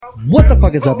What the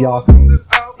fuck is up, y'all?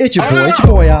 It's your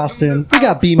boy Austin. We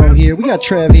got BMO here. We got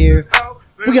Trev here.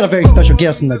 We got a very special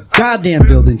guest in the goddamn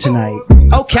building tonight.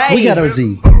 Okay. We got OZ.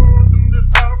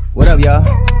 What up, y'all?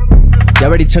 Y'all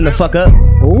ready to turn the fuck up?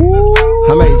 Ooh.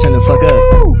 I'm ready to turn the fuck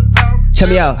up. Check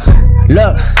me out.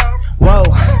 Look. Whoa.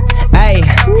 Hey.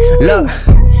 Look.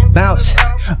 Bounce.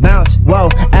 Bounce, whoa,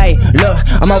 hey, look,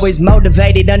 I'm always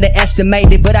motivated,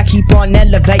 underestimated, but I keep on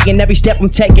elevating. Every step I'm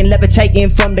taking, levitating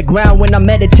from the ground when I'm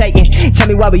meditating. Tell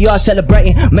me why we all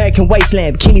celebrating American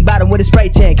wasteland, bikini bottom with a spray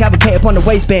tan, cavalcade upon the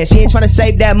waistband. She ain't trying to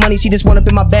save that money, she just want up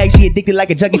in my bag. She addicted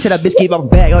like a junkie to that bitch keep up my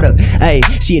bag. Hold up, hey,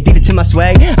 she addicted to my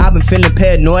swag. I've been feeling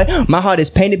paranoid, my heart is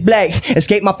painted black.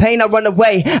 Escape my pain, I run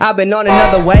away. I've been on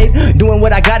another wave, doing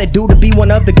what I gotta do to be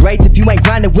one of the greats. If you ain't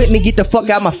grinding with me, get the fuck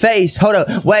out my face. Hold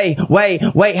up, wait,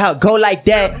 how it go like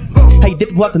that? How you dip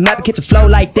it off the map and catch a flow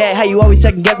like that? How you always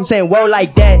second guessing saying whoa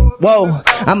like that? Whoa,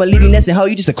 I'm a leading nest and ho,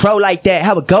 you just a crow like that.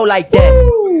 How it go like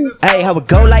that? Hey, how it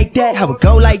go like that? How it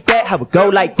go like that? How it go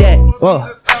like that?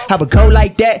 Whoa, how it go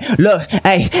like that? Look,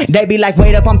 hey, they be like,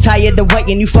 wait up, I'm tired of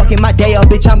waiting. You fucking my day up,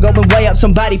 bitch, I'm going way up.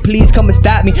 Somebody please come and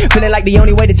stop me. Feeling like the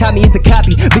only way to top me is to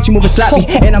copy. Bitch, you moving sloppy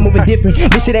and I'm moving different.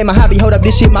 This shit ain't my hobby, hold up,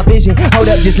 this shit my vision. Hold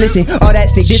up, just listen, all that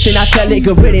stick this and I tell it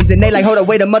good riddance. And they like, hold up,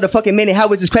 wait a motherfucking minute. How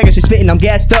is this cracker she spitting? I'm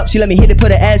gassed up, she let me hit it,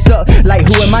 put her ass up. Like,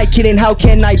 who am I kidding? How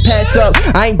can I pass up?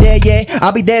 I ain't dead yet,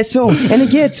 I'll be dead soon. In a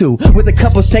year too, with a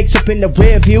couple snakes up in the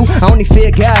rear view. I only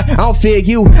fear God, I don't fear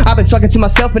you. I've been talking to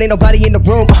myself, but ain't nobody in the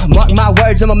room. Mark my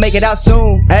words, I'ma make it out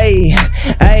soon. Hey,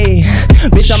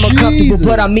 bitch, I'm uncomfortable,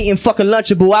 but I'm eating fucking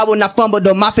Lunchable. I will not fumble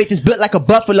though, my faith is built like a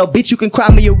buffalo. Bitch, you can cry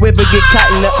me a river, get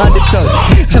caught in the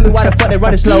undertow. Tell me why the fuck they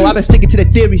running slow, I've been sticking to the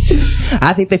theories.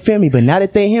 I think they fear me, but now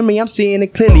that they hear me, I'm seeing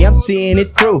it clearly, I'm seeing it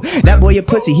through. That boy a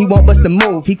pussy, he won't bust a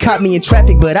move. He caught me in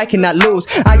traffic, but I cannot lose.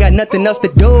 I got nothing else to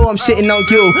do, I'm shitting on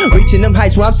you. Reaching them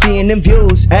heights where I'm seeing them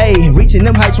views. Hey, reaching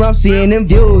them heights where I'm seeing them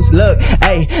views. Look,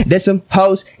 hey, there's some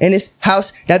hoes in this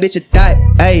house, that bitch a thought.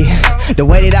 Hey, the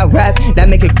way that I rap, that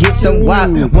make her get some wop.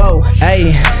 Whoa,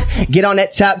 hey, get on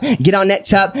that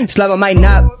top, slap on my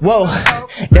knob. Whoa,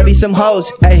 there be some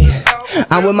hoes, hey,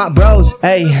 I'm with my bros,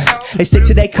 hey, they stick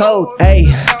to their code, hey,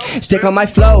 stick on my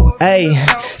flow, hey,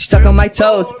 stuck on my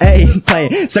toes, hey,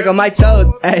 play, stuck on my toes,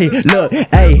 hey, look,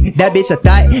 hey, that bitch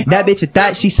a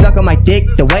thought, she suck on my dick,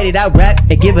 the way that I rap,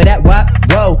 and give her that wop,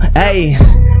 whoa, hey,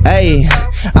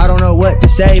 I don't know what to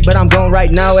say, but I'm going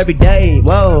right now every day,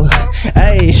 whoa,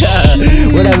 hey,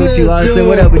 what up with you, Austin,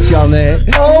 what up with y'all, man?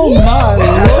 Oh my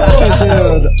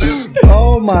lord, dude.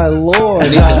 Oh my lord. I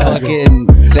need to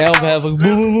fucking sound have a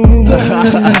boom.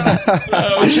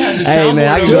 Hey man,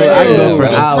 I can go for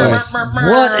hours.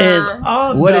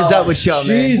 What is up with y'all,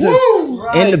 man? Jesus.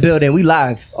 In the building, we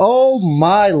live. Oh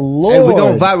my lord. Hey, we're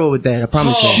going viral with that, I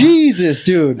promise you. Jesus,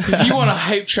 dude. If you want to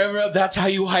hype Trevor up, that's how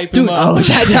you hype Dude, him up. Oh,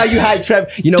 that's how you hype Trevor.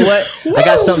 You know what? I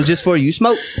got something just for you. You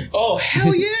smoke? Oh,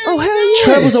 hell yeah. Oh hell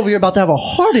yeah. Trev was over here about to have a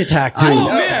heart attack, dude. Oh,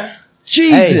 man.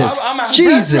 Jesus. Hey. I'm out of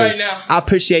Jesus. breath right now. I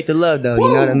appreciate the love, though.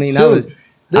 You know what I mean? Dude,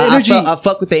 the energy. I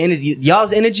fuck with the energy.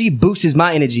 Y'all's energy boosts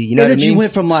my energy. You know what I Energy mean?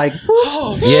 went from like,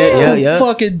 Yeah.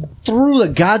 fucking through the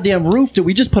goddamn roof, dude.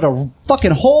 We just put a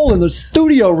fucking hole in the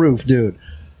studio roof, dude.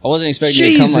 I wasn't expecting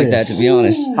you to come like that, to be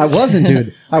honest. I wasn't,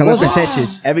 dude. I Come up wasn't.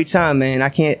 contentious every time, man. I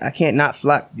can't not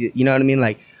flock. You know what I mean?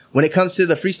 Like when it comes to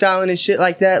the freestyling and shit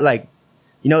like that, like,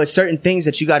 you know, it's certain things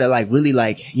that you gotta like really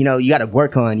like, you know, you gotta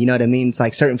work on. You know what I mean? It's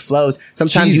like certain flows.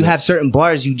 Sometimes you have certain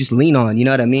bars you just lean on. You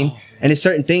know what I mean? And it's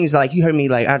certain things like you heard me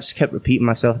like I just kept repeating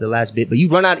myself the last bit, but you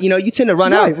run out. You know, you tend to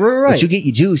run out, right. but you get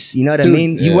your juice. You know what I Dude,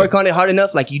 mean? You work on it hard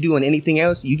enough, like you do on anything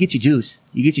else. You get your juice.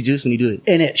 You get your juice when you do it.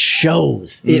 And it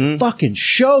shows. It fucking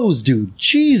shows, dude.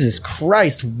 Jesus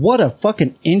Christ. What a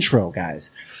fucking intro,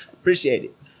 guys. Appreciate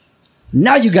it.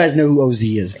 Now you guys know who OZ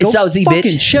is. It's Go OZ, fucking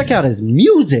bitch. check out his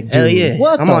music, dude. Hell yeah!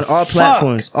 What I'm the on all fuck?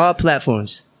 platforms. All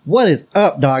platforms. What is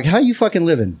up, dog? How you fucking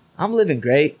living? I'm living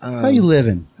great. How you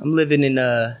living? I'm living in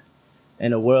a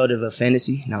world of a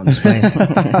fantasy. No, I'm just playing.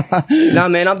 No,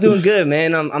 man, I'm doing good,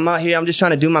 man. I'm out here. I'm just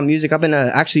trying to do my music. I've been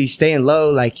actually staying low,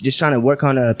 like just trying to work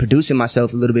on producing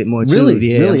myself a little bit more too. Really?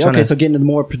 Yeah, Really? I'm trying Okay, to, so getting into the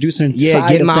more producing side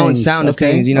getting of my own things. sound of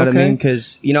Okay, things. You know what I okay. mean?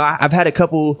 Because you know I've had a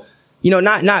couple. You know,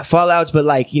 not fallouts, but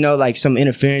like, you know, like some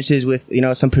interferences with, you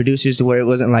know, some producers where it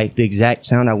wasn't like the exact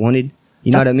sound I wanted.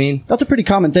 You know what I mean? That's a pretty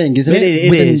common thing, isn't it?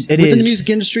 It is. Within the music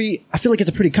industry, I feel like it's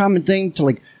a pretty common thing to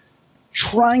like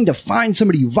trying to find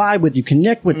somebody you vibe with, you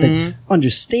connect with, that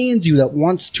understands you, that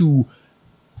wants to,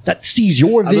 that sees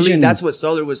your I vision. believe that's what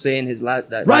Solar was saying his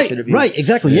last interview. Right,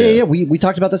 exactly. Yeah. We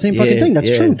talked about the same fucking thing.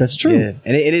 That's true. That's true. Yeah.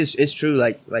 And it's true.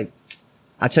 Like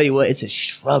I tell you what, it's a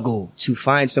struggle to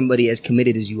find somebody as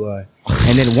committed as you are.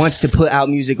 and then wants to put out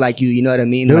music like you. You know what I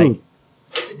mean? Dude. Like,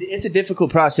 it's a difficult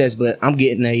process, but I'm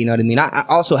getting there. You know what I mean? I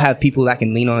also have people I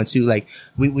can lean on too. Like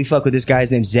we fuck with this guy.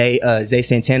 His name's Zay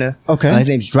Santana. Okay. His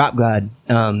name's Drop God.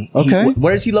 Okay.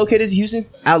 Where is he located? Houston,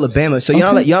 Alabama. So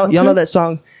y'all know that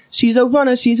song. She's a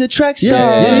runner. She's a track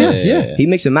star. Yeah. He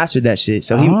mixed and mastered that shit.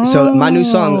 So so my new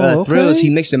song Thrills. okay. He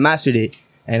mixed and mastered it,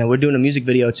 and we're doing a music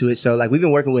video to it. So like we've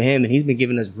been working with him, and he's been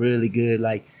giving us really good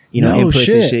like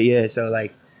inputs and shit. Yeah. So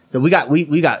like. So we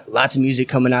got lots of music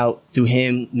coming out through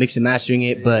him, mixing and mastering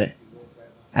it. But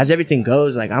as everything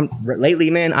goes, like lately,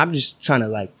 man, I'm just trying to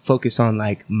like focus on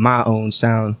like my own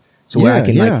sound to where I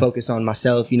can like focus on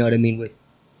myself. You know what I mean? With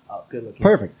good looking.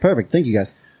 Perfect. Thank you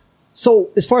guys. So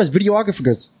as far as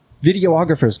videographers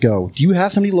go, do you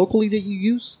have somebody locally that you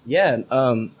use? Yeah.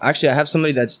 Actually, I have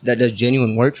somebody that does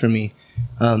genuine work for me.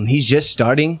 He's just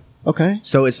starting. Okay.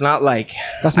 So it's not like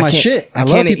That's my shit. I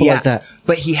love people like that.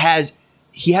 But he has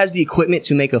the equipment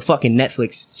to make a fucking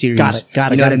Netflix series. Got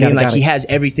it. You know what I mean? Like he has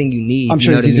everything you need. I'm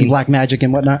sure you know he's what I using mean? Black Magic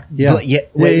and whatnot. Yeah.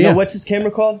 But what's his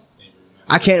camera called?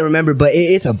 I can't remember, but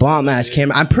it's a bomb ass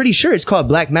camera. I'm pretty sure it's called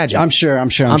Black Magic. I'm sure. I'm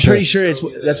pretty sure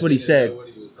that's what he said.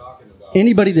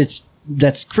 Anybody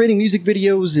that's creating music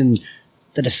videos and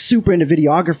that is super into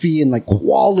videography and like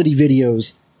quality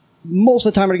videos, most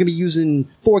of the time are going to be using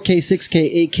 4K,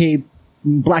 6K, 8K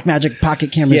Blackmagic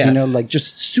pocket cameras. Yeah. You know, like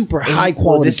just super high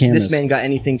quality cameras. This man got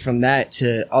anything from that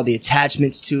to all the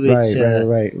attachments to it,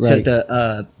 right. to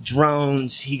the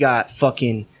drones. He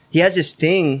has this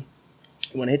thing.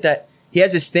 You want to hit that? He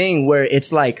has this thing where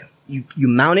it's like you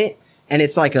mount it and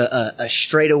it's like a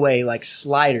straightaway like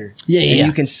slider. Yeah.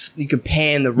 And you can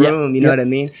pan the room. You know what I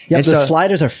mean? Yeah, and the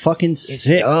sliders are fucking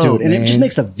sick, dope, dude, and it just man.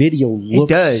 makes the video look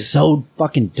so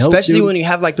fucking dope. Especially dude. when you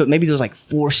have like maybe those like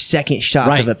 4-second shots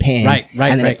Right, of a pan, right,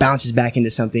 and then it bounces back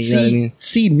into something. You know what I mean?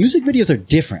 See, music videos are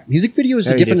different. Music videos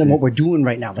are Very different than different. what we're doing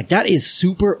right now. Like that is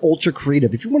super ultra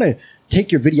creative. If you want to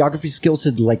take your videography skills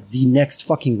to like the next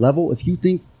fucking level, if you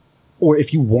think, or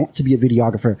if you want to be a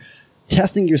videographer,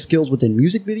 testing your skills within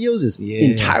music videos is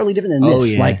entirely different than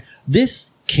this. Like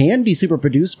this can be super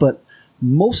produced, but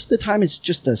most of the time it's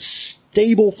just a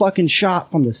stable fucking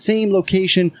shot from the same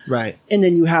location. Right. And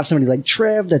then you have somebody like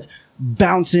Trev that's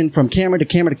bouncing from camera to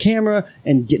camera to camera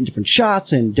and getting different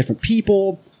shots and different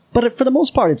people. But for the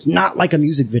most part, it's not like a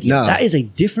music video. No. That is a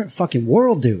different fucking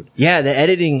world, dude. Yeah, the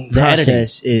editing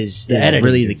process is editing,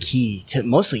 really dude. the key to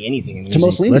mostly anything in music.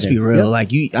 mostly Let's be anything, real.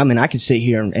 yep. Like I could sit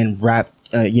here and rap,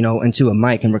 into a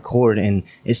mic and record, and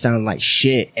it sounded like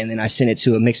shit. And then I send it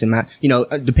to a mix and match,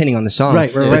 depending on the song.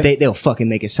 Right. But they'll fucking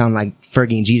make it sound like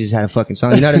Fergie and Jesus had a fucking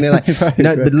song. You know what I mean? Like,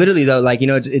 but literally though, like,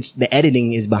 it's the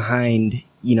editing is behind.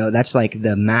 That's like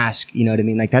the mask. You know what I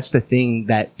mean? Like that's the thing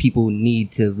that people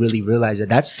need to really realize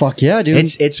that's Fuck yeah,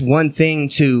 dude. It's one thing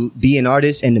to be an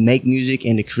artist and to make music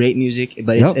and to create music,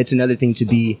 but it's another thing to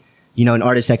be, an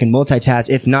artist that can multitask,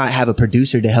 if not have a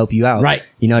producer to help you out. Right.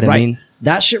 You know what I mean?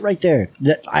 That shit right there.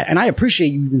 And I appreciate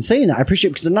you even saying that. I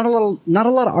appreciate it because not a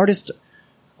lot of artists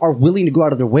are willing to go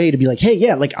out of their way to be like, hey,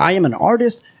 yeah, like I am an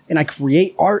artist and I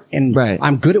create art and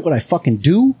I'm good at what I fucking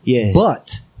do. Yeah.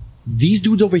 But these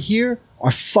dudes over here are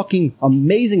fucking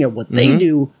amazing at what they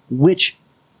do, which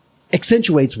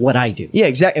accentuates what I do. Yeah,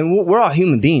 exactly. And we're all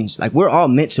human beings. Like we're all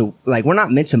meant to, like we're not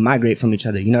meant to migrate from each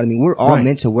other. You know what I mean? We're all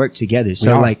meant to work together.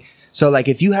 So like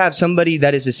if you have somebody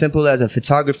that is as simple as a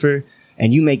photographer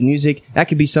and you make music, that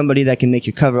could be somebody that can make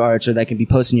your cover arts or that can be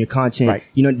posting your content.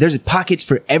 Right. There's pockets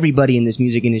for everybody in this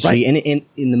music industry and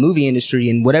in the movie industry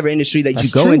and whatever industry that you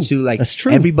go true. into. Like That's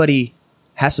true. Everybody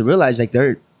has to realize like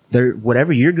they're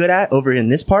whatever you're good at over in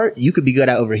this part, you could be good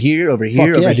at over here, over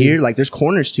here. Dude. Like there's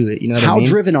corners to it. You know what I How mean?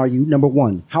 driven are you? Number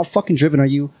one, how fucking driven are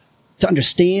you to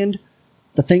understand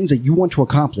the things that you want to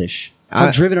accomplish?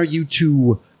 How driven are you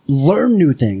to learn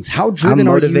new things? How driven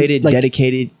I'm are you? motivated, Like,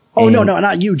 dedicated. oh no,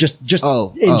 not you. Just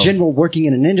in general, working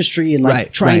in an industry and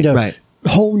like trying to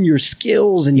hone your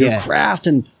skills and your craft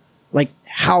and like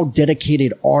how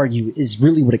dedicated are you is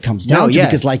really what it comes down to.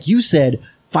 Because like you said,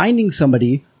 finding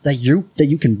somebody that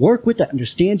you can work with, that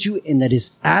understands you, and that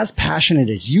is as passionate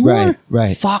as you are.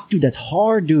 Right. Fuck, dude, that's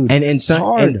hard, dude. And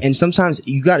hard. And sometimes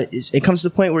you got it comes to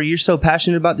the point where you're so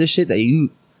passionate about this shit that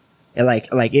you like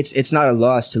it's not a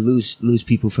loss to lose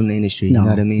people from the industry. You know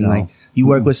what I mean? Like you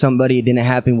work with somebody, it didn't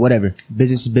happen, whatever.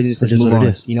 Business is business, let's move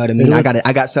on. You know what I mean?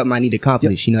 I got something I need to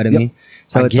accomplish, you know what I mean?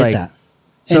 So it's like that.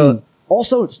 So and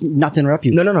also, it's not to interrupt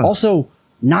you. No. Also,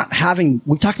 not having,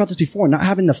 we've talked about this before, not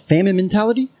having the famine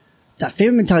mentality. That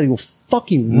famine mentality will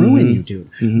fucking ruin you, dude.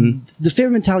 The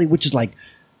famine mentality, which is like,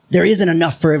 there isn't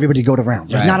enough for everybody to go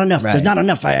around. There's not enough. There's not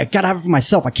enough. I gotta have it for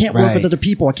myself. I can't work with other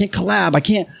people. I can't collab.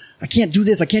 I can't do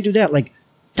this. I can't do that. Like,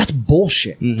 That's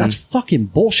bullshit. That's fucking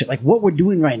bullshit. Like what we're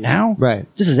doing right now. Right.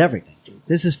 This is everything, dude.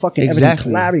 This is fucking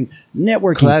Exactly. everything.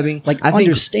 Collabing, like I think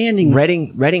understanding.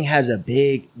 Reading has a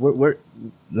big. We're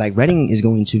like Reading is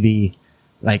going to be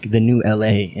like the new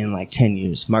LA in like 10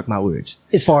 years. Mark my words.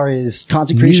 As far as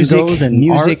content creation goes and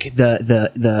music,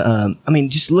 art. I mean,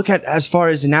 just look at as far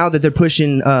as now that they're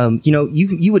pushing. You know,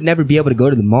 you would never be able to go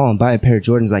to the mall and buy a pair of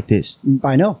Jordans like this.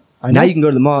 I know. Now you can go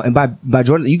to the mall and buy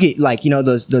Jordans. You get like, you know,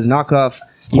 those knockoff,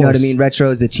 you know what I mean,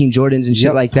 retros, the Team Jordans and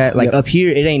shit like that. Like up here,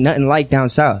 it ain't nothing like down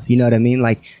south. You know what I mean?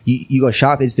 Like you go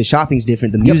shop, the shopping's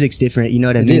different, the music's different. You know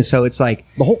what I mean? is. So it's like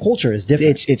the whole culture is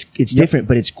different. It's different,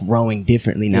 but it's growing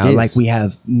differently now. It is. Like we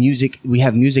have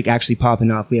music actually popping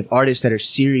off. We have artists that are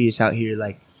serious out here,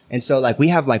 like. And so like we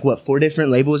have like 4 different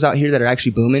labels out here that are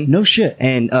actually booming. No shit.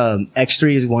 And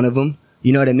X3 is one of them.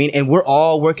 You know what I mean? And we're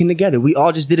all working together. We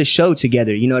all just did a show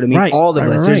together. You know what I mean? Right. All of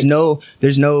us. Right.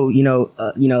 There's no, you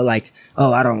know, like,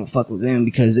 oh, I don't fuck with them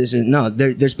because this is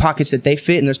there's pockets that they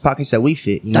fit and there's pockets that we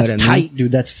fit. You know That's what I mean? tight,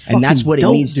 dude. That's fucking and that's what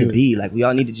dope, it needs dude. to be. Like we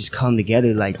all need to just come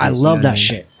together. Like this, I you love know that what I mean?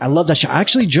 shit. I love that shit. I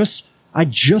actually just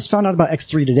found out about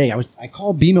X3 today. I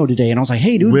called BMO today and I was like,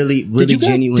 hey, dude. Really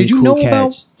genuine, Did you cool know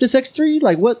cats. about this X3?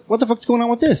 Like what the fuck's going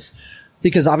on with this?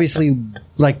 Because obviously,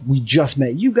 like we just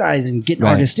met you guys and getting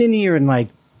Right. artists in here and like,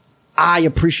 I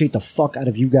appreciate the fuck out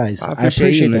of you guys. I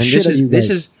appreciate you, the man. shit out of you guys. This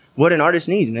is what an artist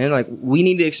needs, man. Like we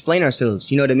need to explain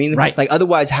ourselves. You know what I mean? Right. Like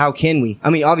otherwise, how can we?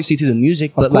 I mean, obviously through the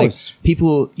music, but like course.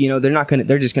 people, you know,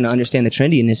 they're just gonna understand the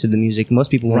trendiness of the music. Most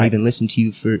people won't Right. even listen to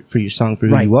you for your song for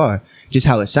who Right. you are, just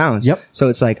how it sounds. Yep. So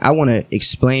it's like I want to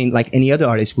explain like any other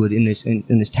artist would in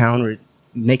this town or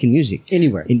making music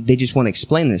Anywhere. And they just want to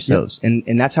explain themselves, and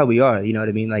that's how we are. You know what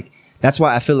I mean? Like that's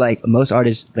why I feel like most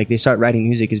artists like they start writing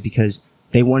music is because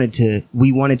we wanted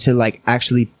to like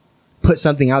actually put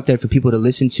something out there for people to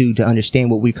listen to understand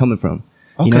what we're coming from.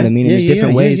 You know Okay. what I mean? And Yeah, there's yeah,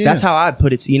 different yeah, ways. yeah. That's how I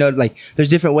put it. You know, like there's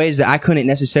different ways that I couldn't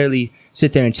necessarily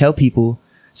sit there and tell people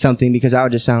something because I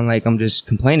would just sound like I'm just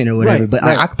complaining or whatever. Right, but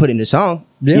right. I could put it in a song.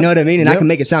 Yep. You know what I mean? And I Yep. can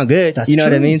make it sound good. That's you know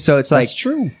what I true. mean? So it's like, That's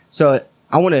true. So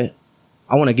I want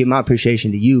to give my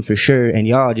appreciation to you for sure, and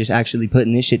y'all just actually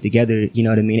putting this shit together. You know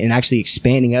what I mean? And actually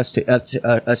expanding us to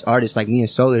us artists like me and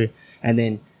Solar, and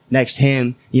then next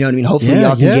him. You know what I mean? Hopefully Yeah,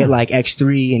 y'all can yeah. get like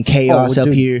X3 and Chaos up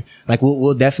dude. here. Like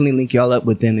we'll definitely link y'all up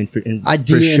with them, and for I for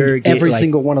DM'd sure get every like,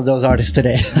 single one of those artists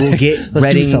today. We'll get Let's do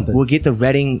Reading. something. We'll get the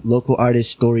Reading local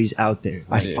artist stories out there.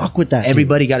 I fuck with that. dude.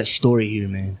 Everybody got a story here,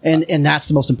 man. And that's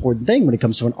the most important thing when it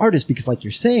comes to an artist because like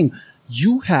you're saying,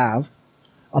 you have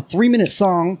a 3-minute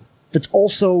song that's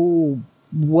also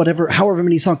however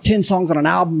many songs, 10 songs on an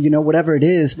album, you know, whatever it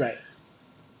is. Right.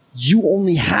 You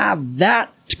only have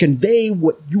that to convey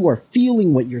what you are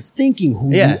feeling, what you're thinking,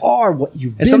 who Yeah. you are, what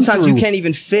you've And been sometimes through. you can't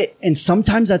even fit. And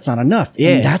sometimes that's not enough.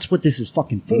 Yeah. And that's what this is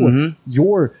fucking for.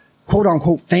 Your quote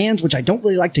unquote fans, which I don't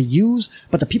really like to use,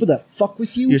 but the people that fuck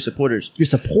with you, Your supporters. your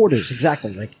supporters,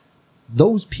 exactly. Like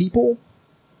those people,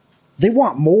 they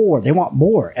want more. They want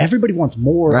more. Everybody wants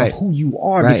more Right. of who you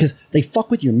are Right. because they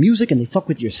fuck with your music and they fuck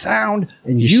with your sound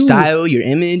and Your style, your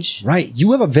image. Right.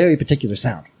 You have a very particular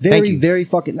sound. Thank Very, you. very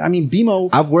fucking, I mean, BMO.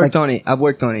 I've worked on it. I've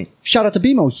worked on it. Shout out to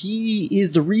BMO. He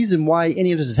is the reason why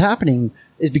any of this is happening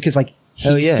is because like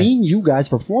Hell he's yeah. seen you guys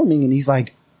performing and he's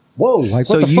like, whoa, like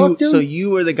So what the fuck, dude? so you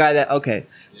were the guy that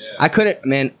I couldn't,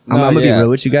 man. I'm No, gonna be yeah. real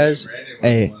with you guys.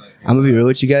 Hey, I'm gonna be real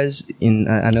with you guys. And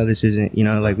I know this isn't, you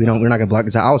know, like we're not gonna block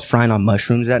this out. I was frying on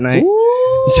mushrooms that night,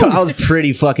 Ooh. so I was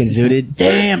pretty fucking zooted.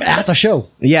 Damn, at the show.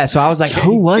 Yeah, so I was like,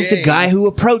 who was the guy who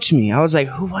approached me? I was like,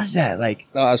 who was that? Like,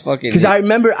 No, I was fucking. because I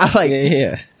remember I like.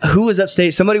 yeah. Who was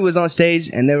upstage? Somebody was on stage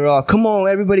and they were all, come on,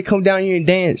 everybody come down here and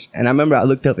dance. And I remember I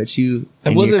looked up at you. It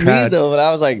and wasn't your me crowd. though, but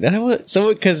I was like, that was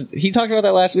someone because he talked about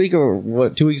that last week or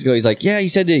what 2 weeks ago. He's like, yeah, he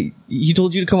said that he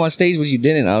told you to come on stage, but you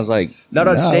didn't. I was like, Not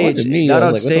on "No, it stage. wasn't me." Not I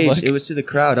on was like, what the stage. fuck? It was to the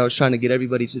crowd. I was trying to get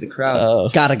everybody to the crowd. Oh.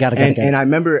 Gotta. And I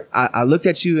remember I looked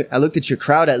at you, I looked at your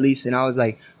crowd at least, and I was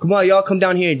like, come on, y'all come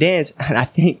down here and dance. And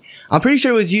I'm pretty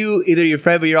sure it was you, either your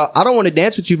friend, but you're all, I don't want to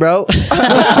dance with you, bro.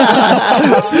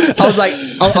 I was like,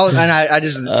 and I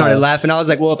just started laughing. I was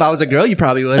like, well, if I was a girl, you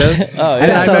probably would have. Oh, And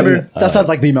then I remember, that sounds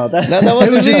like BMO. that it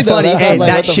wasn't was just me, though. funny. That Hey, was like,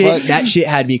 that what the shit, fuck? that shit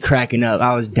had me cracking up.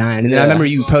 I was dying. And then I Yeah. remember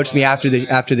you approached me after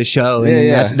the show, and Yeah, then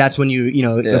yeah. that's when you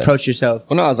Yeah. approached yourself.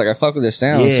 Well, no, I was like, I fuck with this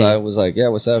sound, Yeah. so I was like, yeah,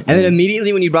 what's up? And then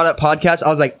immediately when you brought up podcasts, I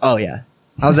was like, oh yeah.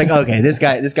 I was like, okay, this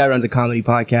guy runs a comedy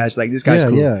podcast. Like this guy's Yeah,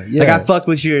 cool. yeah, yeah. Like I fuck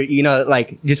with your, you know,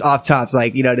 like just off tops,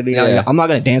 like, you know what I mean? Yeah. I'm not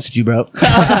gonna dance with you, bro.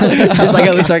 Just like a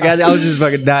little sarcastic. I was just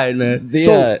fucking dying, man.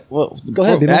 Go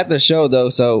ahead, baby. at the show though,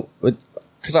 so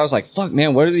because I was like, fuck,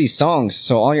 man, what are these songs?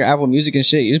 So on your Apple Music and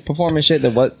shit, you're performing shit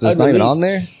that's not even on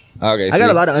there. Okay, I got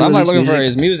a lot of so I'm like unreleased looking for music.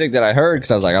 his music that I heard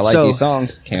because I was like, I like So, these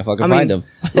songs. Can't fucking I mean, find them.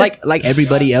 like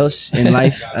everybody else in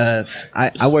life,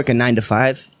 I work a 9 to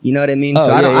 5. You know what I mean? Oh, So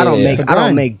yeah, I don't yeah, make yeah. I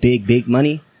don't make big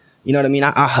money. You know what I mean?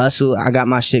 I hustle. I got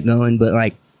my shit going, but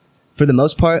like for the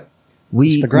most part,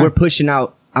 It's the grind. we're pushing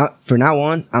out. For now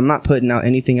on, I'm not putting out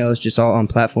anything else, just all on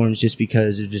platforms, just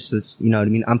because of just this, you know what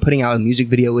I mean? I'm putting out a music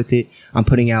video with it. I'm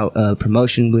putting out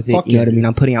promotion with it. Fuck You know yeah, what I mean? dude.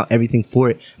 I'm putting out everything for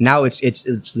it. Now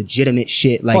it's legitimate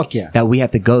shit like Fuck yeah. that we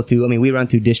have to go through. I mean, we run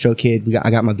through DistroKid.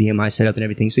 I got my BMI set up and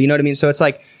everything. So you know what I mean? So it's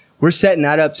like we're setting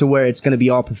that up to where it's going to be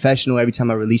all professional every time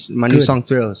I release my new Good. song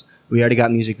Thrills. We already got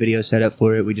music videos set up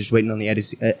for it. We're just waiting on the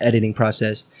editing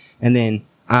process. And then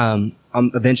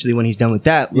eventually when he's done with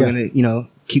that, we're Yeah. going to, you know,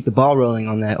 keep the ball rolling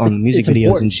on that, on music it's videos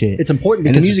important. and shit. It's important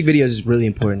and the because- music videos is really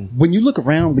important. When you look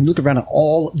around at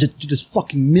all, just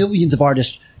fucking millions of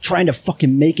artists trying to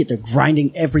fucking make it, they're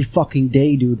grinding every fucking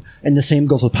day, dude. And the same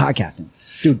goes with podcasting,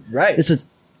 dude. Right. This is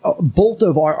both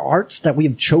of our arts that we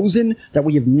have chosen, that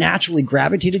we have naturally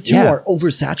gravitated to, Yeah. are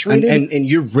oversaturated. And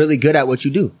you're really good at what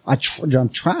you do. I'm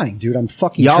trying, dude. I'm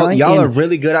fucking Y'all trying. are and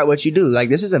really good at what you do. Like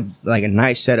this is a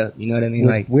nice setup. You know what I mean?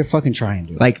 Like we're fucking trying,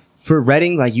 dude. like for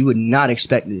Reading, like you would not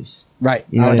expect this. Right.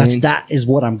 You know what I mean? That is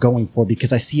what I'm going for,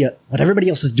 because I see what everybody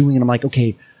else is doing, and I'm like,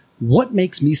 okay, what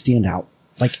makes me stand out?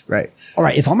 Like, Right. all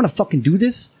right, if I'm going to fucking do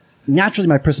this, naturally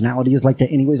my personality is like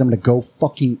that anyways. I'm going to go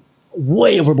fucking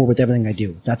way overboard with everything I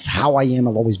do. That's how I am.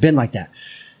 I've always been like that.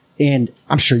 And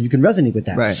I'm sure you can resonate with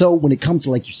that. Right. So when it comes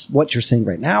to like what you're saying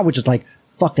right now, which is like,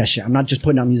 fuck that shit. I'm not just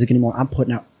putting out music anymore. I'm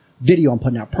putting out video. I'm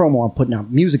putting out promo. I'm putting out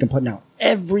music. I'm putting out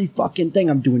every fucking thing.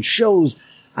 I'm doing shows.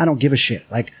 I don't give a shit.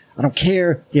 Like, I don't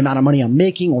care the amount of money I'm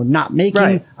making or not making.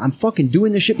 Right. I'm fucking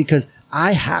doing this shit because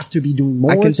I have to be doing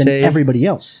more can than say- everybody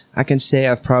else. I can say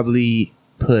I've probably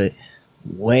put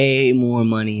way more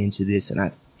money into this than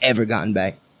I've ever gotten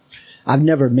back. I've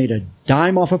never made a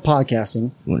dime off of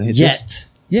podcasting Wanna hit yet.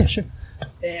 Yeah, sure.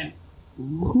 And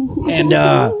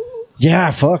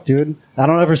yeah, fuck, dude. I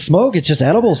don't ever smoke. It's just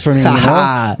edibles for me. You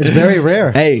know? It's very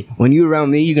rare. Hey, when you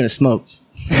around me, you're gonna smoke.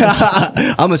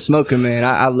 I'm a smoker, man.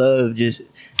 I love just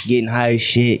getting high as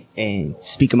shit and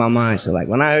speaking my mind. So like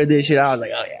when I heard this shit, I was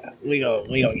like, oh yeah, we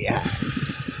gonna get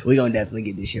high. We gonna definitely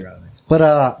get this shit rolling.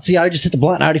 But see, I just hit the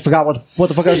blunt. I already forgot what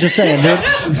the fuck I was just saying, dude.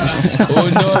 Oh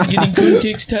no, I'm getting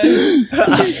context time.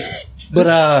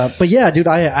 But yeah, dude.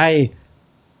 I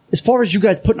as far as you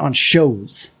guys putting on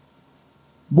shows,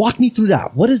 walk me through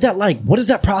that. What is that like? What is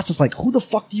that process like? Who the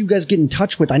fuck do you guys get in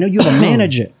touch with? I know you have a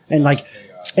manager, and like,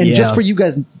 and Yeah. just for you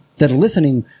guys that are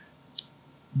listening,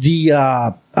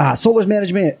 the Solar's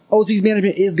management, OZ's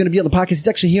management is going to be on the podcast. He's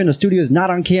actually here in the studio. He's not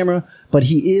on camera, but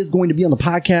he is going to be on the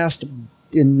podcast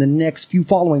in the next few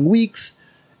following weeks,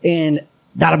 and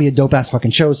that'll be a dope ass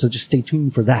fucking show. So just stay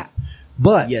tuned for that.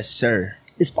 But Yes, sir.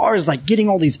 as far as like getting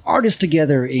all these artists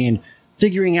together and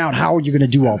figuring out how you're going to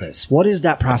do all this, what is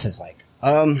that process like?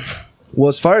 Well,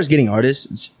 as far as getting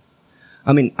artists,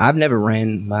 I mean, I've never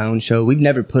ran my own show. We've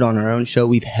never put on our own show.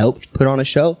 We've helped put on a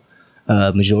show.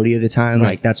 Majority of the time,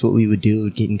 like that's what we would do,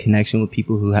 get in connection with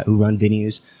people who run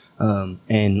venues.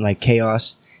 And like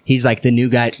Chaos, he's like the new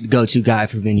go-to guy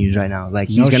for venues right now. Like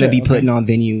he's No going to shit, be okay. putting on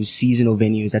venues, seasonal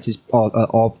venues. That's his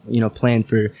all planned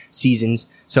for seasons.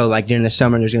 So like during the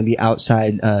summer, there's going to be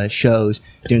outside shows.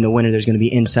 During the winter, there's going to be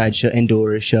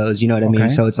indoor shows. You know what I mean? Okay,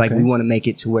 So it's like okay. we want to make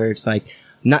it to where it's like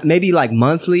not maybe like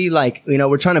monthly, like, you know,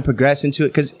 we're trying to progress into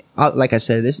it. Cause like I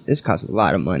said, this costs a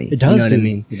lot of money. It does, You know what I dude.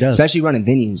 mean? It does. Especially running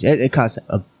venues. It costs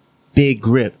a big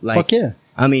grip. Like, Fuck yeah.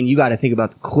 I mean, you got to think about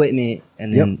the equipment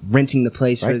and then Yep. renting the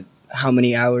place Right. for how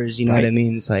many hours, you know Right. what I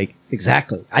mean? It's like,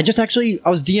 Exactly. I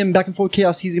was DMing back and forth with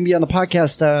Chaos. He's going to be on the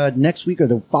podcast next week or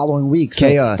the following week. So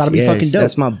Chaos. That'll be yes, fucking dope.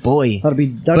 That's my boy. That'll be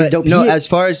But dope. no, He- as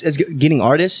far as getting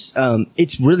artists,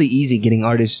 it's really easy getting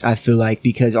artists. I feel like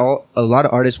because a lot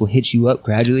of artists will hit you up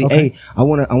gradually. Okay. Hey, I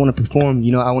want to perform.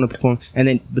 You know, I want to perform. And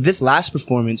then, but this last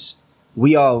performance,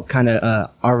 we all kind of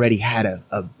already had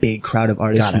a big crowd of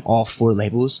artists Got from it. all 4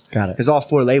 labels. Got it. Because all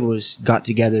 4 labels got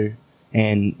together,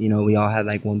 and you know, we all had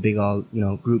like one big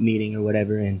group meeting or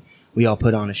whatever, and we all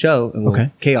put on a show. And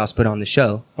Okay. Chaos put on the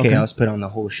show. Okay. Chaos put on the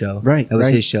whole show. Right, It was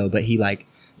right. his show, but he like,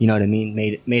 you know what I mean,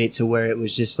 made it to where it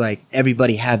was just like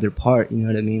everybody had their part, you know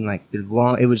what I mean, like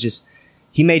it was just,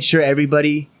 he made sure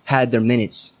everybody had their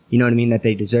minutes, you know what I mean, that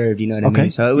they deserved, you know what Okay. I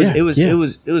mean. So it was Yeah.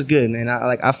 it was good, man.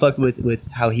 I fucked with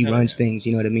how he runs things,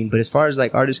 you know what I mean. But as far as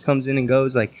like artist comes in and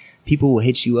goes, like people will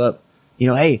hit you up, you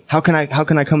know, hey, how can I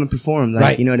come and perform? Like,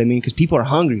 Right. you know what I mean? Because people are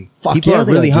hungry. Fuck People yeah, are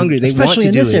they really are, dude. hungry. They want Especially to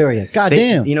in do this it. area.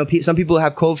 Goddamn. You know, some people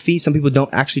have cold feet. Some people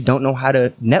don't know how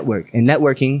to network. And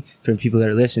networking, for people that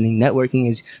are listening, networking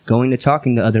is going to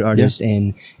talking to other artists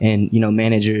and you know,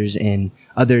 managers and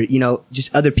other, you know,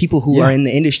 just other people who Yeah. are in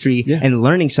the industry Yeah. and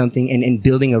learning something and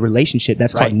building a relationship.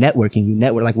 That's Right. called networking. You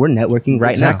network, like we're networking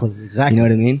right now. Exactly. You know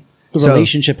what I mean? The So,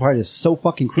 relationship part is so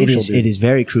fucking crucial, dude. It is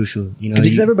very crucial. You know,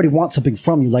 Because you- everybody wants something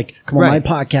from you, like come on Right.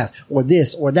 my podcast or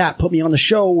this or that, put me on the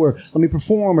show or let me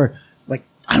perform or like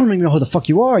I don't even know who the fuck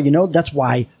you are, you know? That's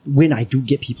why when I do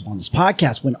get people on this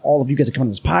podcast, when all of you guys are coming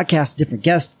on this podcast, different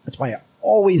guests, that's why I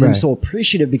always am Right. so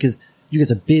appreciative because you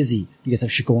guys are busy, you guys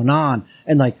have shit going on,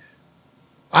 and like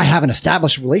I haven't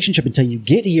established a relationship until you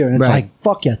get here, and it's Right. like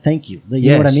fuck yeah, thank you.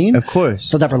 You know what I Yes, mean? of course.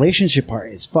 So that relationship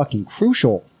part is fucking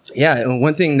crucial. Yeah, and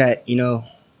one thing that, you know,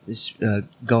 is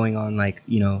going on, like,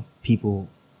 you know, people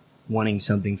wanting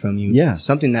something from you. Yeah.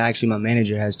 Something that actually my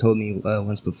manager has told me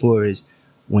once before is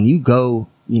when you go,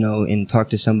 you know, and talk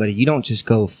to somebody, you don't just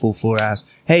go full floor ass,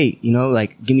 hey, you know,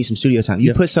 like, give me some studio time.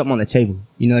 You put something on the table.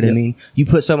 You know what I mean? You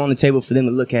put something on the table for them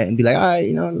to look at and be like, all right,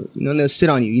 you know, and they'll sit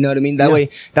on you. You know what I mean? That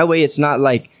way it's not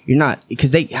like you're not,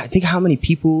 because I think how many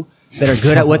people that are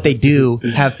good at what they do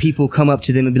have people come up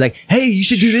to them and be like, hey, you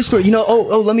should do this for, you know,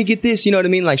 oh, let me get this. You know what I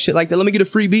mean? Like shit like that. Let me get a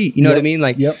free beat. You know what I mean?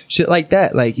 Like shit like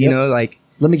that. Like, you know, like,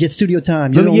 Let me get studio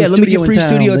time. let me get free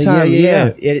studio time. Yeah.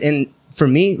 And for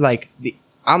me, like,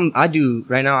 I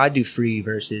do free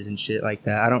verses and shit like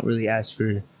that. I don't really ask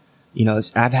for, you know,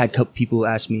 I've had couple people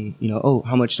ask me, you know, oh,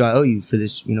 how much do I owe you for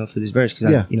this, you know, for this verse? Cause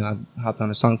I've hopped on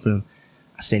a song for them.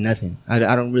 I say nothing. I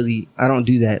don't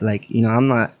do that. Like, you know, I'm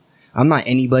not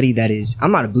anybody that is,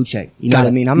 I'm not a blue check. You know what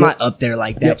I mean? I'm not up there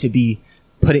like that to be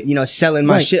putting, you know, selling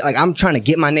my shit. Like, I'm trying to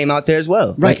get my name out there as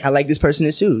well. Right. Like, I like this person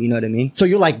is too. You know what I mean? So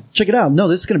you're like, check it out. No,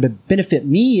 this is going to benefit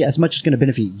me as much as it's going to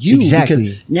benefit you. Exactly.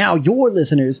 Because now your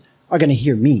listeners are going to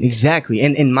hear me. Exactly.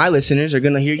 And my listeners are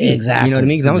going to hear you. Exactly. You know what I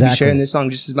mean? Because I'm going to be Exactly. sharing this song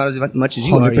just as much as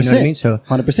you are. You know what I mean? So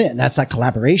 100%. And that's that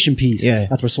collaboration piece. Yeah.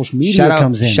 That's where social media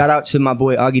comes in. Shout out to my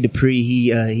boy Augie Dupree.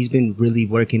 He's been really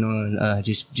working on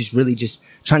just really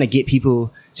trying to get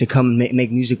people to come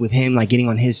make music with him, like getting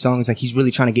on his songs. Like he's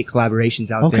really trying to get collaborations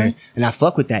out there, and I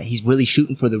fuck with that. He's really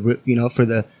shooting for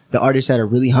the artists that are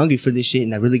really hungry for this shit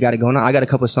and that really got it going on. I got a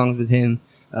couple of songs with him.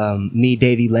 Me,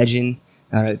 Davey Legend.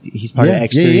 He's part of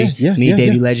X3.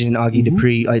 Davey Legend, and Augie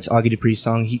Dupree. It's Augie Dupree's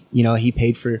song. He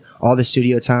paid for all the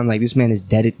studio time. Like this man is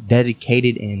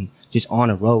dedicated and just on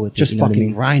a roll with it. Just you know fucking what I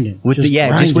mean? grinding. With just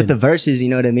just with the verses. You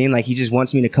know what I mean? Like he just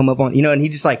wants me to come up on, you know, and he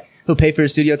just like, he'll pay for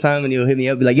his studio time and he'll hit me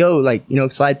up, be like, yo, like, you know,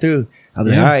 slide through. I'll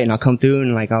be like, all right. And I'll come through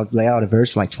and like, I'll lay out a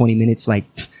verse for like 20 minutes, like,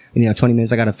 you know, 20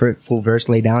 minutes. I got a full verse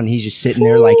laid down and he's just sitting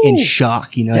there like in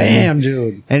shock, you know? Damn, what I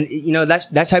mean? dude. And you know,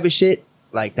 that type of shit,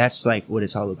 like, that's like what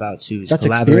it's all about too. Is That's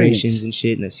collaborations experience. and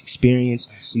shit and this experience.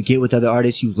 You get with other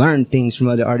artists, you learn things from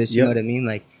other artists, you know what I mean?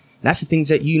 Like, that's the things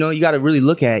that, you know, you got to really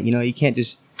look at, you know, you can't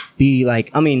just be like,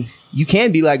 I mean, you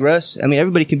can be like Russ. I mean,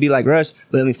 everybody can be like Russ,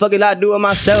 but I mean, fuck it, I do it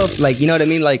myself. Like, you know what I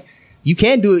mean? Like, you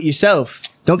can do it yourself.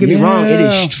 Don't get me wrong. It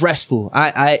is stressful.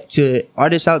 To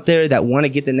artists out there that want to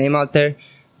get their name out there,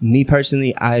 me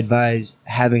personally, I advise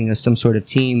having some sort of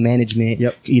team management,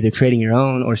 either creating your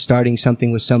own or starting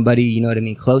something with somebody, you know what I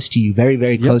mean, close to you, very,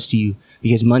 very close to you,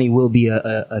 because money will be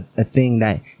a thing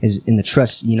that is in the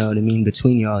trust, you know what I mean,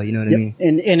 between y'all, you know what I mean?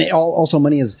 And it also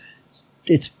money is,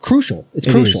 it's crucial. It's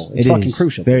crucial. It's fucking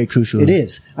crucial. Very crucial. It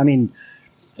is. I mean,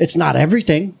 it's not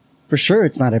everything. For sure,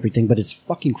 it's not everything, but it's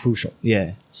fucking crucial.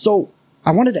 Yeah. So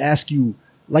I wanted to ask you,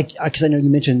 like, because I know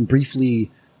you mentioned briefly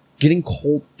getting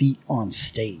cold feet on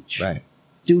stage. Right.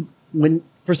 Dude,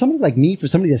 for somebody like me, for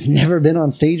somebody that's never been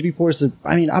on stage before, so,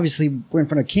 I mean, obviously we're in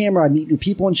front of camera, I meet new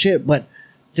people and shit, but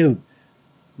dude,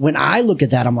 when I look at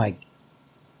that, I'm like,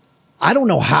 I don't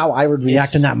know how I would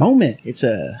react in that moment.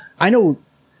 I know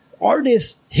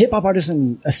artists, hip hop artists,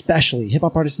 and especially hip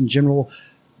hop artists in general,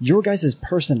 your guys'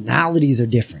 personalities are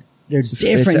different. They're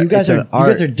different. You guys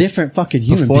are different fucking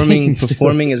human beings.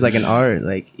 Performing is like an art.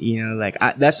 Like, you know, like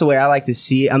that's the way I like to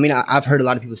see it. I mean, I've heard a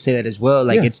lot of people say that as well.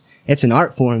 Like it's an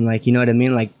art form. Like, you know what I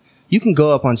mean? Like you can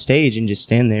go up on stage and just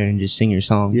stand there and just sing your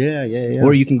song. Yeah.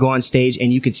 Or you can go on stage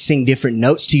and you could sing different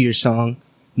notes to your song,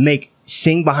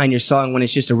 sing behind your song when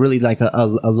it's just a really like a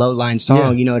low line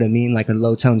song, you know what I mean? Like a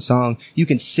low tone song. You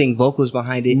can sing vocals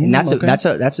behind it. And that's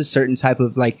a certain type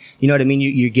of like, you know what I mean?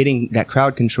 You're getting that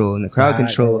crowd control, and the crowd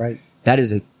control, that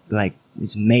is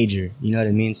it's major, you know what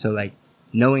I mean? So like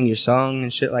knowing your song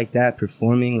and shit like that,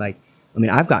 performing, like, I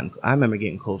mean, I remember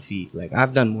getting cold feet. Like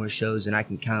I've done more shows than I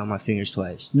can count on my fingers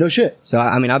twice. No shit. So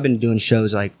I mean, I've been doing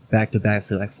shows like back to back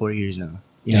for like 4 years now.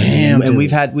 You know Damn, and dude.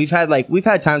 we've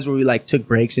had times where we like took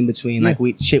breaks in between, like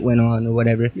shit went on or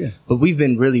whatever. Yeah. But we've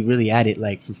been really at it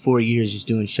like for 4 years just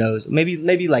doing shows.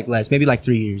 Maybe like less, maybe like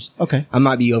 3 years. Okay. I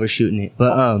might be overshooting it.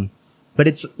 But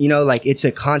it's, you know, like it's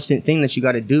a constant thing that you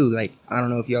got to do. Like, I don't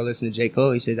know if y'all listen to J.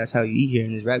 Cole. He said that's how you eat here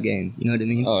in this rap game. You know what I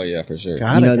mean? Oh yeah, for sure.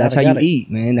 That's how you eat,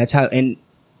 man. That's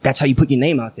how you put your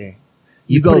name out there.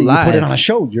 You go put it, live. You put it on a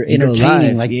show. You're You go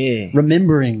entertaining, live,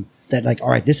 remembering that, like, all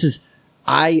right, these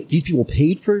people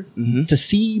paid for to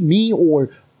see me or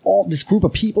all this group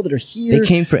of people that are here. They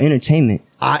came for entertainment.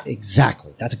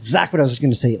 Exactly. That's exactly what I was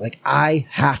going to say. Like, I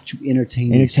have to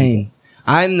entertain. these people.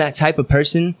 I'm that type of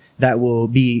person that will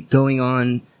be going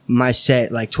on my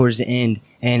set like towards the end,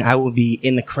 and I will be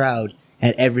in the crowd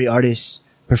at every artist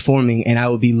performing, and I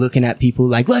will be looking at people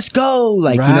like, let's go.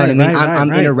 Like, you know what I mean?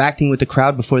 I'm interacting with the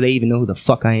crowd before they even know who the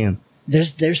fuck I am.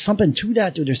 There's something to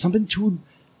that, dude. There's something to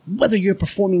whether you're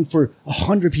performing for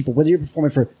 100 people, whether you're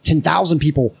performing for 10,000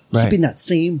 people, keeping that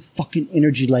same fucking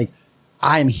energy. Like,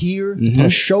 I am here to put a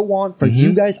show on for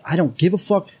you guys. I don't give a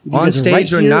fuck. If you On guys are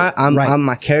stage or here. not, I'm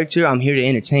my character. I'm here to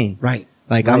entertain. Right.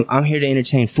 Like, I'm here to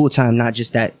entertain full time, not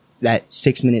just that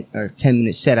 6 minute or 10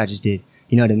 minute set I just did.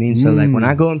 You know what I mean? So like when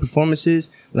I go in performances,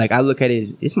 like I look at it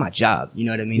as it's my job. You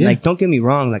know what I mean? Yeah. Like, don't get me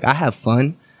wrong. Like, I have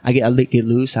fun. I get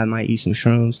loose. I might eat some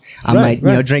shrooms. I might, you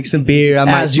know, drink some beer. I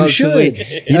might As you smoke some should.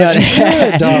 weed. You know what I As you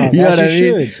should, dog. You know As what I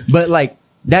you mean? should. But like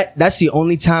that's the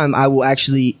only time I will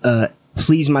actually,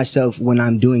 please myself when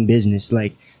I'm doing business.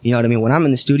 Like, you know what I mean? When I'm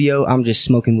in the studio, I'm just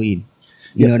smoking weed.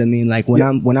 You know what I mean? Like when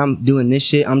I'm doing this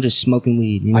shit, I'm just smoking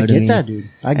weed. You know I what I get mean? that, dude.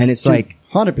 And it's like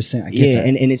 100%. I get that.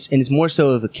 and it's more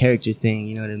so of a character thing.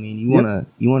 You know what I mean?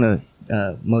 You wanna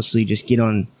mostly just get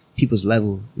on people's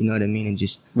level. You know what I mean? And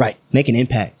just make an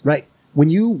impact. Right. When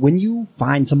you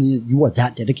find something that you are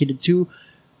that dedicated to,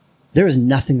 there is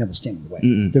nothing that will stand in the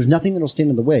way. There's nothing that will stand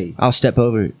in the way. I'll step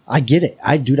over it. I get it.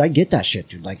 I get that shit,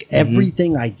 dude. Like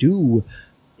everything I do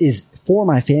is for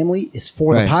my family, is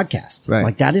for the podcast. Right.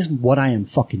 Like that is what I am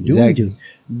fucking doing, dude.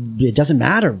 It doesn't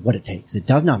matter what it takes. It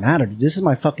does not matter. This is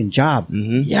my fucking job.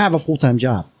 Yeah, I have a full-time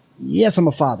job. Yes, I'm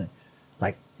a father.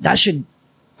 Like that should,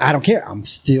 I don't care. I'm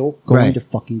still going to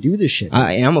fucking do this shit.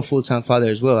 And I'm a full-time father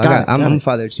as well. I'm a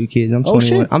father of 2 kids. I'm 21.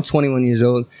 Shit. I'm 21 years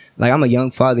old. Like, I'm a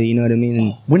young father. You know what I mean?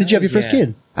 And When did you have your first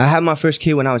kid? I had my first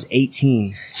kid when I was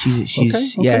 18.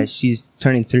 She's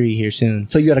turning 3 here soon.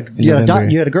 So you had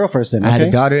a girl first then. I had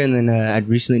a daughter, and then I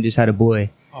recently just had a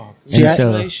boy. Oh, See,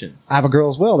 congratulations. I have a girl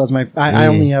as well. That's I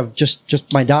only have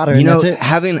just my daughter. You know, and that's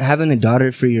it. having a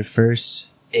daughter for your first,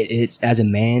 it's as a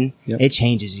man, Yep. it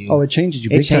changes you. Oh, it changes you.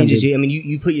 It Big time, changes dude. you. I mean,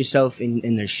 you put yourself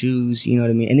in their shoes. You know what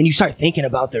I mean? And then you start thinking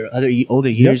about their older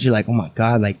years. Yep. You're like, oh my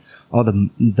god, like all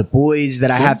the boys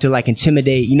that I have to like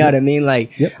intimidate. You know what I mean?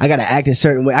 Like, I gotta act a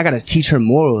certain way. I gotta teach her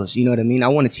morals. You know what I mean? I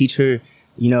want to teach her.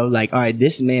 You know, like, all right,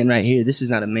 this man right here, this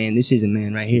is not a man. This is a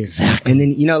man right here. Exactly. And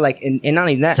then, you know, like, and not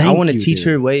only that, I want to teach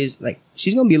her ways. Like,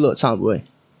 she's gonna be a little tomboy,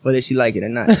 whether she like it or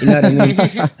not. You know what I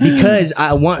mean? Because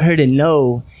I want her to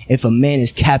know if a man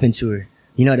is capping to her.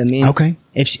 You know what I mean? Okay.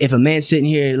 If a man's sitting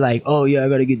here like, oh yeah, I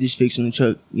gotta get this fixed on the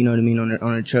truck, you know what I mean, on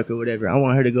her truck or whatever, I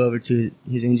want her to go over to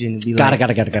his engine and be like,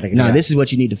 Gotta. no, this is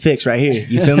what you need to fix right here.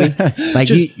 You feel me? Like,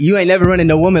 you ain't never running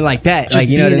no woman like that. Just Like,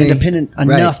 you know what I being mean? independent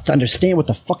enough to understand what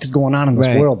the fuck is going on in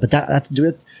this world. But that's do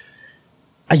it.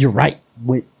 You're right.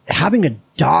 With having a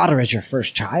daughter as your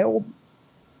first child,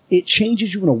 it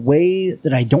changes you in a way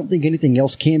that I don't think anything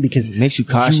else can, because It makes you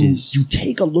cautious. You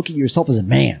take a look at yourself as a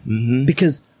man,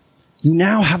 because you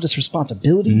now have this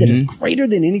responsibility that is greater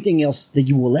than anything else that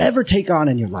you will ever take on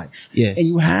in your life. Yes. And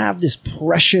you have this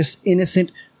precious,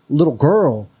 innocent little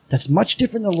girl that's much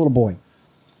different than a little boy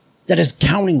that is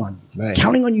counting on you. Right.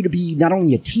 Counting on you to be not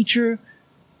only a teacher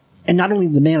and not only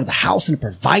the man of the house and a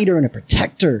provider and a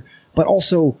protector, but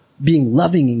also being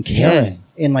loving and caring.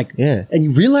 And and you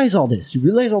realize all this. You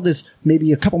realize all this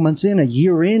maybe a couple months in, a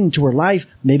year into her life.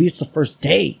 Maybe it's the first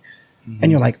day.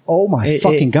 And you're like, oh my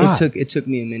fucking God. It took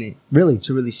me a minute. Really?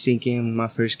 To really sink in with my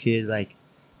first kid. Like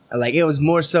it was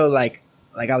more so like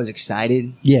I was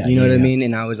excited. Yeah. You know what I mean?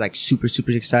 And I was like super,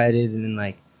 super excited. And then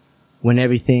like when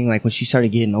everything, like when she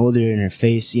started getting older and her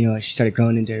face, you know, she started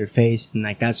growing into her face. And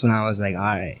like, that's when I was like, all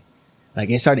right.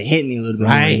 Like it started hitting me a little bit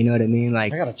more, you know what I mean?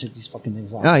 Like, I gotta take these fucking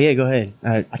things off. oh yeah, go ahead.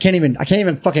 I can't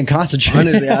even fucking concentrate.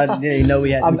 Honestly, I didn't even know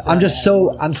we had.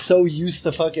 I'm so used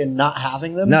to fucking not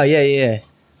having them. No, yeah.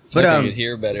 But I could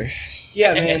hear better.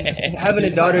 Yeah, man. Having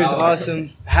a daughter is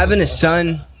awesome. Having a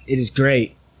son, it is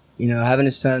great. You know, having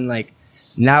a son, like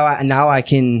now I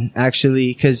can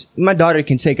actually, because my daughter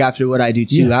can take after what I do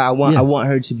too. Yeah, I want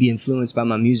her to be influenced by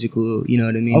my musical. You know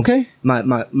what I mean? Okay.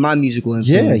 My musical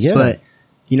influence. Yeah. But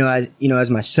as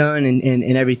my son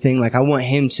and everything, like I want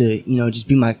him to, just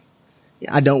be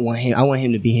I want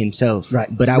him to be himself. Right.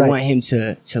 But I want him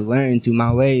to learn through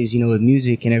my ways, with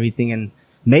music and everything. And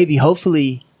maybe,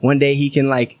 hopefully, one day he can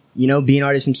be an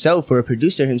artist himself or a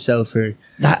producer himself or,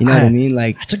 what I mean?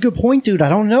 Like, that's a good point, dude. I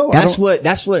don't know. That's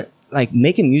what, like,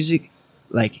 making music,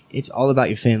 like, it's all about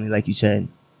your family, like you said.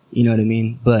 You know what I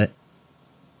mean? But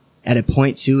at a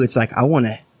point too, it's like, I want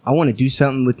to do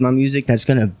something with my music that's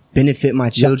going to benefit my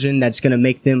children. That's going to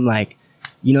make them like,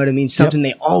 you know what I mean? Something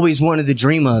they always wanted to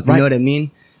dream of. You know what I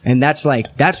mean? And that's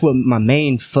what my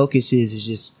main focus is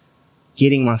just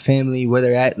getting my family where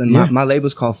they're at. And my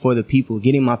label's called For the People,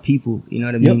 getting my people. You know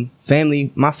what I mean?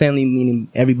 Family, my family meaning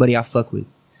everybody I fuck with.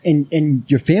 And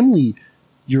your family,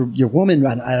 your woman,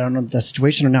 I don't know the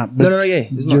situation or not, but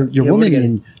your woman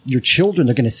and your children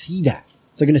are going to see that.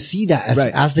 They're going to see that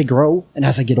as they grow and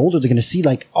as they get older, they're going to see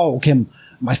like, oh, okay,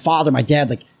 my father, my dad,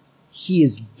 like he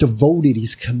is devoted.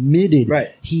 He's committed. Right.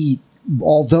 He,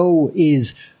 although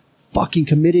is fucking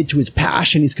committed to his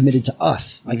passion, he's committed to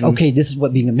us. Like, okay, this is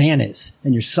what being a man is.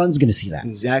 And your son's going to see that.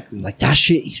 Exactly. Like that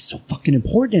shit is so fucking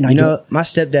important. And my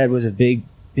stepdad was a big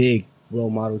role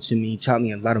model to me. He taught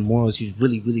me a lot of morals. He's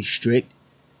really, really strict.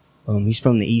 He's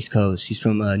from the East Coast. He's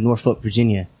from Norfolk,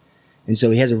 Virginia. And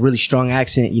so he has a really strong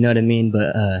accent, you know what I mean?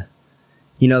 But,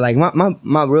 like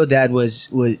my real dad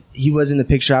he was in the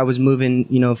picture. I was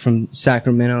moving, from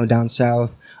Sacramento down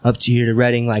south up to here to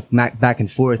Reading, like back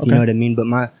and forth, you know what I mean? But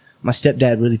my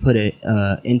stepdad really put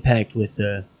a impact with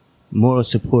moral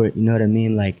support, you know what I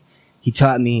mean? Like he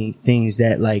taught me things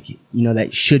that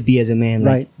that should be as a man.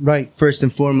 Like, right. First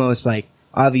and foremost, like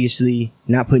obviously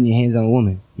not putting your hands on a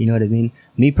woman. You know what I mean?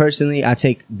 Me personally, I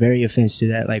take very offense to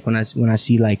that. Like when I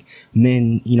see like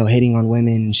men, hitting on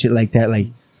women and shit like that, like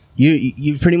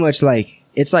you pretty much like,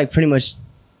 it's like pretty much,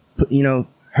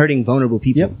 hurting vulnerable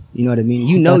people. Yep. You know what I mean?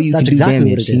 You can do exactly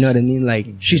damage. You know what I mean? Like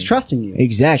she's trusting you.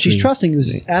 Exactly. She's trusting you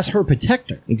as her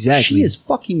protector. Exactly.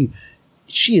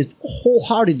 She is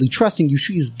wholeheartedly trusting you.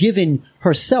 She is giving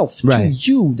herself to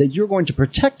you that you're going to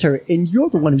protect her, and you're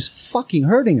the one who's fucking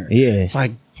hurting her. Yeah. It's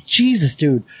like, Jesus,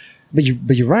 dude. But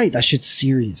you're right. That shit's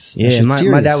serious. My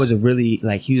dad was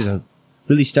he was a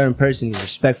really stern person. He was a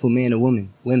respectful man to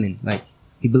women. Like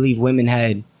he believed women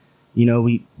had,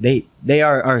 they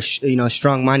are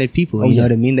strong-minded people. You know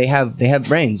what I mean? They have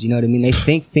brains. You know what I mean? They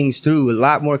think things through a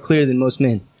lot more clear than most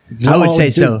men. I would say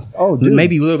so. Oh, dude.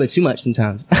 Maybe a little bit too much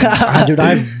sometimes. Dude,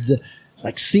 I've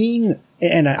like seeing,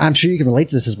 and I'm sure you can relate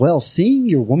to this as well, seeing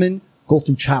your woman go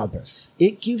through childbirth.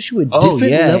 It gives you a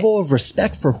different level of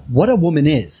respect for what a woman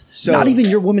is. So, not even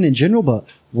your woman in general, but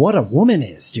what a woman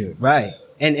is, dude. Right.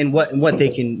 And what they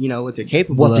can, what they're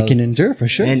capable of. What they can endure, for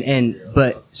sure.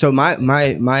 But so my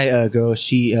girl,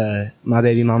 my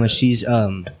baby mama, she's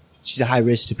a high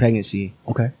risk to pregnancy.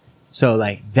 Okay. So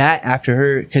like that after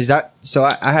her,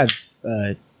 I have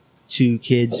 2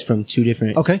 kids from 2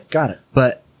 different. Okay, got it.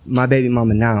 But my baby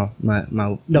mama now, my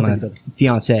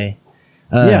fiance.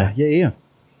 Yeah.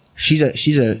 She's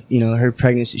her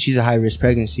pregnancy, she's a high risk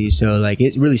pregnancy. So like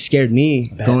it really scared me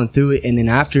going through it. And then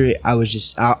after it, I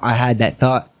was I had that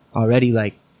thought already,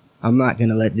 like, I'm not going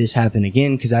to let this happen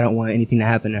again because I don't want anything to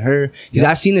happen to her. Because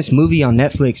I've seen this movie on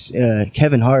Netflix,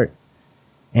 Kevin Hart.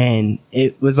 And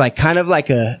it was like kind of like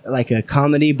a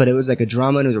comedy, but it was like a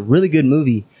drama, and it was a really good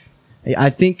movie. I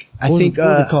think what is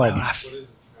it called?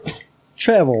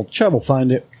 Travel,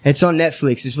 find it. It's on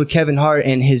Netflix. It's with Kevin Hart,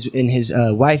 and his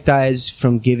wife dies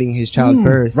from giving his child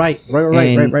birth. Right.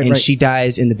 And she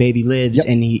dies, and the baby lives,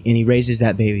 and he raises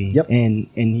that baby. Yep. And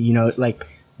like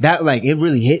that, like it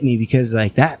really hit me because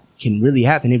like that can really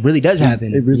happen. It really does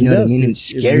happen. It really does. What I mean? It's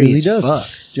scary as fuck.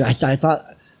 Dude, I thought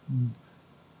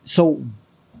so.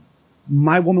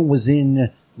 My woman was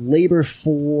in labor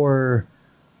for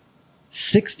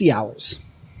 60 hours.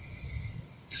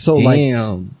 So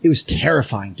Damn. it was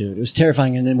terrifying, dude. It was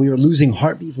terrifying. And then we were losing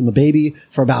heartbeat from the baby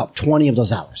for about 20 of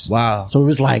those hours. Wow. So it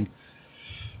was like,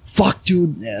 fuck,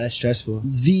 dude. Yeah, that's stressful.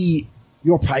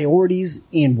 Your priorities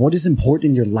and what is important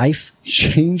in your life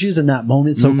changes in that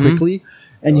moment so quickly.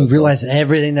 And you realize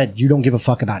everything that you don't give a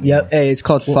fuck about anymore. Yep. Hey, it's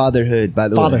called Fatherhood, by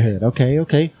the way. Fatherhood.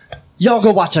 Okay. Y'all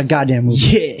go watch that goddamn movie.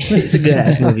 Yeah, it's a good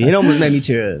ass movie. It almost made me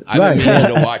tear up. I've been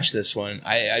meaning to watch this one.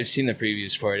 I've seen the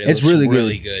previews for it. It's really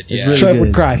really good. It's Yeah. really Trev good.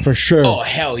 would cry for sure. Oh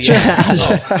hell yeah!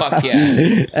 Oh fuck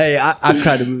yeah! Hey, I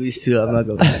cried at movies too. I'm not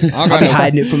gonna lie. I'm I've been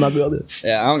hiding it from my brother.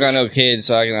 Yeah, I don't got no kids,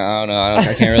 so I don't know.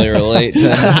 I can't really relate to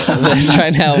this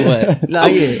right now. But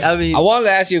I mean, I wanted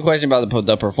to ask you a question about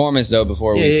the performance though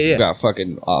before we got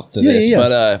fucking off to this. Yeah.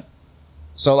 But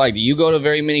so like, do you go to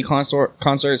very many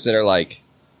concerts that are like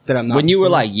that I'm not. when you were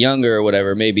before. like younger or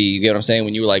whatever, maybe you get what I'm saying.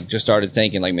 When you were like just started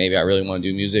thinking like maybe I really want to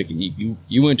do music, and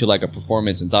you went to like a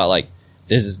performance and thought like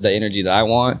this is the energy that I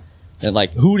want. And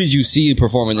like, who did you see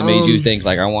performing that made you think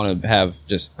like I want to have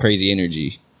just crazy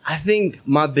energy? I think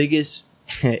my biggest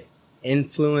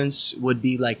influence would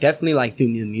be like definitely like through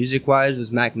music wise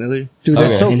was Mac Miller. Dude,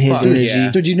 that's so and his fucking- energy.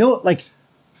 yeah. Dude, you know, like,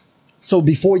 so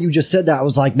before you just said that, I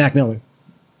was like Mac Miller.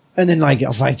 And then, like, I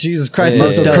was like, Jesus Christ, Yeah.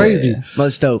 that's so dope. crazy.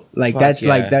 Most dope. Like Fuck that's yeah.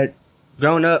 like that.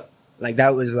 Growing up, like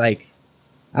that was like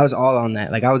I was all on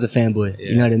that. Like I was a fanboy.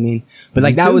 You know what I mean? But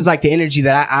like that too. was like the energy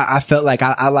that I felt like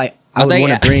I would think-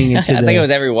 want to bring into. I the, think it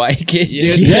was every white kid,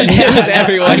 dude. Yeah. It was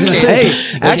every white kid.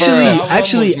 Hey,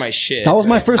 actually, was my shit. That was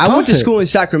my first I went to concert. school in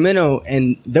Sacramento,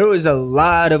 and there was a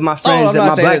lot of my friends, I'm not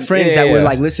my saying black that- friends yeah, that were yeah.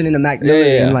 like listening to Mac Miller,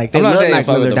 Yeah. and like they I'm not love saying Mac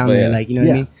fuck Miller with them, down but there, yeah. like you know what I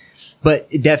Yeah. mean. But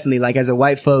it definitely, like as a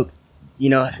white folk, you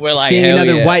know, We're like, seeing hell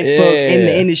other yeah. white folk Yeah, in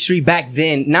the yeah. industry back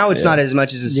then. Now it's not as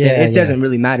much as Yeah, it yeah. doesn't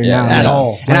really matter Yeah, now at like,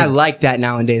 all. And I like that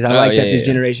nowadays. I Oh, like yeah, that this yeah.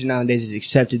 generation nowadays has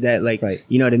accepted that, like, Right.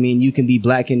 you know what I mean. You can be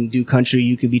black and do country.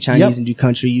 You can be Chinese Yep. and do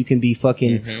country. You can be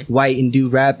fucking white and do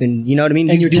rap, and you know what I mean.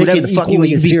 And you you're can do whatever taking the fuck you want. equally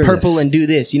You can be serious. purple and do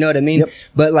this. You know what I mean. Yep.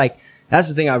 But like that's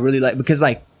the thing I really like, because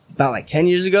like about like 10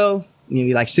 years ago,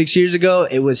 maybe like 6 years ago,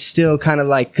 it was still kind of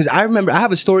like, because I remember I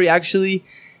have a story actually,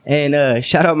 and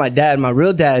shout out my dad, my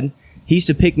real dad. He used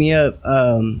to pick me up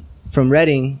from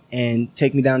Reading and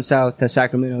take me down south to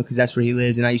Sacramento, because that's where he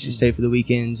lived, and I used to stay for the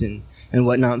weekends and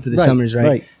whatnot for the Right, summers, right?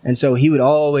 right. And so he would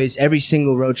always, every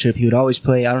single road trip, he would always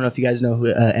play. I don't know if you guys know who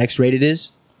X-Rated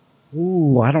is.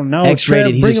 Ooh, I don't know.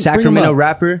 X-Rated. He's Bring a him- bring him Sacramento up.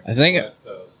 rapper. I think I was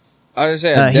gonna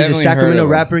say I've He's a definitely Sacramento heard of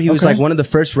him. rapper. He was Okay. like one of the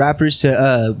first rappers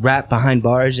to rap behind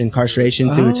bars, incarceration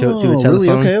through a Oh, telephone.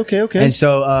 really? Okay. And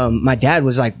so my dad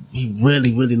was like, he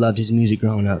really, really loved his music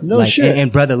growing up. No like, shit. And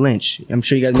Brother Lynch. I'm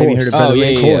sure you guys maybe course. heard of Brother Oh, yeah,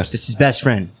 Lynch. yeah, yeah. It's his best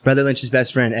friend. Brother Lynch's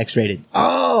best friend, X-Rated.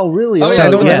 Oh, really? Oh yeah, So, I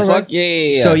know what yeah. the fuck.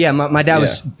 Yeah. So yeah, my dad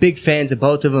was Yeah. big fans of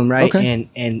both of them, right? Okay.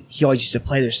 And he always used to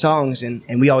play their songs, and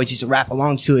we always used to rap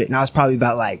along to it. And I was probably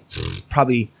about like,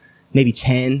 maybe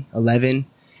 10, 11.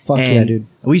 Fuck and yeah, dude.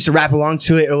 We used to rap along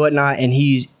to it or whatnot.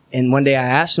 And one day I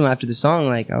asked him after the song,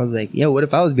 like, I was like, yo, what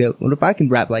if I can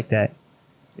rap like that?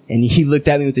 And he looked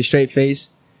at me with a straight face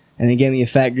and then gave me a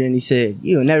fat grin. He said,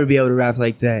 you'll never be able to rap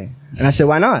like that. And I said,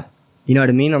 why not? You know what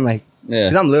I mean? I'm like, Yeah.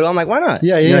 cause I'm little. I'm like, why not?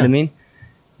 Yeah, You know yeah. what I mean?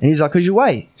 And he's like, cause you're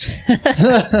white.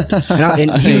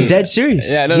 and he was dead serious.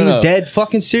 Yeah, no, he no, was no. dead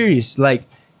fucking serious. Like,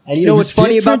 and you It know was what's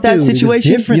funny about different, that dude. It was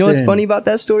situation? different You know what's then. funny about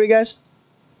that story, guys?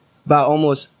 About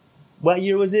almost, what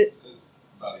year was it?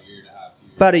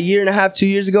 About a year and a half, 2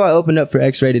 years ago, I opened up for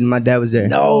X-Rated and my dad was there.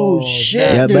 No shit,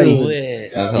 Yeah, dude. buddy.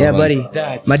 Lit. That's Yeah, awesome. buddy.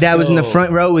 That's My dad was in the dope.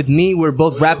 front row with me. We're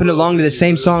both rapping along to the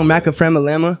same song, Macafrema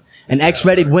Lama. And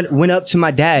X-Rated went up to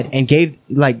my dad and gave,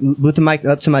 like, with the mic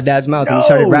up to my dad's mouth, and he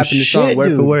started No rapping the song shit, word for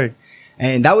dude. word.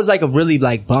 And that was like a really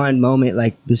like bond moment,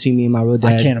 like between me and my real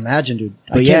dad. I can't imagine, dude.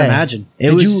 I But can't yeah, imagine.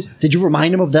 it Did you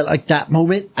remind him of that, like that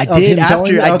moment? I of did him telling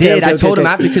after. you? I Okay, did. okay, I told okay, him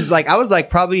okay. after, because like I was like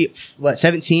probably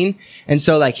 17, and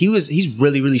so like he's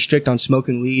really, really strict on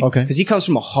smoking weed. Okay. Because he comes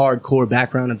from a hardcore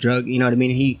background of drug. You know what I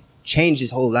mean? He changed his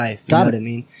whole life. You Got know it. what I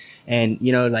mean? And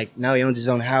you know, like now he owns his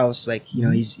own house. Like you know,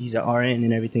 he's an RN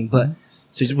and everything. But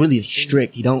so he's really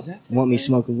strict. He don't want me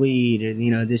smoking weed or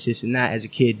you know this and that as a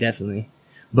kid, definitely.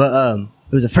 But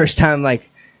it was the first time like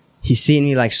he seen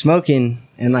me like smoking,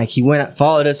 and like he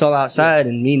followed us all outside,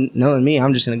 and me knowing me,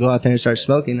 I'm just gonna go out there and start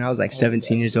smoking. And I was like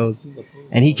 17 years old,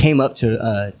 and he came up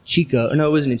to Chico. No,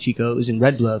 it wasn't in Chico. It was in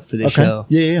Red Bluff for the Okay. show.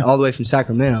 Yeah. All the way from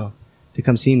Sacramento to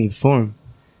come see me perform,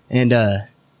 and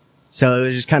so it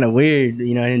was just kind of weird,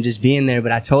 you know, and just being there.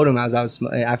 But I told him as I was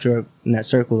after in that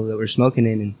circle that we're smoking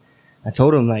in, and I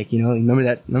told him like, you know, remember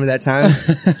that time?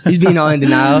 He's being all in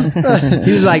denial.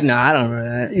 He was like, no, I don't remember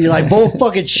that. You're like, bull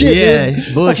fucking shit, Yeah, dude.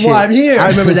 That's bullshit. why I'm here. I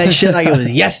remember that shit like it was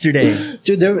yesterday.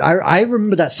 Dude, I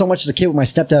remember that so much as a kid with my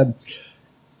stepdad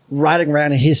riding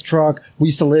around in his truck. We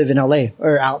used to live in LA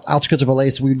or outskirts of LA.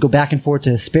 So we would go back and forth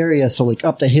to Hesperia. So like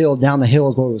up the hill, down the hill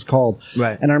is what it was called.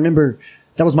 Right. And I remember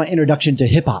that was my introduction to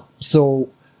hip hop. So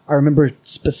I remember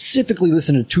specifically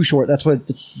listening to Too Short. That's what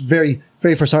the very,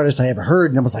 very first artist I ever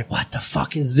heard. And I was like, what the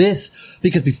fuck is this?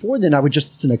 Because before then I would just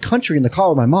listen to country in the car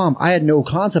with my mom. I had no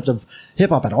concept of hip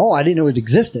hop at all. I didn't know it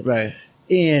existed. Right.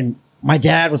 And my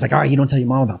dad was like, all right, you don't tell your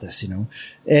mom about this, you know,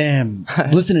 and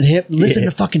listening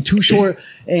to fucking Too Short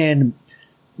and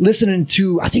listening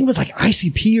to, I think it was like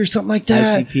ICP or something like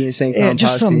that. ICP and St. Cloud And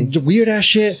just some Posse. weird ass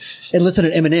shit and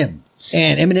listening to Eminem.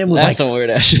 And Eminem was That's like, some weird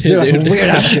ass shit. there was some dude. weird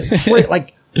ass shit.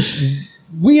 Like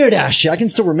weird ass shit. I can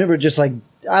still remember just like,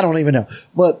 I don't even know.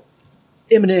 But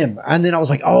Eminem. And then I was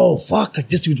like, oh fuck, like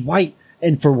this dude's white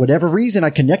And for whatever reason, I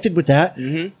connected with that.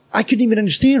 I couldn't even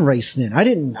understand race then. I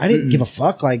didn't give a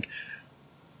fuck. Like,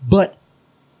 but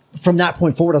from that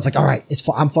point forward, I was like, all right,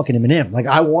 I'm fucking Eminem. Like,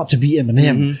 I want to be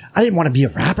Eminem. I didn't want to be a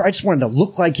rapper. I just wanted to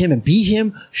look like him and be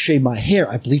him. Shave my hair.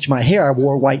 I bleached my hair. I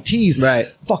wore white tees. Right.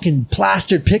 Fucking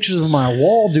plastered pictures of my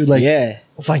wall, dude. Like, Yeah.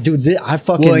 it's like, dude, I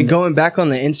fucking. Well, and going back on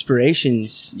the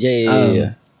inspirations.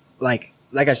 Yeah. Like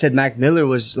I said, Mac Miller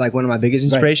was like one of my biggest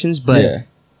inspirations, but Yeah.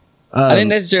 I didn't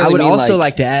necessarily I would mean, also like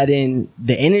like to add in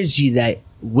the energy that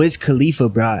Wiz Khalifa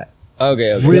brought.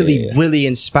 Okay. Really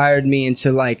inspired me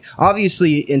into like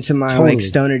obviously into my Totally. like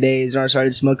stoner days when I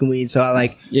started smoking weed. So I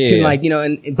like Yeah, could, yeah. like, you know,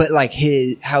 and but like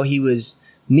how he was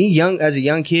as a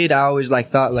young kid, I always like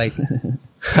thought like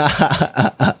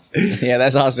Yeah,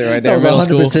 that's awesome right That there. was Middle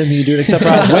school. 100% me, dude, except for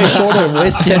I was way shorter and way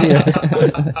skinnier.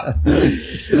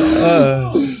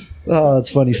 Oh, it's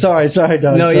funny. Sorry,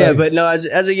 dog. no, Sorry. yeah, but no, as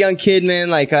a young kid, man,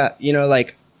 like you know,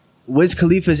 like Wiz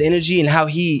Khalifa's energy and how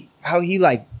he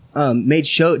like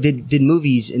did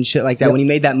movies and shit like that. Yep. When he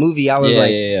made that movie, I was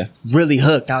Yeah. really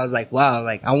hooked. I was like, wow,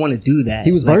 like I want to do that.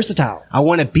 He was Like, versatile. I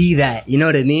want to be that. You know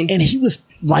what I mean? And he was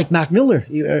like Mac Miller.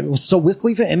 So Wiz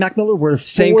Khalifa and Mac Miller were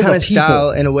Same for kind the of people.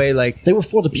 style in a way, like They were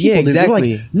for the people. Yeah, They were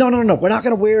exactly. like, no. We're not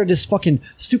going to wear this fucking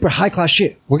super high class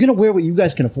shit. We're going to wear what you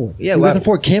guys can afford. Yeah, you why- guys can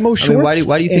afford camo shorts. I mean,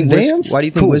 why do you think and Vans? why do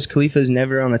you think Cool. Wiz Khalifa is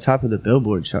never on the top of the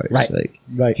Billboard charts? Right. Like,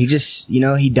 Right. He just, you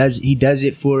know, he does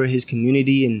it for his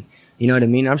community, and you know what I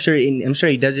mean. I'm sure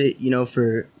he does it, you know,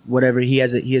 for whatever he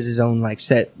has his own like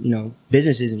set, you know,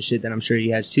 businesses and shit that I'm sure he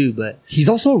has too. But He's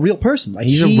also a real person. Like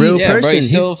He's a real Yeah, bro, person. he's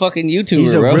still a fucking YouTuber,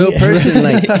 he's a bro. real person.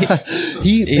 Like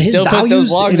he He his still puts those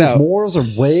values vlogs and his out. morals are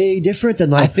way different than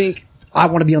like. I think I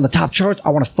want to be on the top charts. I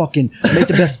want to fucking make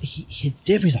the best. He's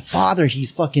different. He's a father.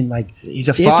 He's fucking like he's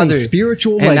a different, father,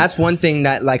 spiritual, and like, that's one thing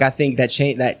that like I think that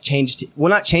changed. Well,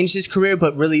 not changed his career,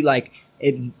 but really like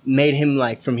it made him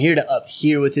like from here to up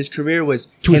here with his career was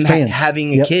To his him fans.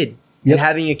 having a Yep. kid. Yep. And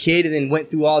having a kid, and then went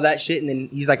through all that shit, and then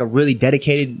he's like a really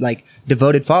dedicated, like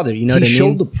devoted father. You know he what I mean?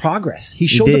 showed the progress. He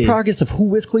showed the did. progress of who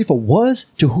Wiz Khalifa was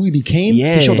to who he became.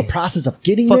 Yeah. He showed the process of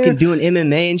getting fucking there. doing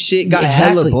MMA and shit. Got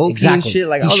hella bulky and shit.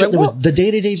 Like I was like, there was what? the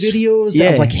day-to-day videos Yeah.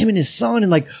 of like him and his son,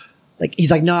 and like he's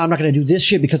like, no, I'm not going to do this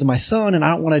shit because of my son, and I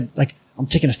don't want to like. I'm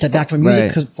taking a step back from music Right.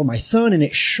 because for my son, and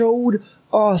it showed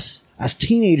us as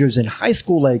teenagers in high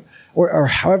school, like or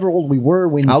however old we were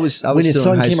when I was when his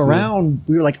still in son high came school. around.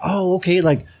 We were like, oh, okay,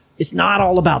 like it's not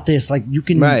all about this. Like you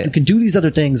can Right. you can do these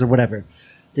other things or whatever.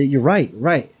 You're right.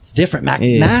 It's different.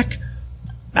 Yeah.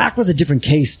 Mac was a different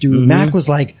case, dude. Mm-hmm. Mac was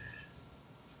like,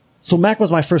 so Mac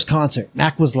was my first concert.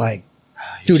 Mac was like,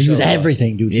 dude, he was so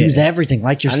everything, dude. He Yeah. was everything.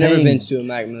 Like you're I've saying, never been to a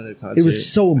Mac Miller concert. it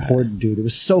was so important, dude. It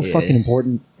was so fucking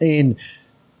important, and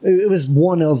it was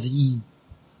one of the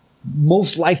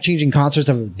most life changing concerts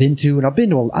I've ever been to. And I've been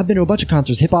to a bunch of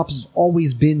concerts. Hip hop has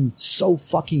always been so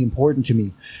fucking important to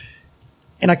me,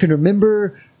 and I can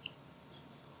remember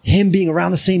him being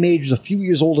around the same age, was a few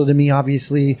years older than me,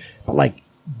 obviously, but like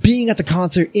being at the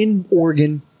concert in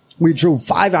Oregon. We drove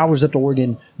 5 hours up to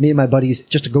Oregon, me and my buddies,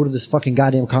 just to go to this fucking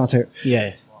goddamn concert.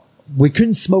 Yeah. We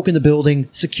couldn't smoke in the building.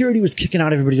 Security was kicking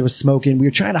out everybody that was smoking. We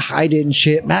were trying to hide it and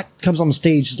shit. Mac comes on the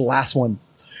stage, the last one.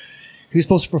 He was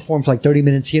supposed to perform for like 30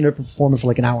 minutes. He ended up performing for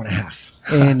like an hour and a half.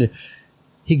 And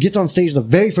he gets on stage. The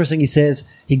very first thing he says,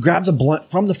 he grabs a blunt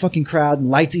from the fucking crowd and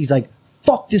lights it. He's like,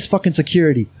 fuck this fucking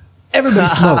security. Everybody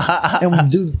smoke. And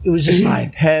dude, it was just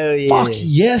like, Hell yeah. fuck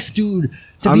yes, dude.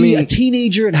 To I be a mean-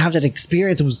 teenager and have that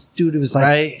experience, it was like,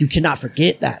 Right. you cannot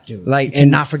forget that, dude. Like you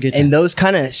cannot forget and that. those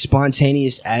kind of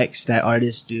spontaneous acts that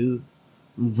artists do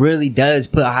really does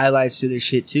put highlights to their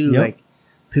shit too. Yep. Like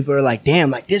people are like, damn,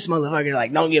 like this motherfucker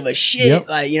like don't give a shit. Yep.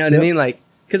 Like, you know what I Yep. mean? Like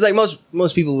because like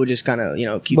most people would just kind of, you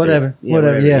know, keep Whatever. it, yeah,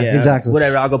 Whatever. Yeah, exactly.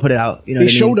 Whatever, I'll go put it out. You know It what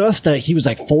I showed mean? us that he was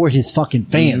like for his fucking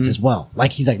fans as well.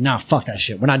 Like he's like, nah, fuck that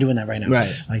shit. We're not doing that right now. Right.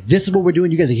 Like this is what we're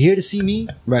doing. You guys are here to see me.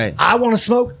 Right. I want to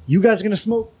smoke. You guys are gonna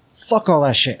smoke. Fuck all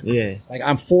that shit. Yeah. Like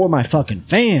I'm for my fucking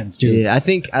fans, dude. Yeah, I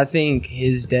think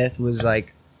his death was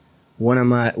like one of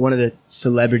the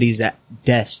celebrities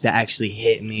deaths that actually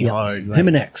hit me Yeah. hard. Like, Him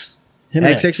and X. Him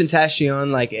and XX and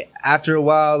Tashion, like after a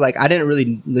while, like I didn't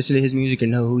really listen to his music or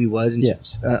know who he was,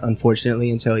 unfortunately,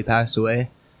 until he passed away.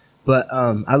 But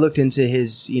I looked into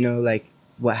his, you know, like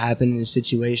what happened in his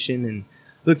situation, and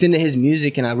looked into his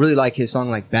music, and I really like his song,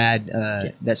 like Bad.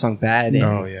 That song Bad. And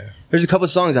Oh yeah. there's a couple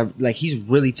songs I like. He's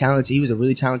really talented. He was a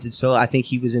really talented soul. I think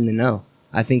he was in the know.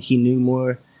 I think he knew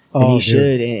more than he dude.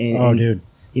 should. And, dude.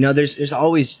 you know, there's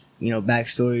always, you know,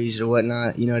 backstories or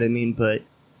whatnot. You know what I mean? But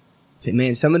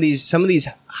man, some of these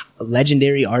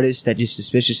legendary artists that just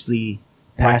suspiciously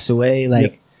pass away,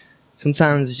 like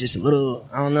sometimes it's just a little,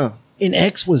 I don't know. And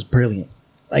X was brilliant.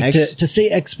 Like to say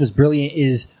X was brilliant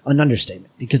is an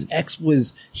understatement because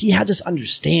he had this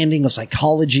understanding of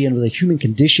psychology and the human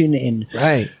condition and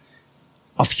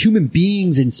of human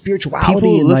beings and spirituality.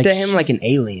 People and looked at him like an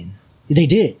alien. They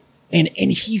did. And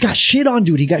he got shit on,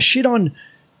 dude. He got shit on.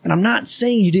 And I'm not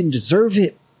saying he didn't deserve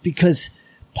it because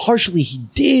partially he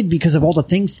did because of all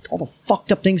the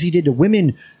fucked up things he did to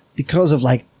women because of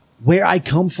like where I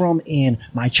come from and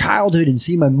my childhood and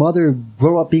seeing my mother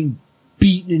grow up being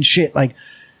beaten and shit. Like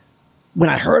when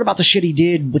I heard about the shit he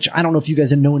did, which I don't know if you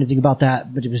guys know anything about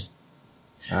that, but it was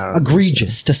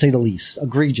egregious to say the least.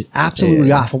 Egregious.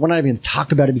 Absolutely awful. We're not even going to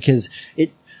talk about it because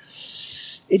it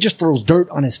just throws dirt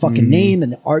on his fucking name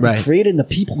and the art he created and the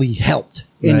people he helped.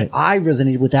 And I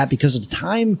resonated with that because at the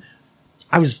time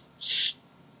I was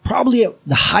probably at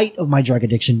the height of my drug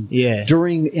addiction. Yeah.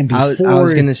 During and before. I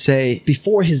was going to say.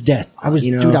 Before his death. I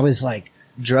was like.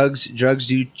 Drugs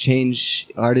do change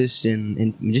artists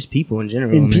and just people in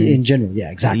general. In general, yeah,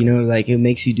 exactly. You know, like it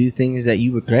makes you do things that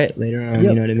you regret later on.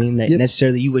 You know what I mean? That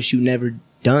necessarily you wish you never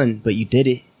done, but you did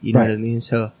it. You know what I mean?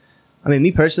 So, I mean,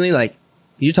 me personally, like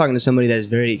you're talking to somebody that is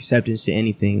very acceptance to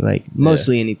anything, like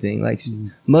mostly anything, like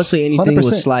mostly anything 100%.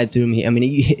 Will slide through me. I mean,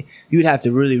 you would have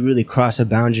to really, really cross a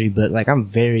boundary, but like I'm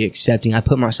very accepting. I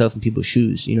put myself in people's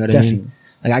shoes. You know what I mean?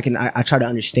 Like I try to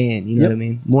understand. You know what I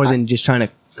mean? More than just trying to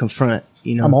confront.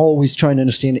 You know, I'm always trying to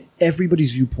understand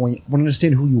everybody's viewpoint. I want to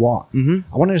understand who you are. I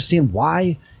want to understand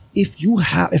why, if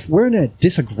we're in a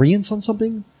disagreement on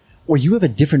something, or you have a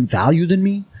different value than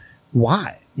me,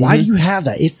 why? Why do you have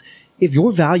that? If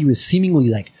your value is seemingly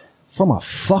like from a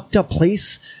fucked up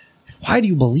place, why do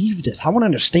you believe this? I want to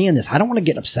understand this. I don't want to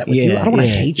get upset with you. I don't want to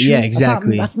hate you. Yeah,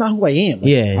 exactly. That's not who I am.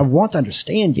 Like, I want to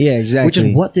understand you. Yeah, exactly. Which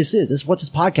is what this is. This is what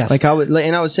this podcast is. Like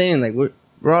I was saying, like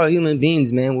we're all human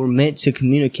beings, man. We're meant to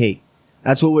communicate.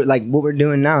 That's what we're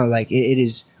doing now. Like it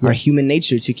is our human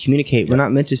nature to communicate. We're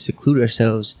not meant to seclude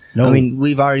ourselves. No. I mean,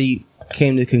 we've already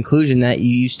came to the conclusion that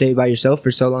you stay by yourself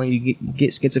for so long, you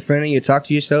get schizophrenic, you talk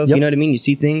to yourself, you know what I mean? You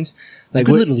see things like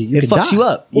literally, it fucks you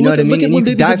up. You know what I mean? And you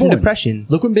could die from depression.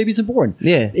 Look when babies are born.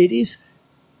 Yeah.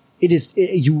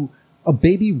 A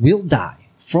baby will die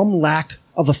from lack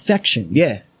of affection.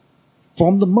 Yeah.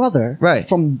 From the mother. Right.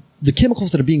 From the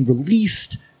chemicals that are being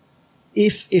released.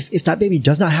 If that baby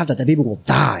does not have that baby will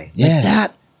die. Yeah. Like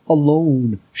that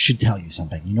alone should tell you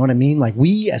something. You know what I mean? Like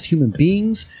we as human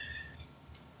beings,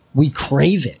 we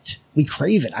crave it. We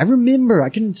crave it. I remember,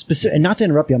 and not to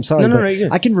interrupt you, I'm sorry. No, you're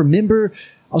good. I can remember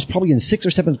I was probably in 6th or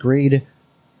 7th grade.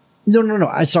 No.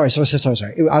 Sorry.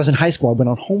 I was in high school. I went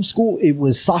on homeschool. It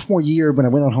was sophomore year when I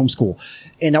went on homeschool.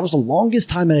 And that was the longest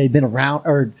time that I had been around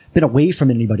or been away from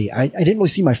anybody. I didn't really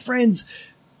see my friends.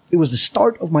 It was the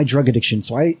start of my drug addiction.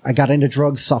 So I got into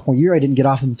drugs sophomore year. I didn't get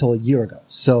off until a year ago.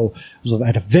 So I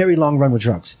had a very long run with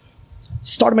drugs.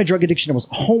 Started my drug addiction. I was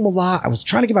home a lot. I was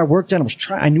trying to get my work done.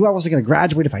 I knew I wasn't going to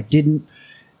graduate if I didn't.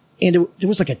 And it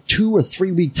was like a 2 or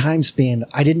 3 week time span.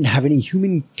 I didn't have any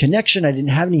human connection. I didn't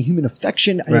have any human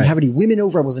affection. I didn't have any women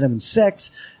over. I wasn't having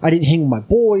sex. I didn't hang with my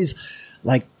boys.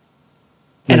 Like,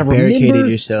 and I remember,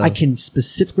 yourself. I can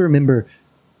specifically remember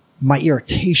my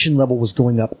irritation level was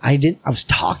going up. I was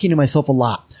talking to myself a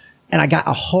lot, and I got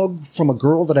a hug from a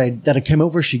girl that I came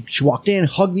over. She walked in,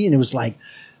 hugged me, and it was like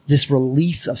this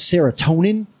release of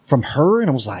serotonin from her.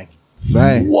 And I was like,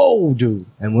 whoa, dude.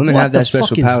 And women have that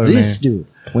special power, man. Dude?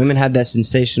 Women have that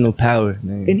sensational power,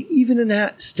 man. And even in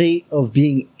that state of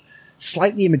being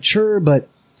slightly immature, but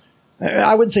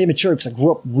I wouldn't say immature because I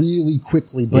grew up really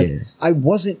quickly, but I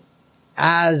wasn't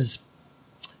as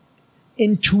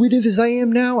intuitive as I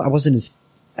am now. I wasn't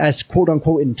as quote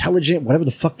unquote intelligent, whatever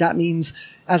the fuck that means,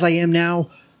 as I am now.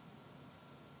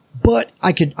 But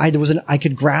I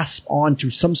could grasp onto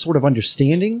some sort of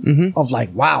understanding of like,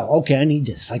 wow, okay, I need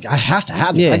this. Like, I have to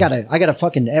have this. I gotta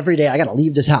fucking every day. I gotta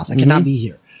leave this house. I cannot be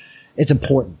here. It's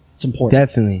important. It's important.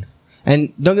 Definitely.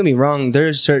 And don't get me wrong.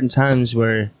 There's certain times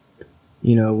where,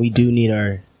 you know, we do need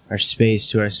our space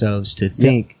to ourselves to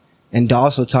think and to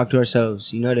also talk to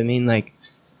ourselves. You know what I mean? Like,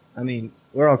 I mean,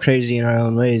 we're all crazy in our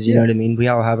own ways. You know what I mean? We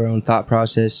all have our own thought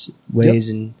process ways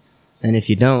and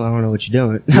if you don't, I don't know what you're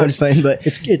doing. I'm just playing, but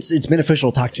it's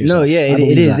beneficial to talk to yourself. No, yeah,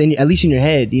 it is. And at least in your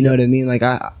head, you know what I mean? Like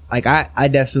I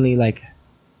definitely like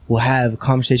will have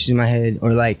conversations in my head,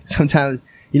 or like sometimes,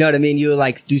 you know what I mean? You'll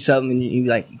like do something and you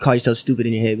like call yourself stupid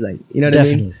in your head, like, you know what I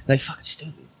mean? Like fucking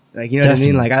stupid. Like, you know what I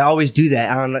mean? Like I always do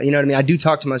that. I don't know, you know what I mean? I do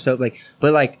talk to myself, like,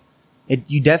 but like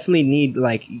you definitely need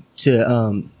like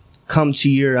to come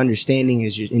to your understanding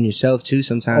in yourself too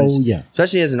sometimes. Oh yeah.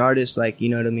 Especially as an artist, like, you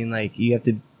know what I mean? Like you have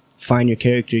to find your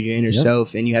character, your inner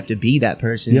self, and you have to be that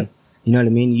person. You know what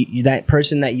I mean? You that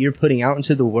person that you're putting out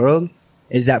into the world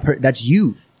is that's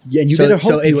you. Yeah, and you better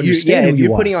hope you understand if who you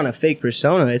you're are. putting on a fake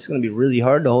persona, it's going to be really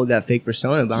hard to hold that fake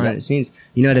persona behind the scenes.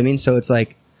 You know what I mean? So it's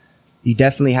like you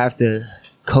definitely have to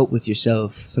cope with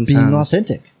yourself sometimes. Being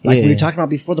authentic. Like Yeah. we were talking about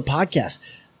before the podcast,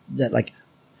 that like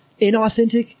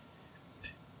inauthentic,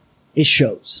 it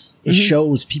shows. It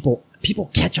shows people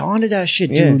catch on to that shit,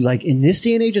 dude. Yeah. Like in this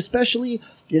day and age, especially,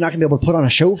 you're not gonna be able to put on a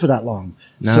show for that long.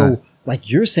 Nah. So like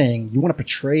you're saying, you want to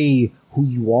portray who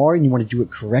you are and you want to do it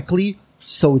correctly.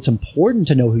 So it's important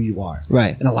to know who you are.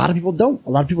 Right. And a lot of people don't.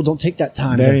 A lot of people don't take that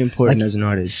time. Very to, important like, as an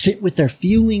artist. sit with their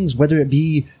feelings, whether it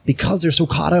be because they're so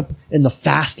caught up in the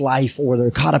fast life or they're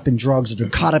caught up in drugs or they're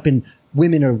caught up in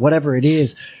women or whatever it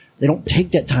is. They don't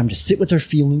take that time to sit with their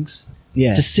feelings,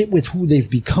 Yeah. to sit with who they've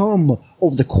become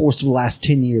over the course of the last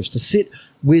 10 years, to sit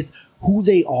with who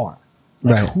they are.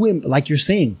 Like Right. like you're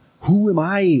saying, who am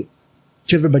I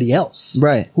to everybody else?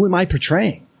 Right. Who am I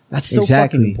portraying? That's so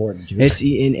fucking important, dude.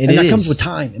 And and that comes with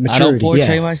time and I don't maturity.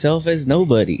 portray yeah. myself as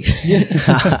nobody.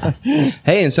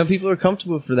 Hey, and some people are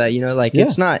comfortable for that. You know, like Yeah.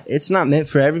 it's not meant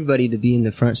for everybody to be in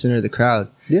the front center of the crowd.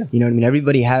 Yeah. You know what I mean?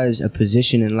 Everybody has a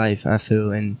position in life, I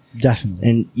feel, and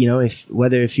Definitely. you know, if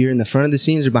you're in the front of the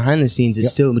scenes or behind the scenes, it's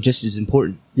Yep. still just as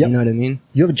important. Yep. You know what I mean?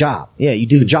 You have a job. Yeah, you You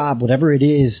do. have a job, whatever it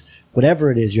is,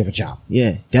 you have a job.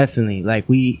 Yeah, definitely. Like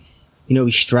we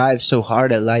strive so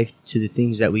hard at life to the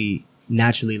things that we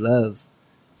naturally love.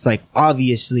 It's like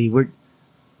obviously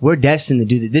we're destined to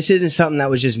do this. This isn't something that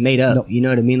was just made up. Nope. You know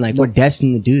what I mean? Like Nope. we're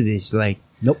destined to do this. Like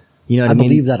Nope. you know what I I mean?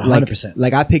 believe that Like- 100%.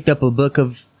 Like I picked up a book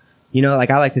of, you know,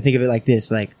 like I like to think of it like this.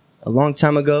 Like a long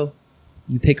time ago,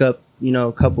 you pick up, you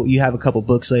know, you have a couple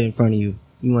books laid in front of you.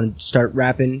 You want to start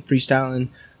rapping, freestyling.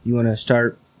 You want to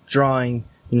start drawing.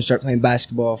 You want to start playing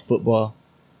basketball, football.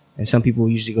 And some people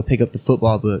usually go pick up the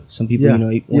football book. Some people, Yeah. you know,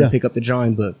 want Yeah. to pick up the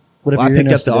drawing book. Whatever Well, I you're picked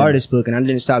up interested the in. artist book and I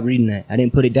didn't stop reading that. I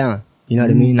didn't put it down. You know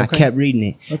what I mean? okay. I kept reading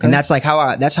it. Okay. And that's like how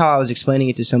I was explaining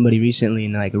it to somebody recently,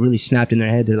 and like it really snapped in their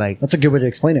head. They're like, That's a good way to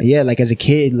explain it. yeah, like as a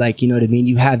kid, like, you know what I mean?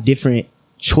 You have different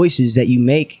choices that you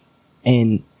make,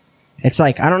 and it's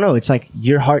like, I don't know, it's like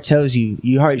your heart tells you,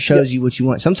 your heart shows you what you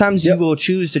want. Sometimes you Yep. will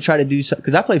choose to try to do something,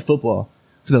 because I played football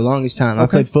for the longest time. I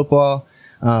Okay. played football.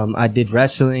 I did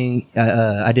wrestling.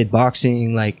 I did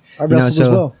boxing. Like, I you know, wrestled as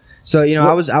well. So, you know,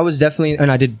 I was definitely,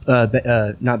 and I did,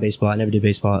 not baseball. I never did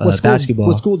baseball, basketball.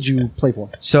 What school did you play for?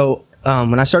 So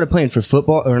when I started playing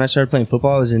football,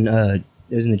 I was in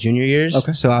the junior years.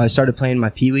 Okay. So I started playing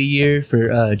my Pee Wee year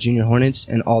for Junior Hornets,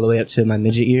 and all the way up to my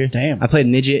midget year. Damn. I played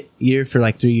midget year for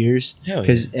like 3 years. Hell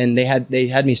yeah. And they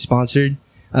had me sponsored.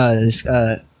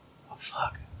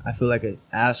 Fuck. I feel like an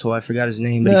asshole. I forgot his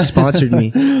name, but he sponsored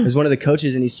me. It was one of the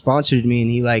coaches, and he sponsored me,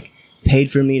 and he like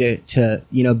paid for me to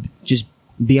you know, just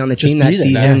be on the team be that there.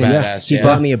 season. That's badass, He yeah.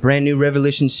 brought me a brand new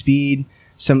Revolution Speed,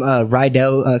 some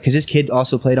Rydell, because this kid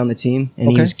also played on the team, and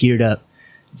he Okay. was geared up.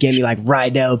 Gave me like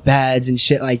Rydell pads and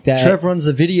shit like that. Trev runs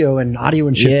the video and audio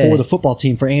and shit Yeah. for the football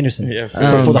team for Anderson. Yeah, for the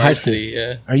high school. varsity,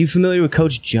 yeah. Are you familiar with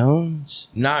Coach Jones?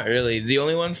 Not really. The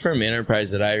only one from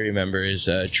Enterprise that I remember is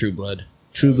True Blood.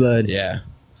 True Blood. Yeah.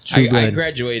 True I Blood.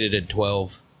 graduated at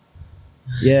 12.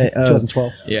 Yeah.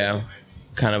 2012. Yeah.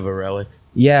 Kind of a relic.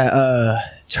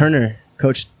 Turner.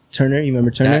 Coach Turner. You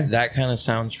remember Turner? That kind of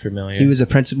sounds familiar. He was a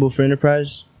principal for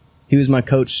Enterprise. He was my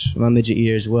coach my midget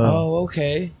year as well. Oh,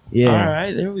 okay. Yeah. All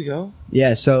right. There we go.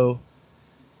 Yeah, so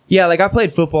yeah, like I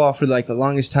played football for like the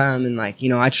longest time, and like, you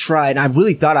know, I tried, and I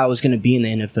really thought I was gonna be in the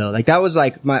NFL. Like that was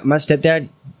like my stepdad,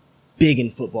 big in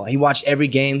football. He watched every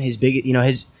game. His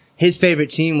favorite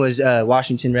team was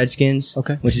Washington Redskins,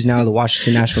 Okay. which is now the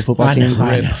Washington National Football I Team. know,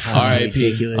 I know. R.I.P.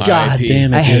 Ridiculous. God R.I.P.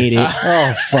 damn it. I dude. hate it.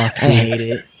 Oh, fuck. I hate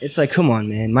it. It's like, come on,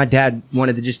 man. My dad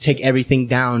wanted to just take everything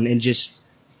down and just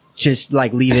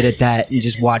like leave it at that and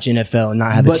just watch NFL and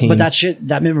not have a team. But that shit,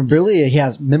 that memorabilia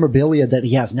that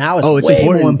he has now is Oh, it's way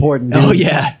important. more important. Dude. Oh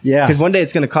yeah, Yeah. Because one day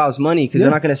it's going to cost money because Yeah.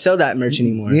 they're not going to sell that merch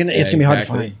anymore. It's going to be hard to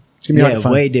exactly. find. It's going to be hard to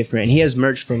find. way different. And he has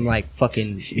merch from like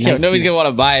fucking. Yo, nobody's gonna want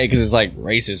to buy it because it's like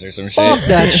racist or some Fuck shit.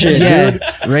 that shit, Yeah, dude.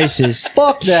 racist.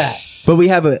 Fuck that. But we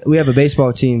have a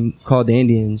baseball team called the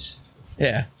Indians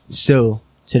Yeah. still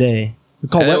today. We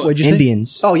call what? What'd you say?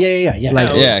 Indians. Oh, yeah.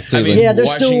 Like- Yeah, I Cleveland. mean, Yeah,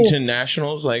 there's still- Washington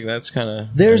Nationals, like that's kind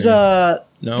of. There's a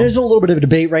No? there's a little bit of a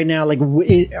debate right now. Like,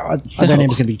 are their names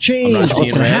going to be changed? I'm not What's seeing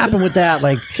going to red. happen with that?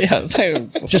 Like, Yeah, it's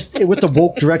like, just with the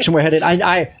woke direction we're headed.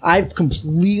 I've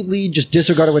completely just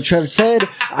disregarded what Trevor said.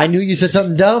 I knew you said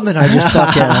something dumb, and I just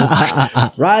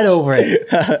fucking right over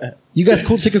it. You guys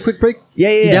cool? Take a quick break. Yeah.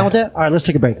 You down with that? All right, let's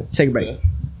take a break. Take a break.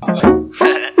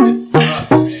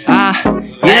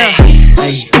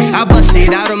 I bust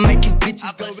it out and make these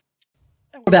bitches go.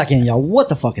 We're back in, y'all. What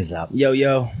the fuck is up?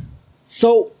 Yo.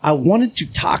 So I wanted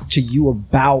to talk to you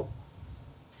about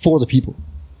For the People.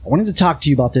 I wanted to talk to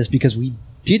you about this because we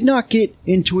did not get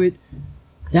into it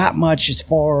that much as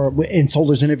far in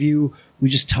Solar's interview. We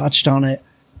just touched on it.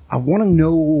 I want to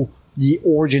know the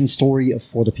origin story of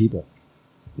For the People.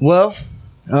 Well,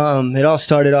 it all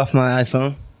started off my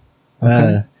iPhone.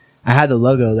 Okay. I had the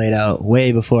logo laid out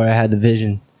way before I had the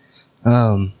vision.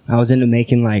 I was into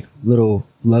making like little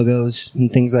logos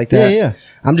and things like that. Yeah.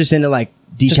 I'm just into like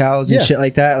decals and shit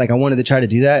like that. Like I wanted to try to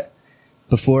do that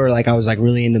before. Like I was like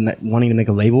really into wanting to make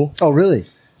a label. Oh, really?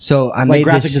 So I Like made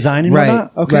graphic this, design and right,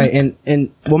 whatnot? Okay. right.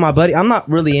 And well, my buddy, I'm not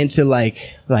really into like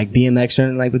BMX or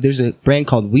anything like, but there's a brand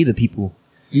called We the People.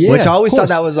 Yeah, which I always of thought course.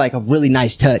 that was like a really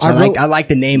nice touch. I like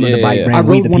the name of the bike brand. I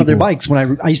We rode the one of their People. bikes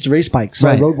when I used to race bikes. So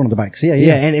I Right. rode one of the bikes. Yeah.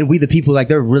 Yeah, and We the People, like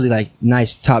they're really like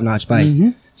nice, top notch bike.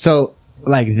 So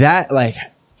like that, like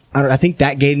I think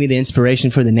that gave me the inspiration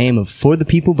for the name of For the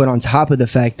People. But on top of the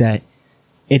fact that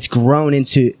it's grown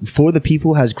into For the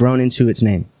People has grown into its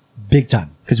name. Big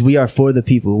time. Because we are for the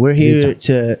people. We're Big here time.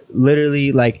 to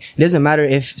literally like, it doesn't matter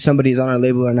if somebody's on our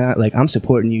label or not. Like I'm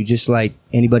supporting you just like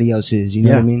anybody else is. You know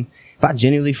Yeah. what I mean? If I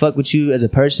genuinely fuck with you as a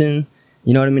person,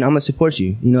 you know what I mean? I'm gonna support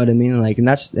you. You know what I mean? Like,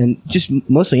 and just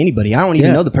mostly anybody. I don't even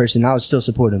Yeah. know the person. I would still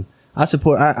support him. I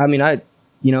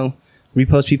you know,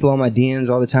 repost people on my DMs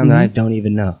all the time that I don't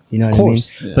even know. You know Of what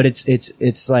course. I mean? But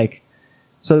it's like,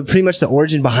 so pretty much the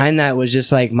origin behind that was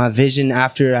just like my vision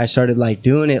after I started like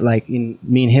doing it, like me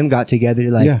and him got together,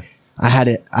 like Yeah. I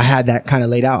had that kind of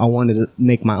laid out. I wanted to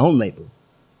make my own label.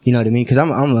 You know what I mean? Cause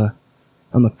I'm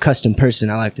a custom person.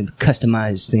 I like to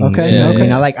customize things. Okay, You know what okay.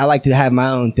 I mean? I like to have my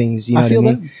own things. You know I what I feel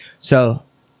mean? that. So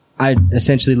I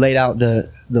essentially laid out the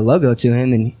logo to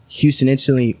him, and Houston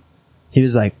instantly, he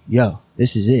was like, yo,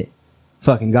 this is it.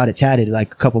 Fucking got it tatted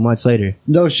like a couple months later.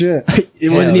 No shit. It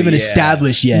wasn't even yeah.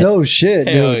 established yet. No shit,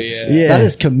 Hell dude. yeah. Yeah. That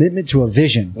is commitment to a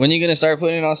vision. When you gonna start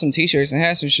putting on some t-shirts and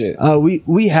hats and shit?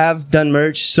 We have done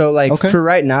merch. So like Okay. for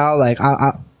right now, like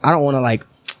I don't want to like,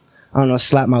 I don't know,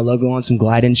 slap my logo on some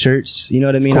Glidden shirts. You know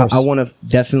what I mean? course. I want to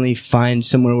definitely find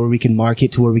somewhere where we can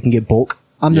market to where we can get bulk.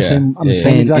 I'm the Yeah. same. I'm the Yeah.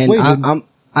 same exact way. I, dude.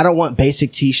 I don't want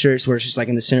basic t-shirts where it's just like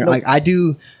in the center. Like I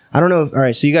don't know if, all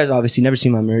right. So you guys obviously never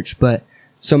seen my merch, but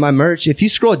so my merch, if you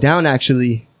scroll down,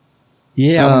 actually,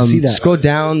 yeah, I want to see that. Scroll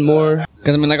down more.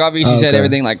 Because I mean, like obviously you said Okay.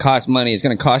 everything like costs money. It's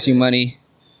gonna cost you money.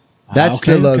 That's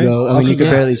okay, the logo. okay. I mean, you Okay, can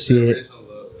yeah. barely see it.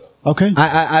 Okay.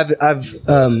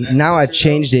 Now I've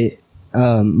changed it.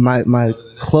 My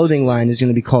clothing line is going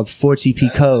to be called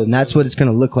 4TP Code, and that's what it's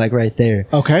going to look like right there.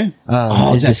 Okay.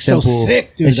 It's that's a simple, so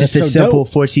sick, dude. It's just a That's so simple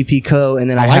dope. 4TP code, and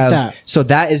then I like have that. so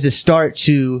that is a start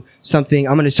to something.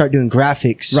 I'm going to start doing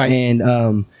graphics, Right. And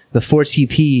the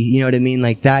 4TP, you know what I mean?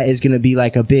 Like that is going to be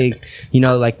like a big,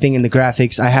 like thing in the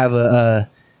graphics. I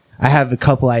have a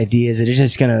couple ideas that are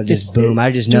just going to just boom.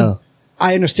 I just Dude, know.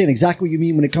 I understand exactly what you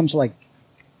mean when it comes to like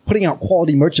putting out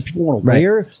quality merch that people want to Right.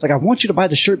 wear. Like I want you to buy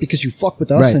the shirt because you fuck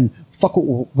with us Right. and fuck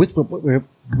with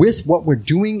what we're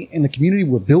doing in the community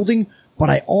we're building. But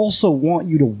I also want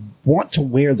you to want to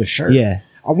wear the shirt. Yeah.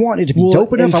 I want it to be Well,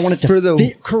 dope enough. and I want it to for the-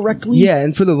 fit correctly. Yeah,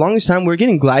 and for the longest time, we're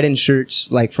getting Glidden shirts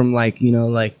like from like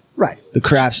Right. the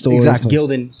craft store, Exactly.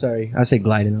 Gildan. Sorry, I say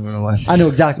Glidden. I don't know why. I know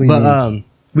exactly what you mean.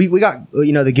 But we got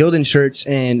the Gildan shirts,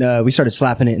 and we started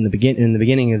slapping it in the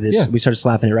beginning of this. Yeah. We started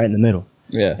slapping it right in the middle.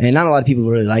 Yeah. And not a lot of people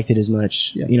really liked it as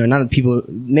much. Yeah. Not the people,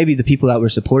 maybe the people that were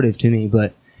supportive to me,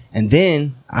 and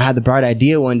then I had the bright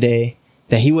idea one day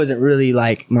that he wasn't really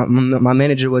like, my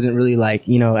manager wasn't really like,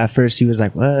 at first he was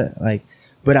like, what? Like,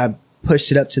 but I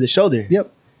pushed it up to the shoulder.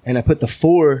 Yep. And I put the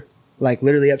 4, like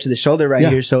literally up to the shoulder right Yeah.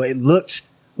 here. So it looked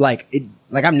like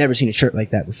I've never seen a shirt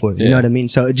like that before. You Yeah. know what I mean?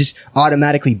 So it just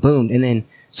automatically boomed. And then,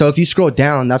 so if you scroll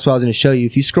down, that's what I was going to show you.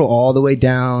 If you scroll all the way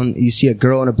down, you see a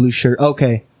girl in a blue shirt.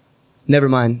 Okay. Never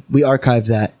mind. We archived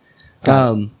that.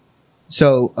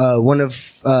 So one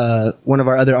of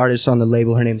our other artists on the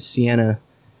label, her name is Sienna.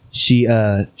 She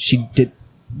did,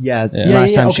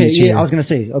 last time she okay. was Yeah. here. I was gonna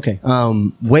say. Okay.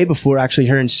 Way before actually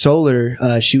her in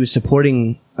Solar, she was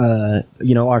supporting,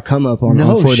 our come up on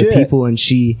No For shit. the People, and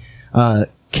she,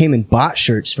 came and bought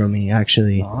shirts from me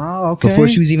actually. Oh, okay. Before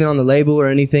she was even on the label or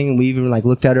anything, and we even like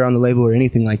looked at her on the label or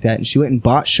anything like that. And she went and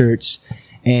bought shirts,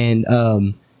 and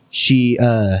she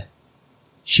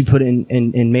put in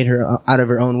and made her out of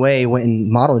her own way, went and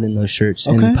modeled in those shirts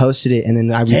Okay. and posted it, and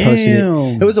then I reposted Damn.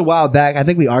 it. It was a while back. I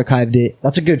think we archived it.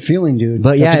 That's a good feeling, dude.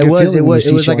 But That's yeah, a it good was feeling when you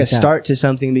see like a shit that. start to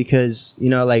something, because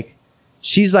like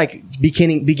she's like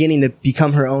beginning to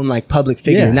become her own like public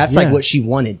figure, Yeah, and that's yeah. like what she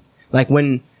wanted. Like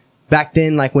when back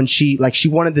then, like when she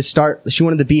wanted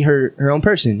to be her own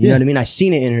person. You Yeah. know what I mean? I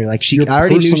seen it in her. Like Your I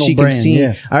already knew personal she can brand, sing.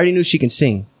 yeah. I already knew she can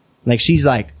sing. Like she's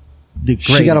like the great.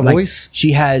 She got a like, voice?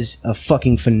 She has a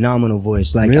fucking phenomenal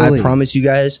voice. Like Really? I promise you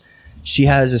guys, she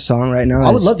has a song right now.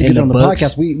 I would love to get her on the books.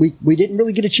 podcast. We didn't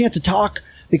really get a chance to talk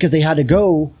because they had to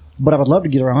go, but I would love to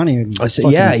get her on here. And Oh, so,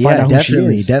 fucking yeah, find out who she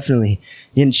definitely, is. definitely.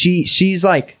 And she's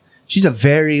a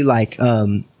very like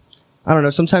I don't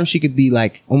know. Sometimes she could be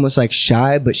like almost like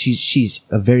shy, but she's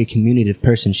a very communicative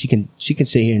person. She can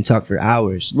sit here and talk for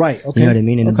hours. Right, okay, You know what I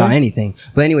mean? And okay. about anything.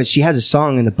 But anyways, she has a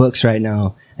song in the books right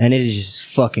now, and it is just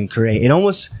fucking great. It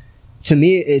almost, to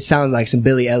me, it sounds like some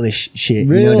Billie Eilish shit.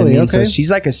 You know what I Really? mean? So Okay.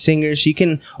 she's like a singer. She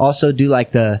can also do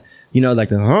like the, like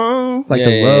the Yeah,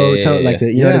 the low yeah, tone, yeah, like the,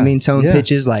 yeah. you know what I Yeah, mean? Tone yeah.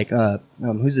 pitches. Like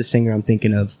who's the singer I'm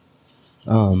thinking of?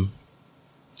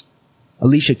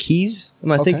 Alicia Keys.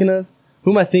 Am I Okay. thinking of?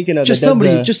 Who am I thinking of? Just that does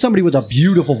somebody, somebody with a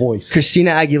beautiful voice.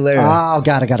 Christina Aguilera. Oh,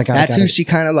 got it. That's who she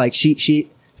kind of like.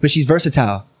 But she's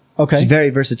versatile. Okay. She's very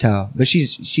versatile. But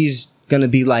she's gonna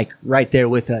be like right there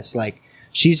with us. Like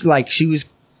she was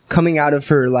coming out of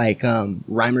her like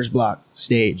Rhymer's Block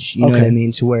stage. You know what Okay. I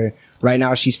mean? To where right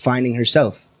now she's finding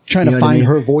herself, Trying You to know what I find mean?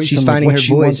 her voice She's and, like, finding what her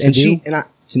she wants voice, and to do.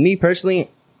 to me personally,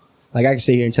 like I can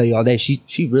sit here and tell you all day,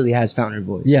 she really has found her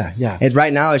voice. Yeah, yeah. And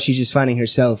right now she's just finding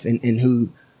herself and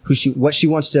what she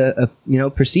wants to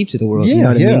perceive to the world. You Yeah, know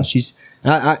what I yeah.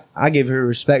 mean? I give her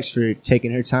respects for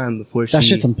taking her time before That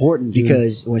shit's important, dude.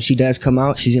 because when she does come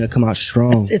out, she's gonna come out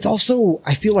strong. It's also,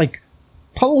 I feel like,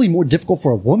 probably more difficult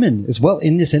for a woman as well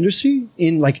in this industry,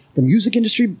 in like the music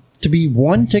industry, to be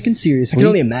taken I seriously. can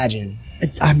only imagine.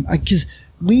 Because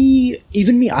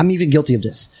I'm even guilty of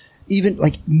this. Even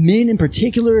like men in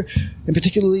particular, and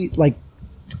particularly like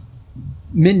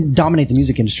men dominate the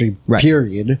music industry, Right.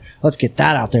 period. Let's get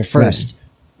that out there first.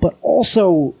 But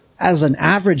also, as an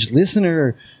average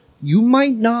listener, you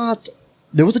might not.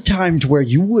 There was a time to where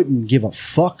you wouldn't give a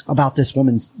fuck about this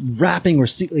woman's rapping or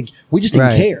like we just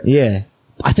didn't care. Yeah.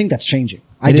 I think that's changing. It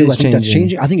I is think that's changing.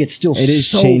 changing. I think it's still It is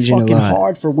so changing a fucking lot.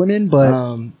 hard for women,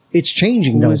 but it's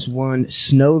changing Who though. was one?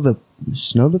 Snow the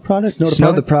product.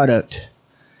 Snow the product.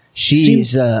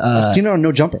 She's seen her on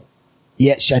No Jumper.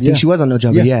 yeah. I think Yeah. she was on No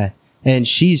Jumper. Yeah. Yeah, and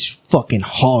she's fucking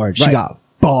hard. She Right. got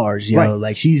bars, yo. Right.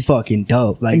 Like she's fucking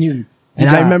dope. Like, And you and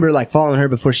got- I remember like following her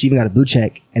before she even got a blue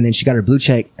check, and then she got her blue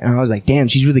check, and I was like, damn,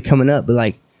 she's really coming up. But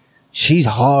like, she's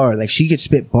hard. Like she could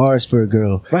spit bars for a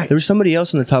girl. Right. There was somebody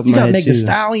else on the top of You my got head Meg too. Thee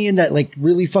Stallion that like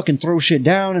really fucking throws shit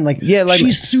down and like Yeah, like,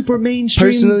 she's super mainstream.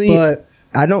 Personally, but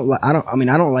I don't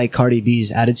like Cardi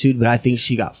B's attitude, but I think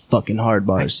she got fucking hard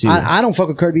bars too. I don't fuck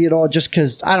with Cardi B at all just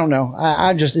because I don't know.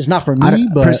 I just it's not for I me.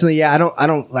 don't- But personally, yeah, I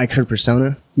don't like her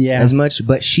persona, Yeah. as much.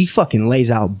 But she fucking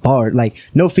lays out bars. Like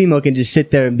no female can just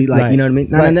sit there and be like, Right. you know what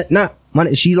I mean?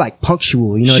 Right. She like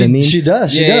punctual. You know what I mean? She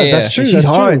does. She Yeah, does. yeah, That's yeah. true. She's That's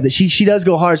hard. true. She does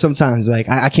go hard sometimes. Like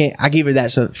I can't. I give her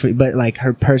that. But like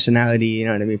her personality, you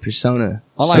know what I mean? Persona.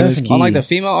 Unlike Key. the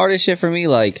female artist shit for me,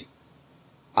 like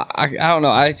I don't know.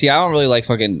 I don't really like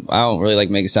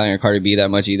Megan Thee Stallion or Cardi B that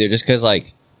much either. Just because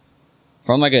like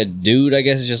from like a dude, I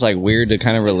guess it's just like weird to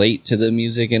kind of relate to the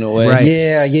music in a way. Right.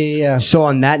 Yeah. So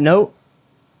on that note,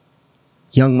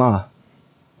 Young Ma.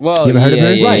 Well, You ever heard of her?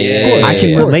 Right, of course. I can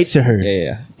Of course. relate to her.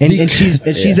 Yeah. And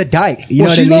she's a dyke. You know Well,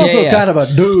 what I she's mean? also Yeah. kind of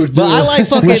a dude. But I like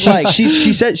fucking like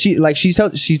she said she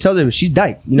tells her she's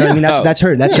dyke. You know what I mean? Yeah. That's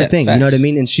her. That's Yeah, her thing. You know what I facts.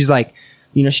 mean? And she's like,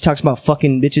 you know, she talks about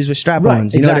fucking bitches with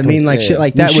strap-ons. Right, You know what I exactly. mean? Like Yeah, shit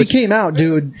like when that. she which- came out,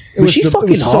 dude. Well, she's it fucking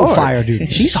was so hard. fire, dude.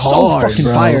 She's so hard, fucking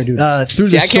bro. fire, dude. Through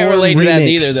See, the I can't Storm relate to that remix.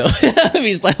 either though.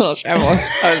 He's like little strap-ons.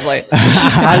 I was like,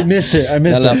 I missed it. I I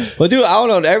missed don't know. it. But dude, I don't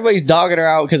know. Everybody's dogging her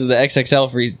out because of the XXL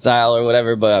freestyle or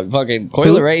whatever. But fucking Coi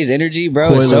Leray's energy,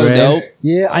 bro, is so Coi Leray. dope.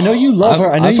 Yeah, I know you love her.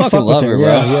 I know I you fucking fuck with love her, her,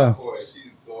 Yeah, bro. yeah. She's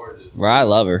gorgeous. Bro, I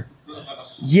love her.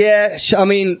 Yeah, I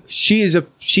mean, she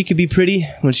could be pretty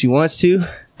when she wants to,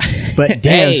 but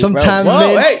damn, Hey, sometimes bro.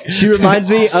 Whoa, man, hey. she reminds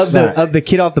me of the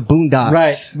kid off the Boondocks.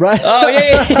 Right. Oh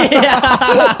yeah.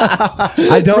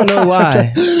 I don't know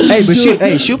why. Hey,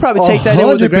 but she'll probably take that in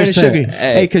with a grain of 100%. sugar.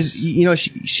 Hey, because you know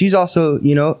she's also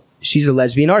she's a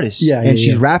lesbian artist. Yeah, and yeah,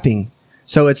 she's yeah. rapping,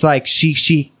 so it's like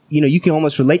she you can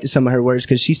almost relate to some of her words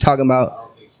because she's talking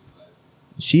about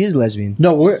she is lesbian.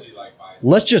 No,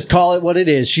 let's just call it what it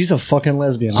is. She's a fucking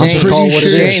lesbian. She Let's ain't- just call it what it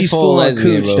she is. ain't she's full full on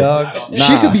lesbian, cooch, bro. dog.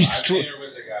 She Nah. could be Here straight.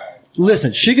 with the guy.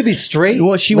 Listen, she could be straight.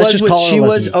 Well, she Let's was just with, call her she a was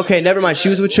lesbian. okay. Never mind. She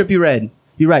was with Trippie Redd.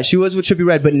 You're right. She was with Trippie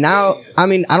Redd, but now, I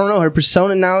mean, I don't know her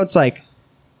persona. Now it's like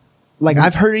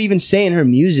I've heard her even say in her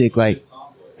music, like,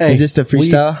 Hey, is this the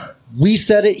freestyle? We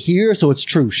said it here, so it's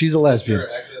true. She's a lesbian.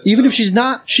 Even if she's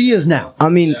not, she is now. I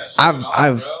mean,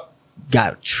 I've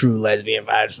got true lesbian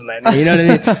vibes from that. You know what I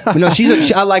mean? But no,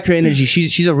 I like her energy.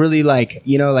 She's a really like,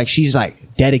 she's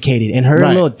like dedicated. And her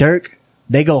Right. and Lil Durk,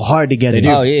 they go hard together. They do.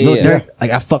 Oh, yeah, Lil yeah. Durk,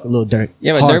 like I fuck with Lil Durk.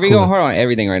 Yeah, but Durk be Hardcore. going hard on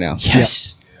everything right now.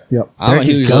 Yes. Yep. I'm a Durk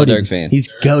is huge Lil goated. Durk fan. He's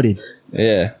goaded.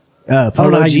 Yeah. I don't know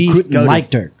Polo how G, you couldn't goated.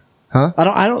 like Durk. Huh? I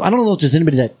don't know if there's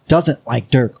anybody that doesn't like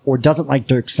Durk or doesn't like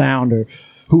Durk's sound or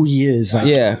who he is. Like,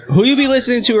 Yeah. Who you be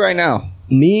listening to right now?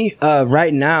 Me,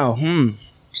 right now,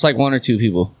 It's like one or two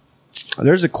people.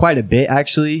 there's quite a bit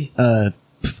actually.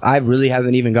 I really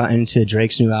haven't even gotten into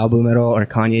Drake's new album at all or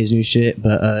Kanye's new shit,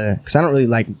 but because I don't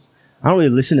really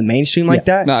listen to mainstream like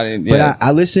that. No, yeah. But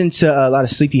I listen to a lot of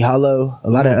Sleepy Hollow, a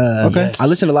lot of Okay. I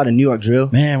listen to a lot of New York drill.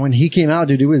 Man, when he came out,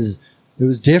 dude, it was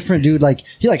different, dude. Like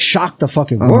he like shocked the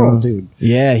fucking world, dude.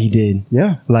 Yeah, he did.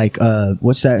 Yeah, Like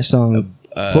what's that song?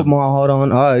 Put my heart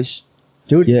on ice.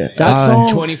 dude. Yeah. That song.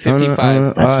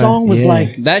 2055. That song was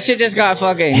like. That shit just got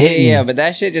fucking Hit me. yeah, but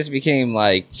that shit just became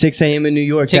like 6 a.m. in New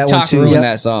York. that one TikTok too. ruined Yeah.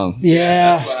 that song.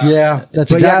 Yeah.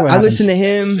 That's But exactly yeah, what I happens. listen to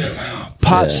him.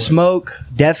 Pop Smoke,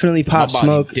 definitely Pop My body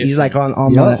Smoke. different. He's like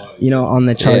on Yeah. the on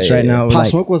the charts Yeah, right yeah. now. Pop like,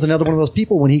 Smoke was another one of those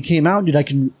people when he came out, dude. I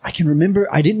can remember.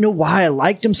 I didn't know why I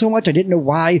liked him so much. I didn't know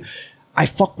why I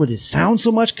fucked with his sound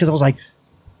so much because I was like,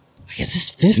 is this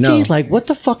 50? No. Like, what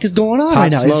the fuck is going on Pop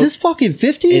right now? Smoke- Is this fucking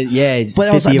 50? yeah, it's but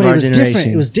I was 50 like, of but our it was different.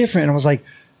 generation. It was different, and I was like,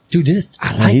 dude,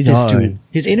 I like he's this hard. dude.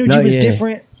 His energy No, was yeah.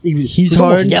 different. He's he was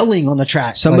almost hard. yelling on the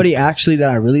track. Somebody Like, actually that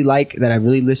I really like, that I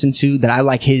really listen to, that I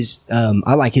like his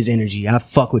energy. I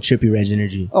fuck with Trippie Redd's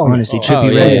energy. Oh, yeah. Honestly, Oh,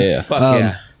 Trippie yeah, Redd. yeah, yeah. Fuck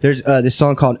yeah. There's this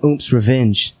song called Oomp's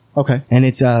Revenge, okay, and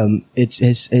it's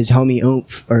his homie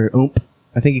Oomp.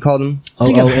 I think he called him. I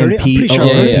think I've heard it. I'm pretty sure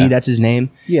I've heard it. OOMP, that's his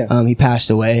name. Yeah. He passed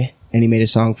away, and he made a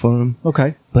song for him.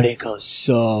 okay. But it goes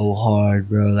so hard,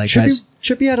 bro. Like that's,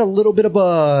 Trippie had a little bit of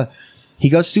a. he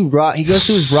goes through rock. He goes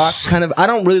through his rock kind of. I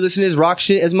don't really listen to his rock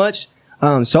shit as much.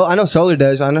 So I know Solar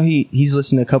does. I know he's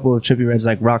listened to a couple of Trippie Redd's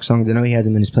like rock songs. I know he has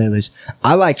them in his playlist.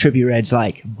 I like Trippie Redd's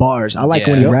like bars. I like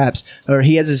when he Yeah. raps. Or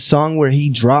he has a song where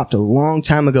he dropped a long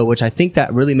time ago, which I think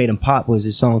that really made him pop. Was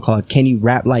his song called "Can You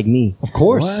Rap Like Me"? Of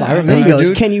course, I And remember. he goes,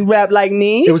 dude. "Can you rap like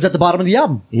me?" It was at the bottom of the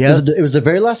album. Yeah. It was the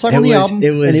very last song It on the was- album.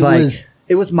 it was and like-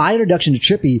 it was my introduction to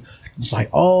Trippie. It's like,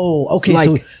 oh, okay.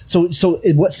 Like-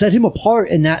 What set him apart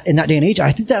in that day and age,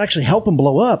 I think that actually helped him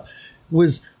blow up,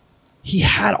 was he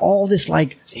had all this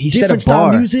like He set a different style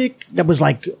bar. music that was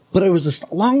like, but it was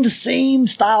along the same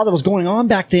style that was going on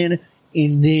back then.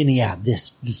 And then he had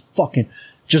this fucking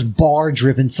just bar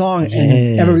driven song, and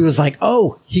Yeah. everybody was like,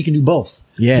 oh, he can do both.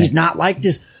 Yeah. He's not like the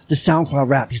SoundCloud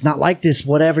rap. He's not like this,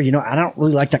 whatever, I don't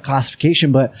really like that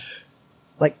classification, but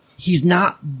like, he's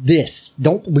not this.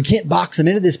 We can't box him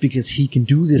into this because he can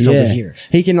do this over here.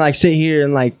 He can like sit here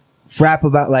and like rap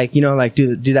about like, like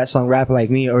do that song Rap Like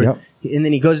Me, or Yep. and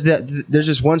then he goes there's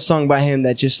just one song by him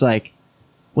that just like,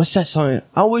 what's that song?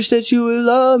 I wish that you would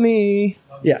love me.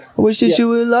 Yeah. I wish that Yeah. you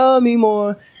would love me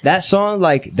more. That song,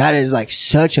 like, that is like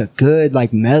such a good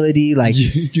like melody. Like,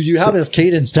 You have his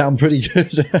cadence down pretty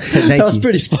good. that was you.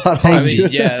 pretty spot Thank on. I mean,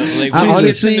 dude. yeah, like I when you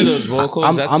honestly- listen to those vocals,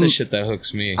 I'm- that's I'm- the shit that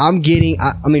hooks me. I'm getting.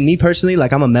 I mean, me personally,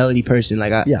 like, I'm a melody person.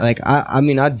 Like, I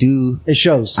mean, I do. It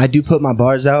shows. I do put my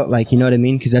bars out, like, you know what I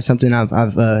mean? Because that's something I've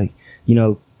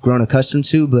grown accustomed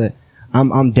to. But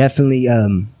I'm definitely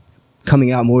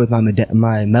coming out more with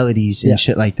my melodies and Yeah.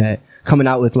 shit like that. Coming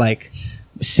out with like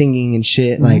singing and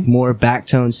shit, like more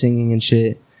backtone singing and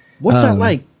shit. What's that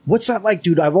like? What's that like,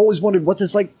 dude? I've always wondered what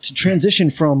it's like to transition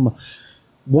from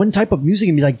one type of music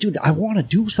and be like, dude, I want to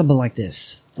do something like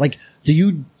this. Like, are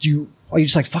you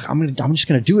just like, fuck, I'm just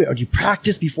gonna do it? Or do you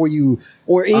practice before you,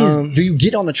 or do you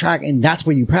get on the track and that's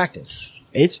where you practice?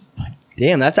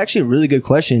 Damn, that's actually a really good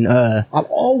question. I've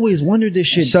always wondered this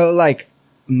shit. So like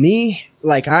me,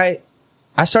 like I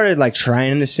started like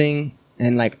trying to sing,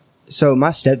 and like, so my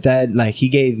stepdad, like, he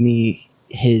gave me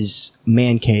his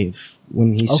man cave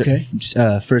when he Okay.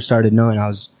 first started knowing I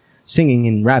was singing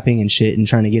and rapping and shit and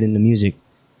trying to get into music.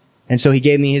 And so he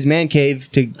gave me his man cave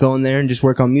to go in there and just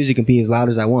work on music and be as loud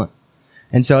as I want.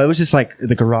 And so it was just like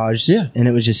the garage. Yeah. And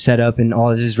it was just set up and all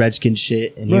of his Redskin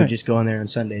shit. And he Right. would just go in there on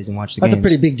Sundays and watch the That's games. a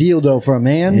pretty big deal though for a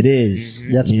man. It is.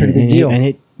 That's a pretty big and deal.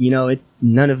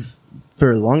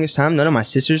 For the longest time, none of my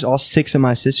sisters, all 6 of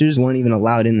my sisters, weren't even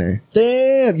allowed in there.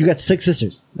 Damn, you got 6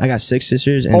 sisters. I got 6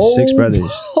 sisters and 6 brothers,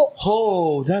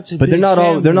 Oh, that's a but they're big not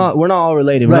all. They're family. not. We're not all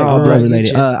related. We're Right, not all right, blood right.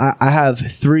 related. Gotcha. I have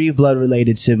 3 blood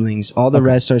related siblings. All the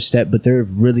rest are step, but they're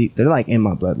like in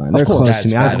my bloodline. They're course. close to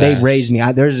me. That's They badass. raised me.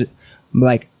 There's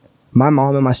like my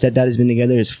mom and my stepdad has been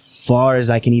together as far as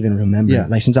I can even remember. Yeah.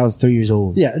 Like since I was 3 years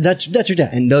old. Yeah, that's your dad.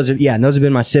 And those have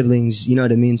been my siblings, you know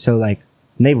what I mean? So like,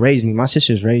 and they raised me. My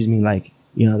sisters raised me like,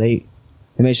 they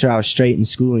made sure I was straight in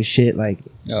school and shit. Like,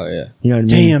 Oh yeah. you know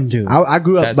what I mean? Damn, dude. I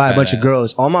grew up That's by a bunch of badass.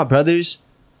 girls. All my brothers,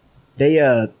 they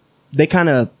kind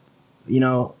of you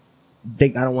know, I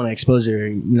don't want to expose her,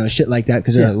 you know, shit like that,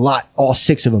 because there are a lot, all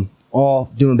 6 of them,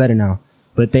 all doing better now.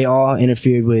 But they all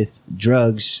interfered with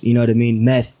drugs, you know what I mean?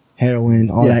 Meth, heroin,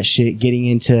 all that shit, getting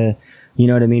into, you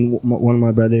know what I mean? One of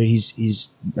my brother,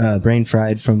 he's brain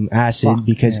fried from acid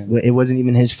because it wasn't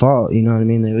even his fault, you know what I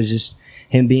mean? It was just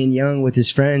him being young with his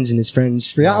friends, and his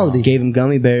friends reality gave him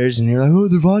gummy bears, and they're like, oh,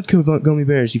 they're vodka gummy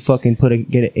bears. He fucking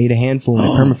ate a handful and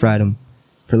permafried them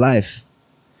for life.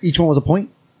 Each one was a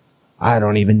point? I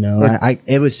don't even know.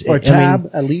 It was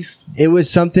at least. It was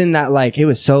something that, like, it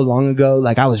was so long ago.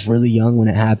 Like, I was really young when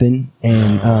it happened,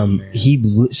 and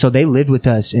so they lived with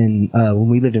us in when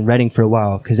we lived in Reading for a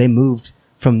while, because they moved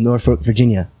from Norfolk,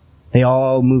 Virginia. They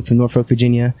all moved from Norfolk,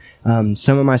 Virginia.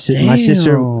 Some of my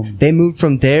sister, they moved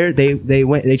from there.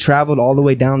 They traveled all the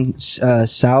way down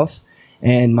south,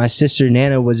 and my sister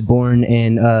Nana was born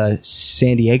in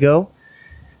San Diego,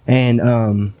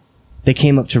 and they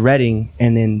came up to Reading,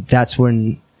 and then that's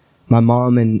when my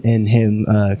mom and him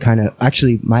kind of,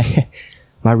 actually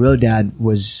my real dad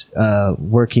was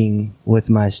working with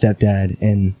my stepdad,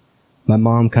 and my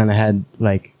mom kind of had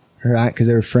like her, because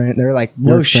they were like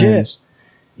no shit friends.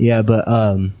 Yeah, but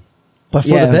for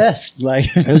the best, like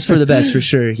it was for the best for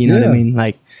sure. You know what I mean?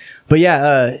 Like, but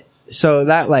yeah, so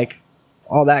that, like,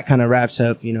 all that kind of wraps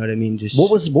up. You know what I mean? Just what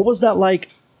was that like?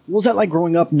 What was that like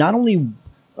growing up? Not only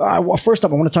well, first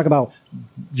up, I want to talk about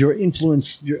your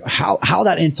influence, how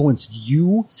that influenced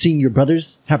you, seeing your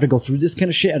brothers have to go through this kind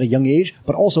of shit at a young age.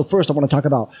 But also, first, I want to talk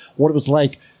about what it was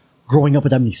like growing up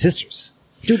with that many sisters.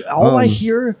 Dude, all I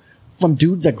hear from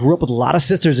dudes that grew up with a lot of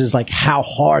sisters is like how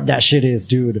hard that shit is,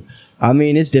 dude. I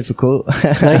mean, it's difficult.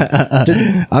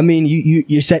 I mean,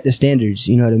 you set the standards.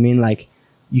 You know what I mean? Like,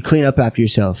 you clean up after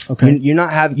yourself. Okay. You don't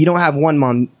have one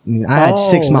mom. I mean, I had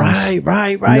 6 moms.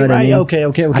 Right. You know what I mean? Okay.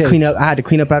 I had to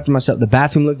clean up after myself. The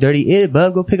bathroom looked dirty.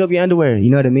 Bub, go pick up your underwear. You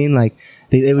know what I mean? Like,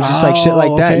 it was just like shit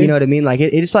like that. You know what I mean? Like,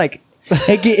 it's like,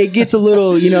 it gets a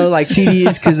little, you know, like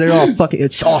tedious, because they're all fucking,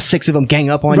 it's all 6 of them gang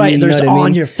up on you. Right, you they're know what on I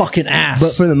mean? your fucking ass.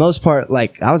 But for the most part,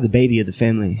 like, I was the baby of the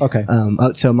family. Okay.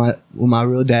 Up till when my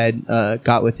real dad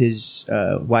got with his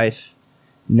wife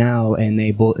now, and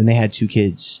they had 2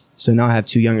 kids. So now I have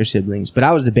 2 younger siblings, but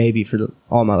I was the baby for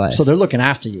all my life. So they're looking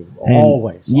after you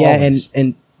always. Yeah, always.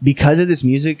 and because of this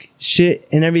music shit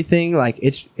and everything, like,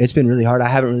 it's been really hard. I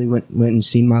haven't really went and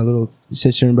seen my little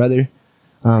sister and brother.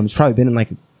 It's probably been in like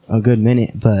a good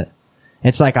minute, but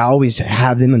it's like I always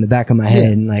have them in the back of my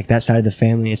head, and like that side of the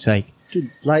family. It's like,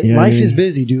 dude, life is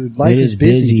busy, dude. Life is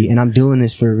busy, and I'm doing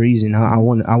this for a reason. I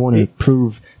want to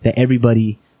prove that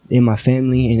everybody in my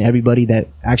family and everybody that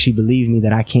actually believed me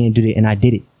that I can do it, and I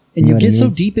did it. And you get so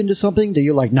deep into something that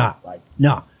you're like, nah,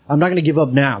 I'm not gonna give up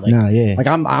now. Like, like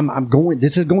I'm going.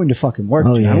 This is going to fucking work.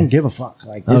 I don't give a fuck.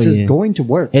 Like, this is going to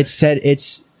work. It's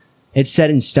set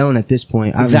in stone at this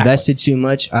point. I've invested too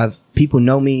much. People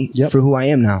know me for who I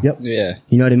am now. Yep. Yeah.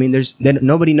 You know what I mean?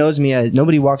 Nobody knows me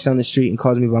nobody walks down the street and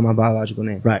calls me by my biological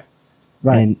name. Right.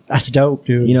 And that's dope,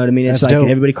 dude. You know what I mean? It's that's like dope.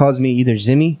 Everybody calls me either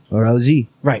Zimmy or OZ.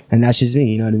 Right. And that's just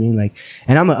me. You know what I mean? Like,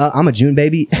 and I'm a June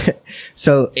baby.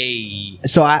 So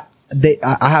I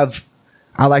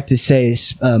like to say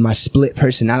my split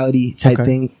personality type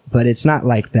thing, but it's not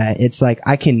like that. It's like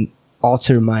I can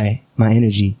alter my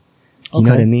energy. You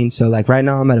know what I mean? So like right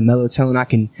now I'm at a mellow tone. I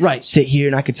can sit here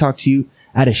and I can talk to you.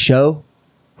 At a show,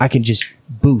 I can just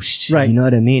boost. Right. You know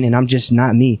what I mean? And I'm just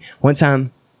not me. One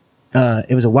time,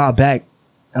 it was a while back,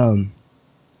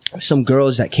 some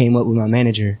girls that came up with my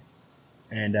manager,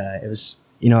 and it was,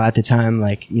 you know, at the time,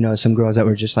 like, you know, some girls that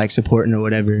were just like supporting or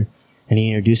whatever, and he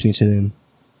introduced me to them.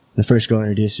 The first girl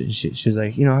introduced her, she was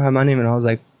like, you know, hi, my name, and I was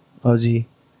like, OZ.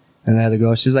 And the other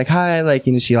girl, she was like, hi, like,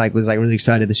 you know, she like was like really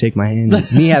excited to shake my hand.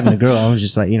 Me having a girl, I was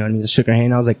just like, you know what I mean, just shook her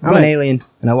hand. I was like, I'm an alien,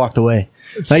 and I walked away.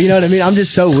 Like, you know what I mean? I'm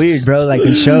just so weird, bro. Like,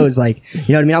 in shows, like,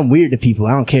 you know what I mean? I'm weird to people.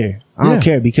 I don't care. I don't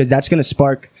care, because that's gonna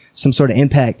spark some sort of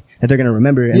impact that they're gonna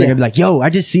remember, and they're gonna be like, yo, I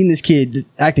just seen this kid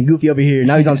acting goofy over here.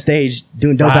 Now he's on stage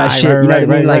doing dope ass shit. You know what I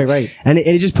mean? Like, and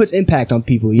it just puts impact on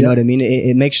people. You know what I mean?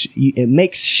 It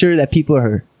makes sure that people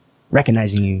are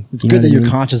recognizing you. It's good that you're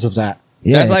conscious of that.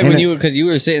 Yeah, that's like when because you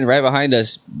were sitting right behind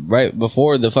us right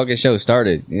before the fucking show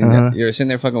started. You were sitting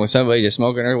there fucking with somebody just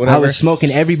smoking or whatever. I was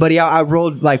smoking everybody out. I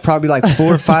rolled like probably like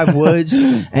 4 or 5 woods,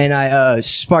 and I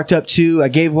sparked up 2. I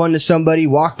gave one to somebody,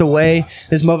 walked away.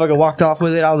 This motherfucker walked off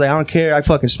with it. I was like, I don't care. I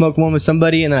fucking smoked one with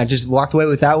somebody, and then I just walked away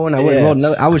with that one. I went and rolled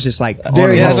another. I was just like,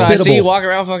 very I see you walk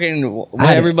around fucking with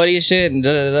everybody and shit, and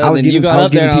then you got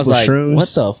up there, and I was like, shrooms. What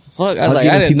the fuck? I was like,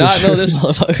 I did not know this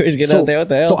motherfucker was getting out there. What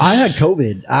the hell? So I had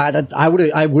COVID.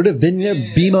 I would have been there.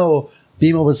 BMO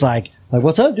was like,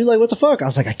 what's up, dude? Like, what the fuck? I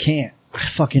was like, I can't. I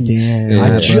fucking, Damn.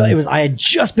 I had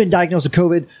just been diagnosed with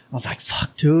COVID. I was like,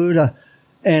 fuck, dude.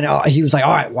 And he was like,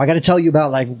 all right, well, I got to tell you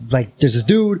about like there's this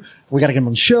dude. We got to get him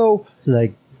on the show.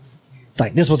 Like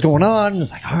this what's going on. And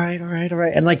it's like, all right.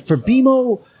 And like for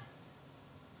BMO's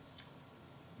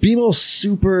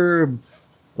super,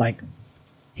 like,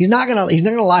 he's not gonna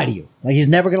lie to you. Like, he's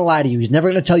never gonna lie to you. He's never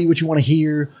gonna tell you what you want to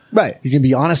hear. Right. He's gonna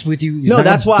be honest with you. He's No, not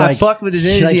that's gonna, why I fucked with his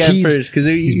energy at first, because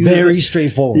he's very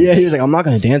straightforward. Yeah, he was like, I'm not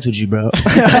gonna dance with you, bro.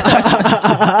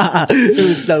 It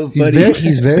was so funny.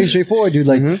 He's very straightforward, dude.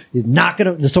 Like, he's not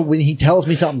gonna. So when he tells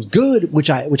me something's good, which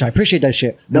I appreciate that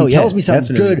shit. When he tells me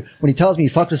something's good, when he tells me he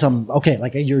fucked with something, okay,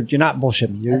 like you're not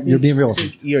bullshitting me. You're being real with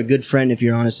me. You're a good friend if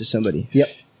you're honest to somebody.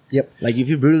 Yep. Like, if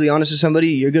you're brutally honest to somebody,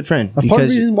 you're a good friend. That's part of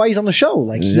the reason why he's on the show.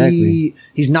 Like, Exactly.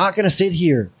 he's not going to sit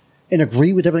here and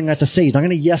agree with everything I have to say. He's not going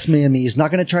to yes man me. He's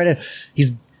not going to try to,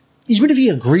 even if he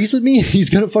agrees with me, he's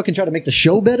going to fucking try to make the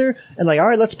show better. And like, all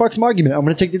right, let's spark some argument. I'm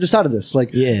going to take the other side of this. Like,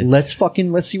 let's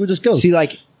see where this goes. See,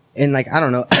 like, and like, I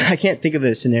don't know, I can't think of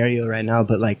a scenario right now,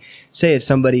 but like, say if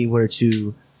somebody were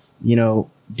to, you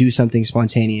know, do something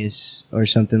spontaneous or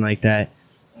something like that,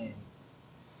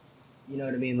 you know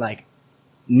what I mean? Like,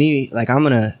 me, like, I'm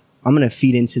gonna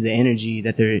feed into the energy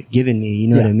that they're giving me, you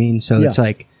know what I mean? So it's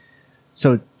like,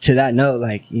 so to that note,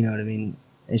 like, you know what I mean?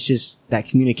 It's just that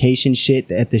communication shit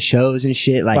at the shows and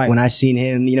shit. Like, when I seen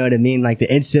him, you know what I mean? Like,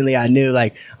 instantly I knew,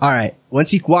 like, all right, once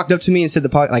he walked up to me and said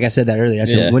like I said that earlier, I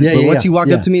said, once he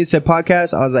walked up to me and said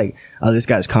podcast, I was like, oh, this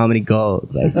guy's comedy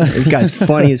gold. Like, this guy's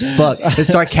funny as fuck. The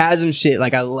sarcasm shit,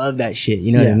 like, I love that shit.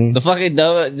 You know what I mean? The fucking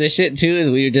the shit too is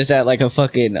we were just at like a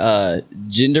fucking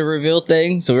gender reveal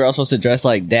thing, so we were all supposed to dress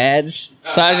like dads.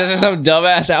 So I was just in some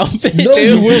dumbass outfit. No,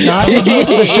 too. you were not. Did you go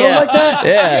to the show like that?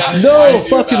 Yeah. No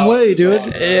fucking way, dude.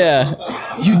 Yeah.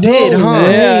 You did, huh?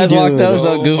 Yeah, I walked dude. up,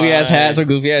 some goofy ass hat, some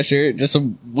goofy ass shirt, just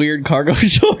some weird cargo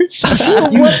shorts.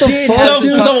 What the fuck,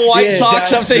 dude? Some white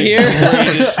socks up to here. I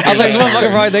was like, this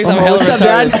motherfucker probably thinks I'm hella what's up,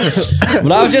 retarded.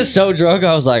 But I was just so drunk,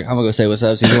 I was like, I'm gonna go say what's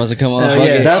up, see if he wants to come on. Fuck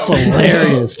it. That's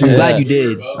hilarious, dude. I'm glad you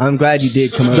did. I'm glad you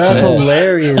did come up to That's that.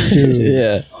 hilarious, dude.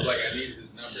 Yeah. I was like, I need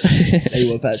his number.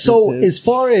 Hey, what Pat So said. as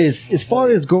far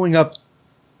as growing up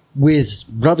with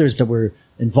brothers that were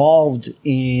involved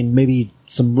in maybe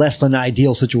some less than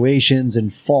ideal situations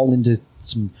and fall into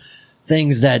some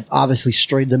things that obviously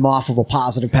strayed them off of a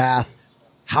positive path,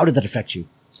 how did that affect you?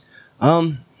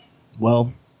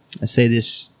 Well, I say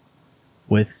this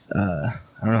with, I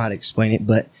don't know how to explain it,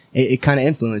 but it kind of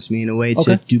influenced me in a way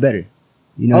to do better.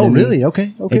 You know what I mean? Really?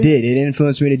 Okay. It did. It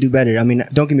influenced me to do better. I mean,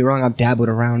 don't get me wrong. I've dabbled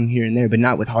around here and there, but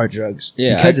not with hard drugs.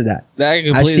 Yeah, because of that.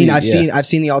 I've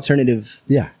seen the alternative.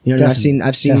 Yeah. You know, definitely.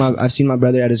 I've seen my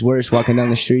brother at his worst walking down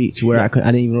the street to where I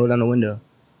didn't even roll down the window.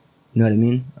 You know what I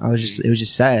mean? It was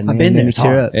just sad. Man. I've been It made there. me It's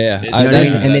tear hard. up. Yeah. You know what I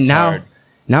mean? And then That's hard.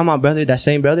 now my brother, that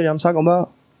same brother I'm talking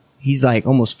about, he's like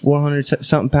almost 400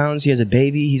 something pounds. He has a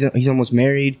baby. He's almost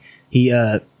married. He,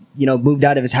 moved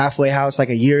out of his halfway house like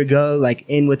a year ago, like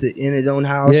in his own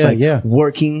house,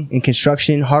 working in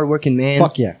construction, hardworking man.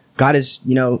 Fuck yeah. Got his,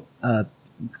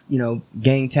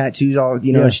 gang tattoos all,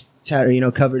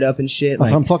 covered up and shit.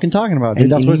 That's what I'm fucking talking about, dude.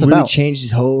 That's and what it's he really about. changed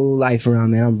his whole life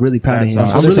around, man. I'm really proud of him.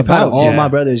 That's I'm awesome. really proud of all Yeah. my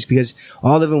brothers because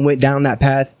all of them went down that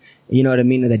path. You know what I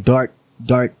mean? The dark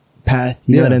path.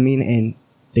 You know what I mean? And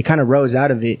they kind of rose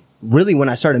out of it. Really, when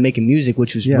I started making music,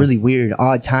 which was really weird,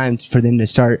 odd times for them to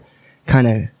start kind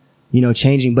of,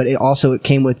 changing. But it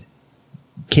came with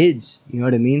kids. You know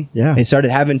what I mean? Yeah. They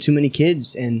started having too many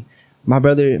kids, and my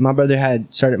other brother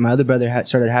had started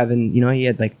having, he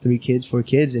had like 4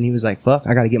 kids, and he was like, fuck,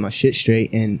 I got to get my shit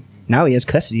straight. And now he has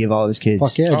custody of all of his kids.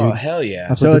 Fuck yeah, Oh, dude. hell yeah.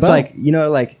 That's So what it's about. like,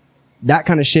 like that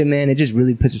kind of shit, man. It just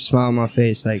really puts a smile on my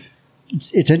face. Like,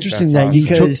 It's interesting That's that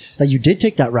awesome. you did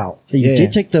take that route. That you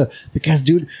did take because,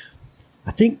 dude,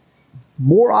 I think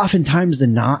more oftentimes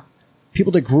than not,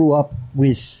 people that grew up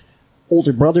with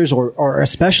older brothers or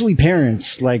especially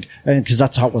parents, like, because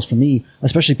that's how it was for me,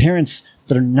 especially parents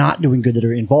that are not doing good, that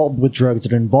are involved with drugs,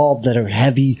 that are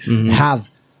heavy,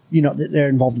 have, they're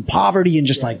involved in poverty and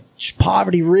just like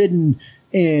poverty ridden,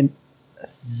 and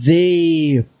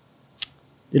they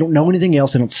don't know anything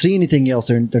else. They don't see anything else.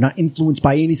 They're not influenced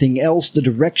by anything else. The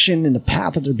direction and the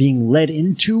path that they're being led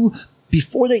into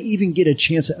before they even get a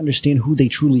chance to understand who they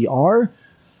truly are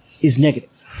is negative.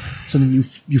 So then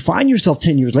you find yourself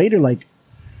 10 years later, like,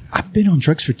 I've been on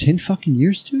drugs for 10 fucking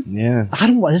years, dude. yeah.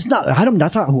 That's not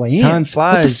who I am. Time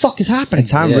flies. What the fuck is happening? And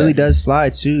time Yeah. really does fly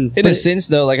too. In a sense,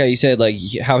 though, like how you said, like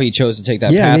how he chose to take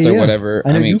that Yeah, path yeah, or yeah. whatever.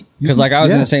 I know I mean, you- because like I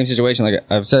was in yeah. the same situation, like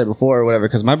I've said it before or whatever.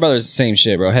 Because my brother's the same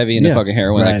shit, bro. Heavy into Yeah, fucking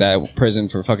heroin right. like that, prison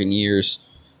for fucking years.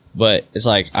 But it's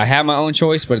like I had my own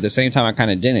choice, but at the same time I kind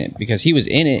of didn't, because he was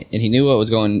in it and he knew what was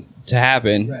going to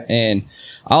happen. Right. And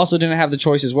I also didn't have the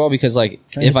choice as well, because like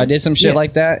if I did some shit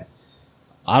like that,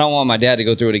 I don't want my dad to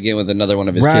go through it again with another one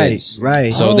of his kids.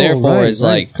 Right. So Oh, therefore, right, it's right.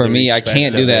 like for The me, I respect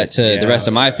can't of do that it. to the Yeah. rest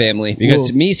of my family,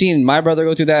 because me seeing my brother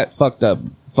go through that fucked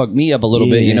me up a little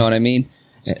bit. You Yeah. know what I mean?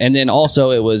 And then also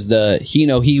it was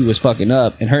he was fucking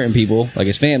up and hurting people, like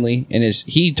his family, and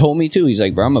he told me too. He's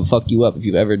like, bro, I'm gonna fuck you up if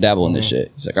you ever dabble in this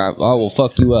shit. He's like, I will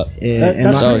fuck you up. Yeah, and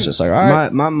that's So it's just like, all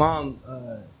right. my mom,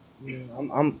 you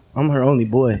know, I'm her only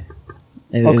boy.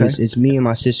 And Okay. it's me and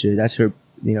my sister. That's her,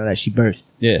 you know, that she birthed.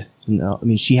 Yeah. You know, I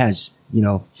mean, she has, you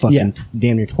know, fucking Yeah.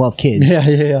 damn near 12 kids.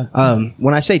 Yeah.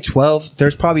 When I say 12,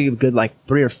 there's probably a good like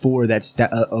 3 or 4 that's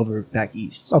over back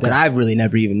east Okay. that I've really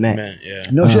never even met. Man, yeah.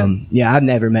 No shit. Yeah, I've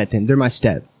never met them. They're my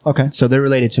step. Okay. So they're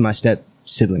related to my step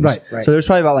siblings. Right. So there's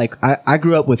probably about like, I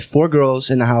grew up with 4 girls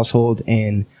in the household,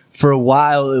 and for a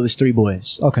while it was 3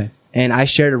 boys. Okay. And I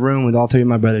shared a room with all 3 of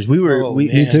my brothers. We were, Oh, we,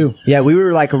 man. Me too. Yeah, we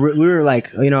were like,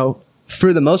 you know,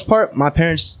 for the most part, my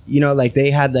parents, you know, like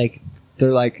they had like,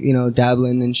 they're like, you know,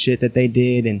 dabbling and shit that they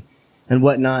did and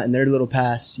whatnot in their little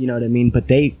past, you know what I mean? But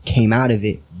they came out of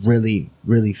it really,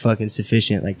 really fucking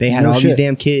sufficient. Like they had No all shit. these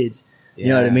damn kids. You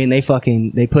know what I Yeah. mean?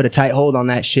 They put a tight hold on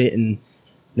that shit, and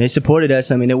they supported us.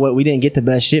 I mean, we didn't get the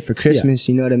best shit for Christmas,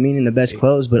 you know what I mean, and the best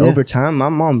clothes. But Yeah. over time, my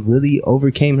mom really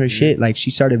overcame her shit. Like she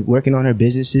started working on her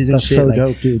businesses and That's shit. so Like,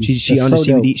 dope, dude. She That's on the so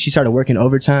dope. CBD. She started working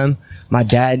overtime. My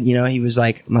dad, you know, he was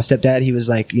like my stepdad. He was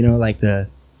like, you know,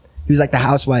 he was like the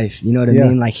housewife. You know what I Yeah.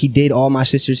 mean? Like he did all my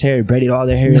sister's hair, braided all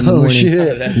their hair in the No morning.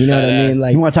 shit. You know what I mean?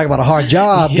 Like You want to talk about a hard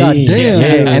job? God yeah,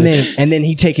 damn. and then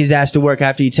he take his ass to work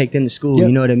after he take them to school. Yep.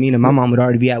 You know what I mean? And my mom would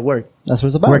already be at work. That's what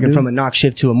it's about. Working dude. from a knock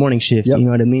shift to a morning shift. Yep. You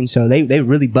know what I mean? So they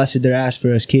really busted their ass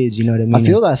for us kids. You know what I mean? I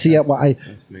feel that. See,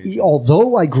 amazing.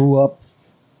 although I grew up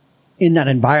in that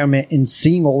environment and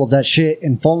seeing all of that shit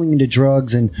and falling into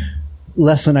drugs and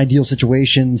less than ideal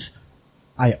situations,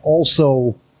 I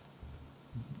also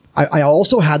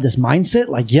had this mindset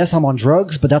like, yes, I'm on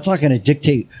drugs, but that's not going to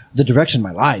dictate the direction of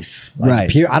my life. Like,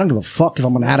 Right. I don't give a fuck if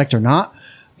I'm an addict or not,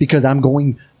 because I'm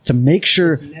going to make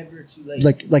sure. never too late.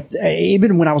 Like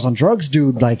even when I was on drugs,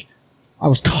 dude, like I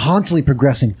was constantly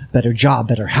progressing. Better job,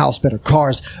 better house, better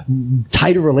cars,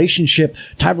 tighter relationship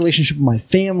with my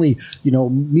family, you know,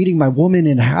 meeting my woman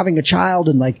and having a child,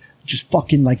 and like just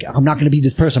fucking like, I'm not going to be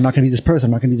this person. I'm not going to be this person.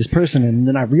 I'm not going to be this person. And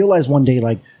then I realized one day,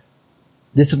 like,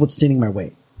 this is what's standing in my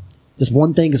way. This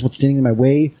one thing is what's standing in my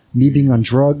way. Me being on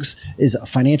drugs is a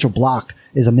financial block,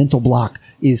 is a mental block,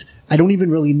 is I don't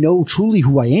even really know truly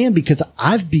who I am, because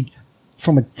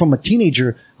from a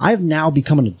teenager, I've now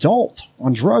become an adult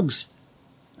on drugs.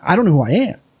 I don't know who I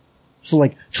am. So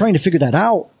like trying to figure that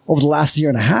out over the last year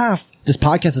and a half, this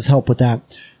podcast has helped with that.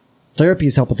 Therapy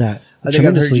has helped with that. I think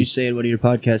I've heard you say in one of your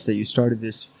podcasts that you started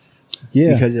this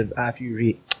because of after you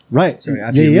read. Right. Sorry,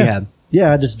 after you rehab. Yeah,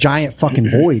 I had this giant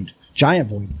fucking void. Giant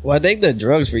void. Well, I think the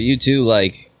drugs for you too,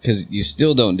 like, because you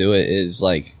still don't do it, is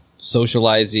like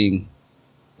socializing,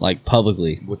 like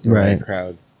publicly, With the right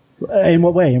crowd. In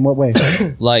what way? In what way?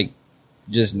 like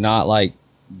just not like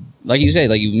you say,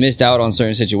 like you missed out on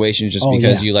certain situations just Oh,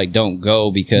 because yeah. you like don't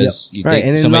go because you Right, think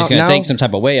and then somebody's gonna now- think some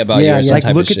type of way about Yeah, you or yeah. some Like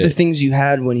type look of at shit. the things you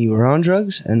had when you were on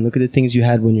drugs, and look at the things you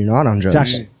had when you're not on drugs.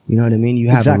 Exactly. You know what I mean? You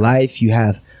have Exactly. a life, you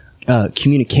have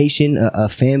communication, a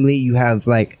family, you have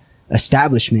like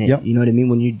establishment. Yep. You know what I mean?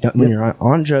 When you're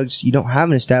on drugs, you don't have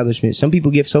an establishment. Some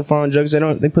people get so far on drugs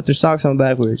they put their socks on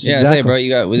backwards. Yeah, I say, bro, you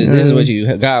got this is what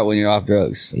you got when you're off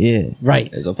drugs. Yeah. Right.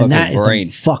 It's a and fucking that brain.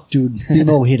 is the fuck, dude.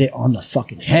 BMO hit it on the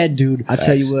fucking head, dude. I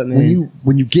tell you what, man.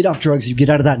 When you get off drugs, you get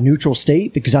out of that neutral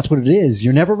state, because that's what it is.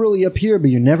 You're never really up here, but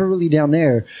you're never really down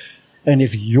there. And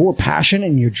if you're passionate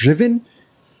and you're driven,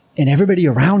 and everybody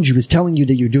around you is telling you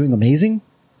that you're doing amazing,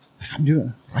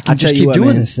 I can just keep doing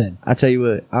man. this. Then I tell you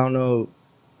what, I don't know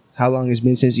how long it's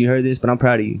been since you heard this, but I'm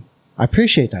proud of you. I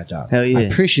appreciate that, dog. Hell yeah. I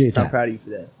appreciate I'm that. proud of you for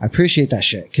that. I appreciate that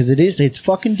shit, because it's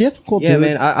fucking difficult. Yeah, dude.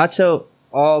 man. I tell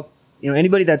all,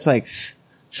 anybody that's like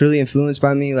truly influenced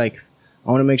by me, like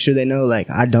I want to make sure they know, like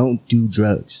I don't do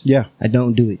drugs. Yeah. I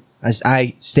don't do it.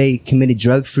 I stay committed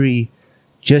drug free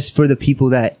just for the people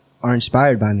that are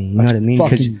inspired by me. You know what I mean?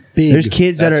 fucking big. there's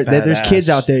kids That's there's badass. kids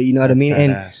out there. You know what I That's mean?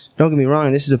 And badass. don't get me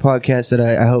wrong. This is a podcast that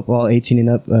I hope all 18 and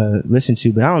up listen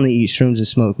to. But I only eat shrooms and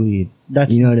smoke weed.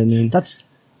 You know what I mean? That's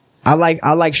I like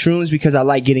shrooms because I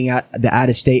like getting out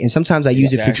of state, and sometimes I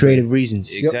use it for Exactly. creative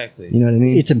reasons. Exactly. You know what I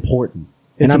mean? it's important.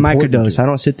 And It's I important, microdose. dude. I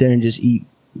don't sit there and just eat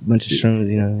a bunch of shrooms.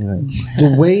 You know what I mean? Like,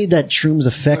 The way that shrooms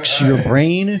affects your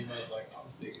brain,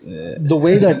 the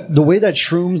way that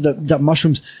shrooms, that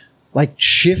mushrooms, like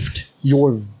shift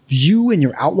your view and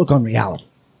your outlook on reality.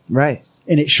 Right.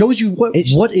 And it shows you what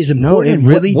is important. No, it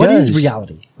really what does. is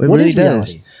reality? It What really is does.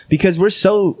 reality? Because we're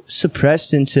so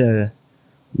suppressed into,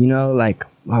 you know, like,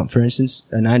 for instance,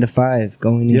 a 9 to 5,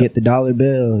 going to Yep. get the dollar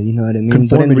bill, you know what I mean? But in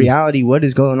Conformity. reality, what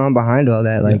is going on behind all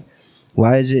that? Like,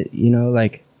 why is it, you know,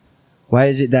 like, why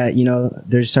is it that, you know,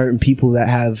 there's certain people that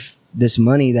have this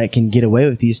money that can get away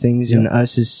with these things, and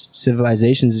us as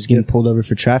civilizations is getting pulled over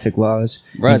for traffic laws,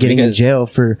 Right, and getting in because jail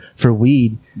for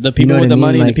weed. The You people know with what the I mean?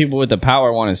 money, Like- the people with the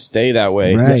power want to stay that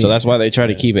way. Right. So that's why they try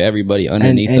to keep everybody and,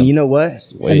 underneath them. and you know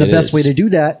what? way And the it best is. way to do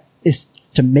that is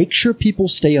to make sure people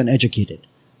stay uneducated.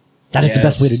 That is the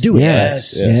best way to do it.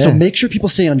 Yes. Yeah. So make sure people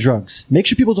stay on drugs. Make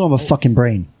sure people don't have a fucking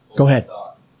brain. Go ahead.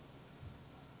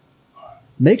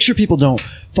 Make sure people don't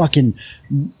fucking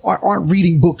aren't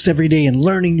reading books every day and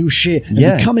learning new shit and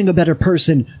Yeah. becoming a better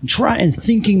person. Try and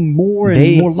thinking more and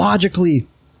They- more logically.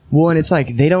 Well, and it's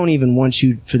like they don't even want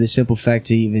you, for the simple fact,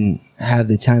 to even have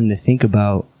the time to think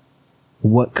about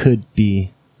what could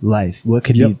be life, what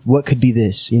could be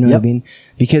this. You know what I Yep. mean?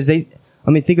 Because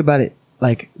think about it.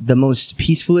 Like the most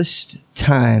peacefulest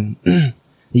time that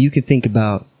you could think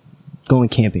about going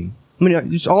camping. I mean,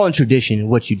 it's all in tradition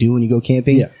what you do when you go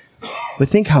camping. Yeah. But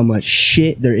think how much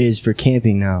shit there is for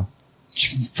camping now.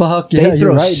 Fuck yeah, They you're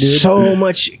throw right, dude. so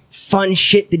much fun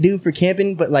shit to do for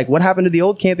camping, but like what happened to the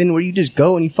old camping where you just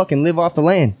go and you fucking live off the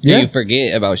land? Yeah, you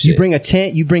forget about shit. You bring a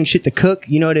tent, you bring shit to cook,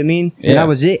 you know what I mean? And Yeah. that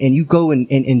was it. And you go and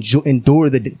endure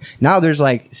now there's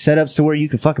like setups to where you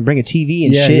can fucking bring a TV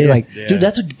and shit. Like, dude,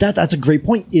 that's a great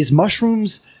point. Is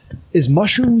mushrooms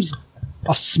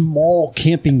a small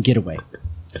camping getaway?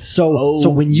 So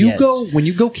when you yes.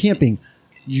 go camping,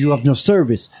 you have no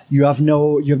service, you have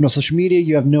no social media,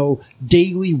 you have no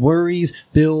daily worries,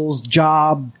 bills,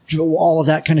 job, all of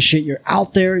that kind of shit. You're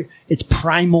out there. It's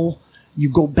primal. You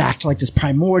go back to like this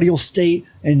primordial state.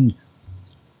 And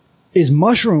is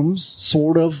mushrooms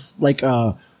sort of like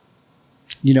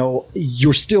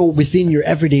you're still within your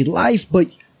everyday life, but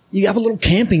you have a little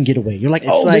camping getaway. You're like,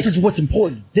 this is what's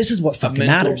important. This is what A fucking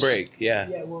mental matters. break. Yeah.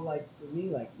 yeah, well, like for me,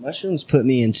 like mushrooms put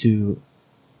me into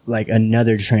like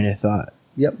another train of thought.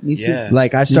 Yep, me too. Yeah.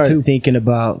 Like I too. started thinking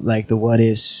about like the what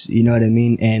ifs, you know what I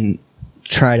mean, and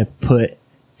try to put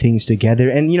things together.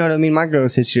 And you know what I mean. My girl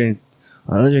sits here and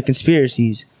those are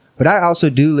conspiracies, but I also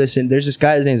do listen. There's this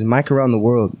guy. His name is Mike Around the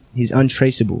World. He's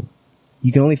untraceable.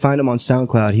 You can only find him on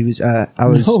SoundCloud. He was.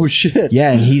 Oh shit.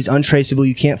 Yeah, and he's untraceable.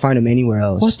 You can't find him anywhere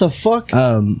else. What the fuck?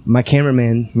 My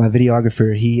cameraman, my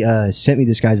videographer, he sent me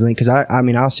this guy's link because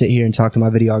I'll sit here and talk to my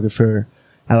videographer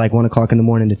at like 1 o'clock in the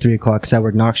morning to 3 o'clock because I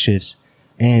work knock shifts.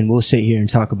 And we'll sit here and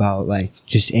talk about like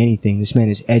just anything. This man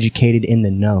is educated, in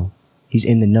the know. He's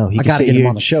in the know. He I can gotta sit get him here-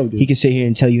 on the show, dude. He can sit here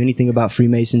and tell you anything about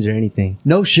Freemasons or anything.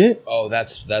 No shit. Oh,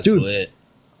 that's Dude. lit.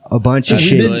 A bunch of That's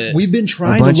shit. lit. We've been A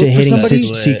trying to bunch look of for hitting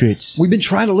somebody. secrets. We've been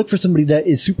trying to look for somebody that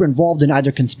is super involved in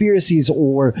either conspiracies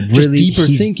or just Really, deeper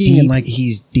he's thinking deep, and like,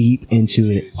 he's deep into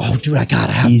it. oh, dude, I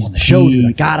gotta have him He's on the show, dude. I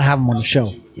deep. gotta have him on the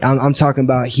show. I'm talking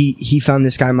about he found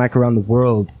this guy Mike Around the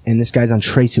World, and this guy's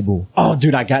untraceable. Oh,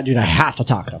 dude, I have to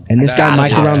talk to him. And this I guy gotta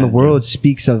Mike talk to Around the him. World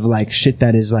speaks of like shit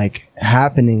that is like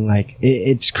happening. Like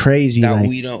it's crazy. That like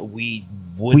we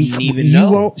wouldn't even you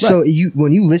know. won't. So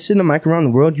when you listen to Mike Around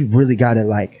the World, you really gotta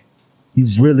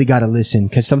listen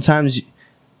because sometimes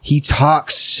he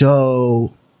talks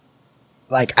so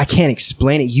like I can't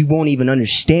explain it. You won't even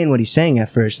understand what he's saying at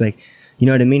first. Like you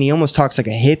know what I mean? He almost talks like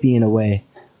a hippie in a way,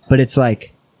 but it's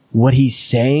like what he's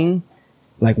saying.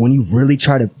 Like when you really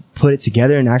try to put it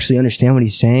together and actually understand what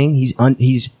he's saying, he's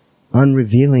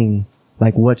unrevealing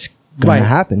like what's going to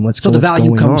happen. What's So the what's value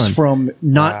going comes on. from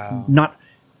not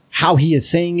how he is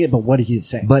saying it, but what he is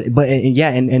saying. But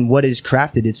and what is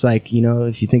crafted, it's like, you know,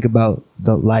 if you think about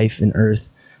the life and Earth,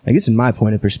 like this is my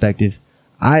point of perspective.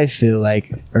 I feel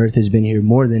like Earth has been here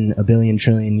more than a billion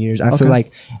trillion years. I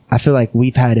feel like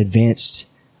we've had advanced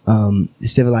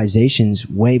civilizations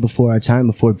way before our time,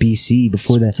 before BC,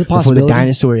 before the possibility.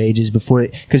 dinosaur ages,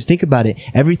 because think about it,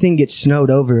 everything gets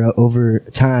snowed over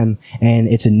time, and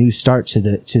it's a new start to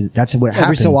that's what Every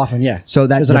happened so often, yeah. So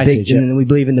that's There's an the ice big, age, yeah. and then we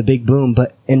believe in the big boom,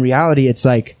 but in reality, it's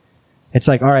like,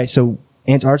 all right, so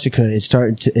Antarctica, it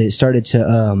started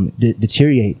to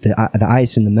deteriorate the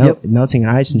ice and the melting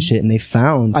ice and shit, and they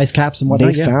found Ice caps and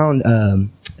whatnot. they found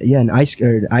an ice.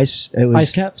 It was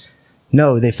ice caps.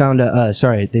 No, they found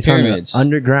Pyramids.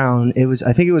 underground.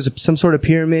 I think it was some sort of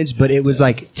pyramids, but it was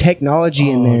like technology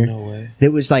in there. No way. It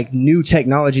was like new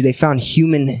technology. They found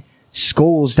human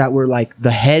skulls that were like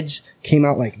the heads came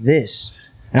out like this.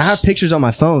 And I have pictures on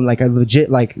my phone, like I legit,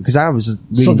 like because I was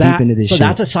reading deep into this. So shit.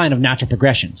 that's a sign of natural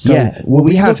progression. So Yeah, well,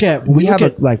 when we have look at, we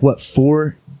have like what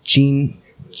 4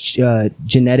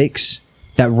 genetics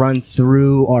that run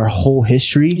through our whole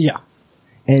history. Yeah.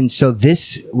 And so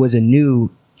this was a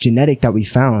new genetic that we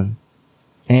found.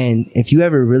 And if you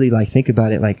ever really like think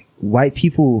about it, like white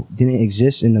people didn't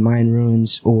exist in the Mayan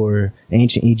ruins or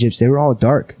ancient Egypt. They were all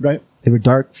dark. Right. They were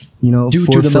dark, Due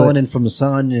to the melanin from the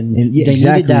sun, and yeah, they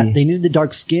exactly. needed that. They needed the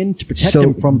dark skin to protect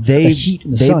them from the heat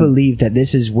and the sun. sun. They believe that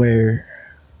this is where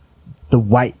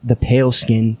the pale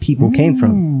skin people came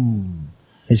from.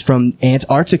 It's from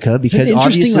Antarctica because an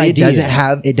interesting obviously idea.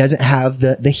 it doesn't have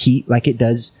the heat like it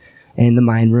does in the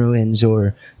Mayan ruins,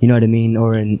 or you know what I mean,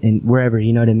 or in wherever,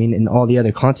 you know what I mean, in all the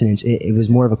other continents. It was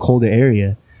more of a colder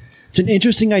area. It's an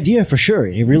interesting idea for sure.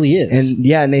 It really is. And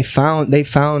yeah, and they found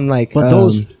like but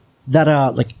those that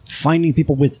like finding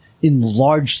people with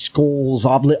large skulls,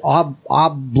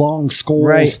 oblong skulls,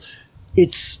 Right.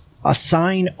 It's a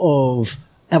sign of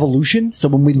evolution. So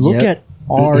when we look Yep. at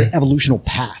our evolutional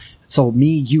path, so me,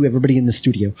 you, everybody in the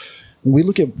studio, when we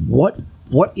look at what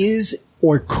is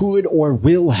or could or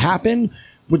will happen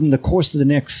within the course of the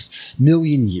next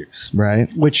million years, Right.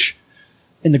 which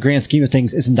in the grand scheme of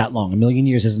things isn't that long. A million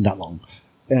years isn't that long.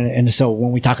 And so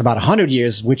when we talk about 100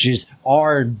 years, which is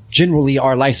generally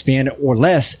our lifespan or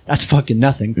less, that's fucking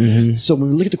nothing. Mm-hmm. So when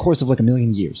we look at the course of like a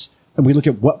million years and we look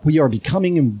at what we are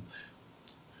becoming and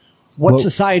what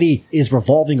society is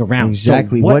revolving around.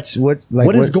 Exactly. So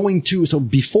what is going to, so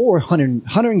before hunter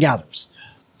and gatherers,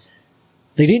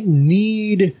 they didn't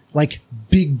need like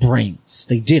big brains.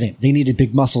 They didn't. They needed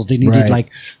big muscles. They needed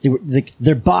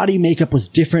their body makeup was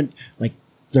different. Like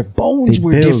their bones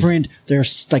were different. Their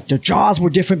jaws were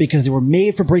different because they were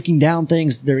made for breaking down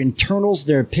things. Their internals,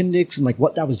 their appendix, and like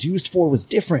what that was used for was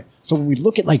different. So when we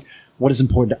look at like what is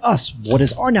important to us, what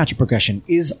is our natural progression?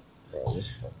 Is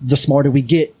the smarter we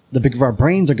get, the bigger our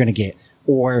brains are going to get.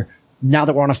 Or now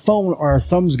that we're on a phone, our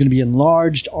thumb's going to be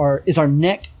enlarged. Or is our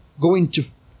neck going to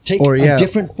take a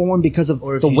different form because of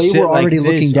the way we're already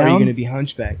looking down? Are you going to be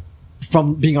hunchback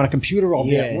from being on a computer all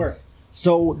day at work?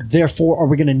 So therefore, are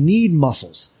we going to need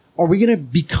muscles? Are we going to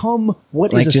become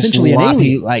what is essentially an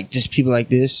alien? Like just people like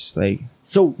this, like.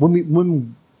 So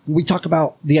when we talk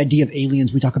about the idea of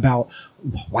aliens, we talk about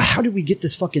how did we get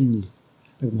this fucking?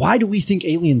 Why do we think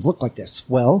aliens look like this?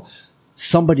 Well,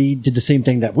 somebody did the same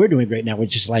thing that we're doing right now,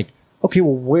 which is like, okay,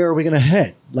 well, where are we going to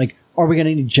head? Like, are we going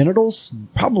to need genitals?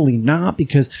 Probably not,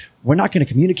 because we're not going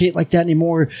to communicate like that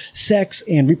anymore. Sex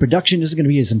and reproduction isn't going to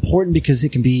be as important because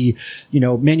it can be,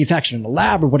 manufactured in the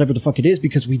lab or whatever the fuck it is,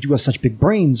 because we do have such big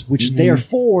brains, which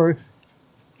therefore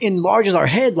enlarges our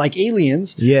head like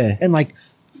aliens. Yeah. And like,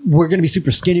 we're going to be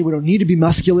super skinny. We don't need to be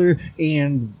muscular,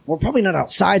 and we're probably not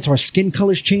outside. So our skin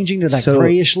color's changing to that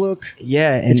grayish look.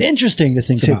 Yeah. And it's interesting to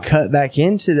think about. To cut back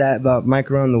into that about Mike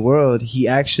around the world, he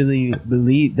actually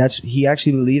believed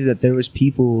that there was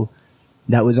people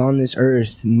that was on this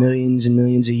earth millions and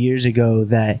millions of years ago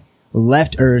that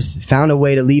left Earth, found a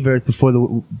way to leave Earth before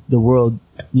the world,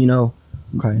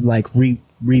 like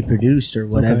reproduced or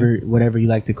whatever you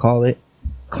like to call it,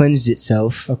 cleansed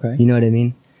itself. Okay. You know what I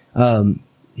mean?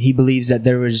 He believes that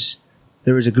there was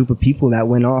a group of people that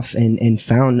went off and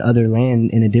found other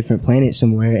land in a different planet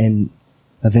somewhere, and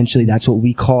eventually that's what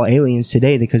we call aliens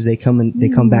today, because they come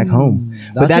back home.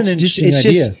 But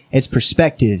it's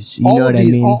perspectives. You know what I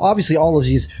mean? Obviously, all of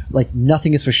these, like,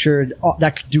 nothing is for sure.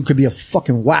 That dude could be a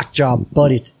fucking whack job,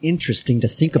 but it's interesting to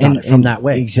think about it from that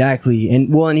way. Exactly.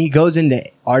 And he goes into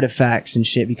artifacts and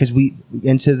shit, because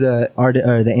into the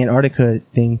Antarctica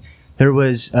thing. There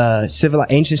was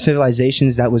ancient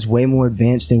civilizations that was way more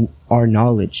advanced than our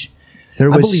knowledge. There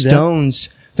was stones.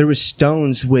 There was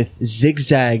stones with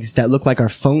zigzags that looked like our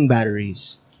phone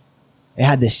batteries. It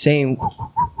had the same.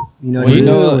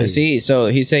 So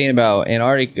he's saying about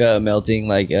Antarctica melting,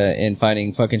 like, and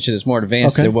finding fucking shit that's more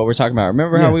advanced than what we're talking about.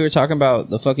 Remember how we were talking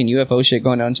about the fucking UFO shit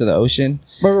going down to the ocean?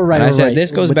 Right. And I said this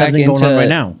goes with back everything into going on right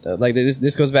now. Like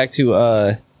this goes back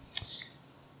to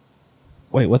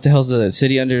wait, what the hell's the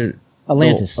city under?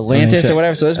 Atlantis or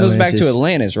whatever. So this goes back to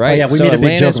Atlantis, right? Oh, yeah, we so made a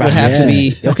big Atlantis joke would about have it. to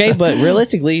be okay, but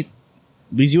realistically,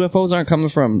 these UFOs aren't coming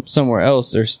from somewhere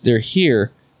else. They're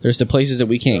here. There's the places that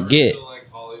we can't get,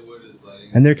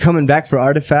 and they're coming back for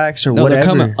artifacts or no, whatever. They're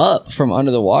coming up from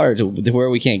under the water to where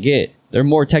we can't get. They're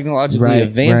more technologically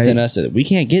advanced than us. That we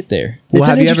can't get there. It's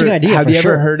an interesting idea. Have you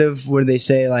ever heard of where they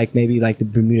say like maybe like the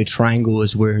Bermuda Triangle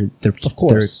is where they're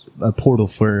a portal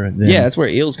for them? Yeah, that's where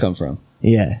eels come from.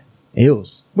 Yeah.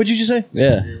 Eels. What did you say?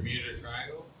 Yeah. Bermuda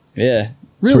Triangle? Yeah.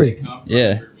 Really?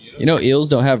 Yeah. You know, eels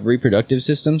don't have reproductive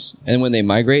systems, and when they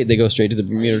migrate, they go straight to the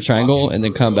Bermuda Triangle and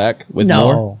then come back with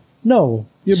more. No,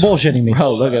 you're bullshitting me.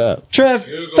 Bro, look it up. Trev,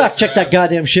 fact check that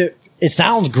goddamn shit. It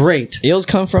sounds great. Eels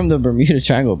come from the Bermuda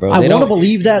Triangle, bro. I want to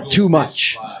believe that too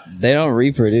much. They don't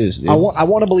reproduce, dude. I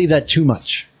want to believe that too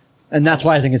much, and that's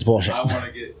why I think it's bullshit. I want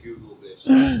to get Google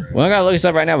bitch. Well, I gotta look this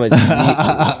up right now, but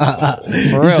for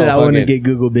He real, said I want to fucking- get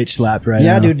Google bitch slapped right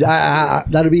Yeah, now. dude,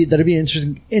 that'd be an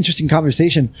interesting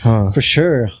conversation for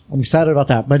sure. I'm excited about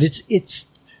that, but it's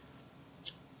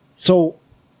so.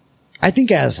 I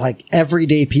think as like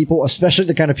everyday people, especially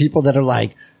the kind of people that are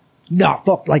like, nah,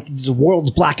 fuck, like the world's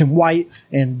black and white,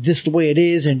 and this is the way it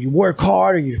is, and you work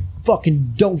hard or you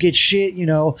fucking don't get shit. You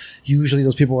know, usually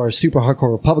those people are super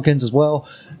hardcore Republicans as well,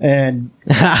 and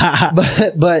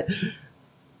but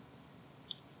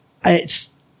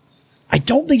I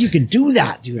don't think you can do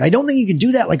that, dude. I don't think you can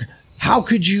do that. Like, how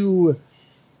could you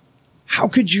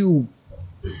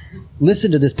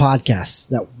listen to this podcast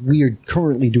that we're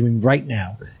currently doing right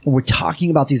now, and we're talking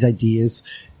about these ideas,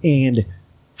 and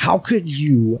how could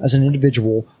you, as an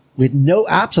individual with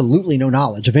absolutely no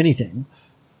knowledge of anything,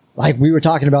 like we were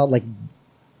talking about, like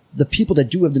the people that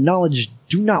do have the knowledge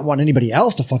do not want anybody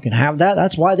else to fucking have that.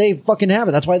 That's why they fucking have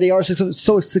it. That's why they are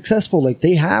so successful. Like,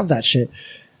 they have that shit.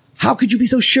 How could you be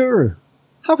so sure?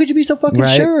 How could you be so fucking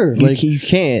sure? Like, You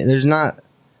can't. There's not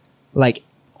like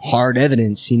hard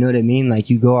evidence. You know what I mean? Like,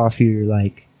 you go off your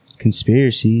like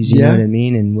conspiracies. You know what I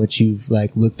mean, and what you've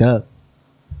like looked up.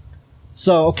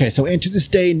 So and to this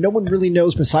day, no one really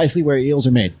knows precisely where eels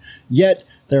are made. Yet,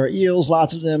 there are eels,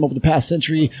 lots of them over the past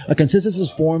century. A consensus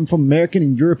is formed from American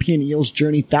and European eels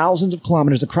journey thousands of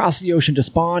kilometers across the ocean to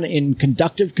spawn in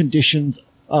conductive conditions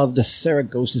of the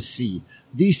Saragossa Sea.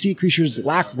 These sea creatures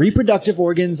lack reproductive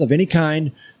organs of any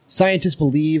kind. Scientists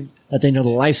believe that they know the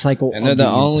life cycle. And they're the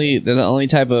only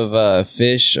type of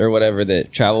fish or whatever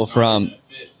that travel from.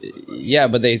 Yeah,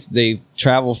 but they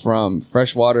travel from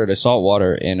freshwater to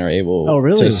saltwater and are able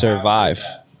to survive.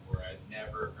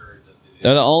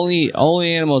 They're the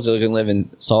only animals that can live in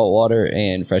saltwater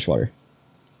and freshwater.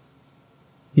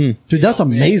 Dude, that's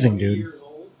amazing, dude.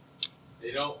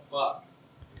 They don't fuck.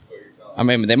 Is what you're telling I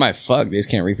mean, they might fuck, they just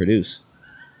can't reproduce.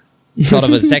 It's called a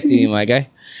vasectomy, my guy.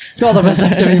 All the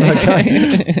vasectomy, my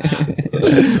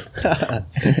God.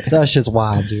 That shit's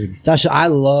wild, dude. That shit, I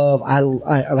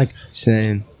like.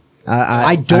 Same.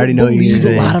 I don't already know believe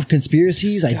a lot of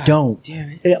conspiracies. I don't.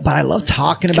 But I love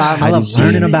talking about them. I love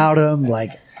learning about them.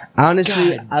 Like,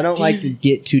 honestly, I don't like to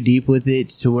get too deep with it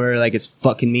to where like it's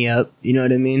fucking me up. You know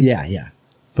what I mean? yeah.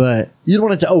 But You don't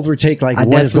want it to overtake like I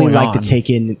what is definitely going like on. to take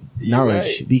in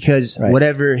knowledge because Right.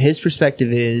 whatever his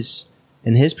perspective is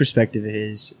and his perspective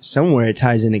is, somewhere it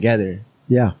ties in together.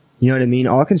 Yeah. You know what I mean?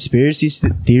 All conspiracy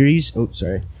theories,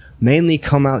 mainly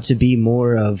come out to be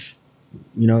more of,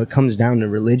 you know, it comes down to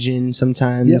religion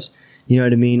sometimes. Yep. You know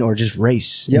what I mean? Or just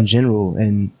race Yep. in general.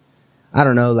 And I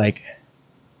don't know, like,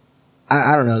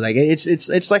 I don't know, like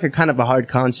it's like a kind of a hard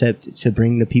concept to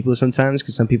bring to people sometimes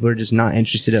because some people are just not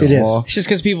interested at It is. all. It's just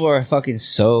because people are fucking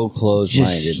so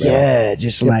close-minded, bro.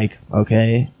 Just like,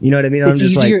 okay. You know what I mean? I'm It's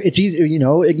just easier. like, It's easier. You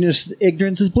know, ignorance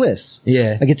is bliss.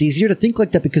 Yeah. Like, it's easier to think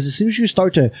like that because as soon as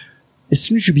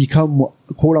you become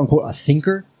quote unquote a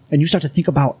thinker and you start to think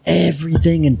about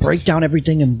everything and break down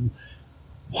everything and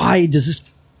why does this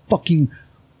fucking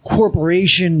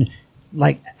corporation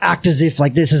like act as if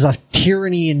like this is a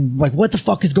tyranny and like what the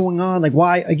fuck is going on? Like,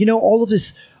 why, you know, all of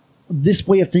this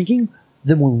way of thinking,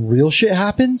 then when real shit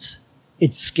happens,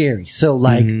 it's scary. So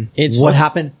like, It's what fu-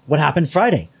 happened? What happened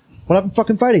Friday? What happened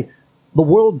fucking Friday? The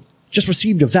world just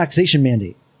received a vaccination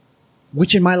mandate,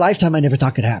 which in my lifetime, I never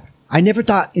thought could happen. I never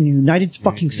thought in the United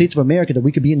fucking States of America that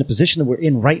we could be in the position that we're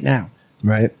in right now.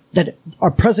 right. That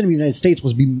our president of the United States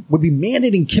would be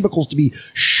mandating chemicals to be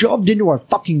shoved into our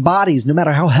fucking bodies, no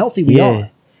matter how healthy we are.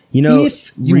 You know,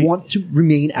 if you want to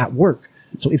remain at work.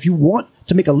 So if you want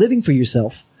to make a living for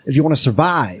yourself, if you want to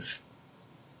survive,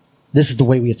 this is the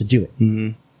way we have to do it. Mm-hmm.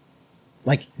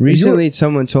 Like recently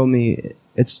someone told me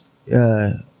it's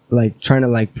like trying to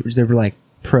like they were like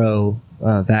pro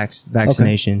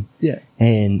vaccination. Yeah.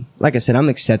 And like I said, I'm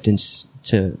acceptance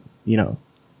to, you know,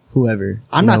 whoever.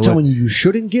 I'm not telling you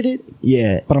shouldn't get it,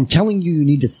 Yeah. but I'm telling you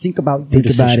need to think about your Think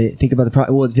about decision. it. Think about the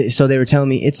problem. Well, so they were telling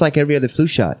me it's like every other flu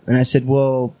shot. And I said,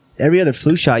 well, every other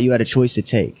flu shot you had a choice to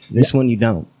take. This one you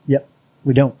don't. Yep.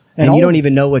 We don't. And all you don't of-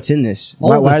 even know what's in this. all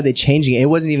Why, of why this- are they changing it? It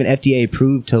wasn't even FDA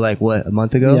approved till like what, a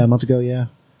month ago? Yeah, a month ago, yeah.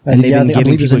 And they've yeah, I been think- I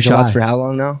giving believe it was people in shots July. for how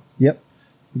long now? Yep.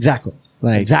 Exactly.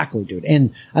 Like- exactly, dude.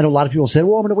 And I know a lot of people said,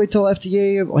 well, I'm going to wait till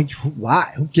FDA. Like,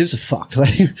 why? Who gives a fuck?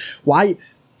 Like, why?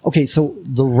 Okay. So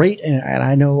the rate, and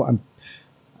I know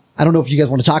I don't know if you guys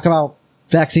want to talk about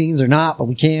vaccines or not, but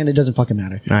we can. It doesn't fucking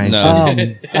matter. Nice. No.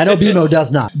 I know BMO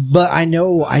does not, but I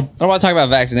know I don't want to talk about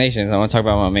vaccinations. I want to talk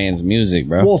about my man's music,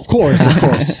 bro. well, of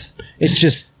course. It's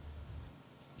just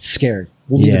scary.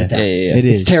 We'll leave it at that. Yeah. It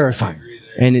It's is. terrifying.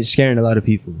 and it's scaring a lot of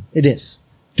people. It is.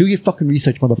 Do your fucking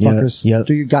research, motherfuckers. Yep.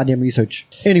 Do your goddamn research.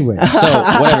 Anyway. So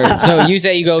whatever. So you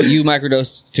say you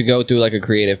microdose to go through like a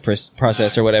creative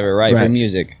process or whatever, right? For Right.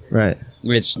 music, Right.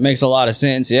 which makes a lot of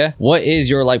sense. Yeah. What is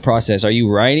your like process? Are you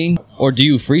writing or do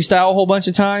you freestyle a whole bunch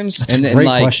of times and then great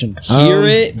like question. hear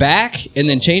it back and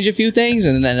then change a few things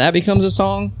and then that becomes a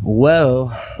song? Well,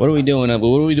 What are we doing? What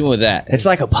are we doing with that? it's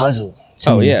like a puzzle.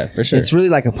 to Oh me. yeah, for sure. It's really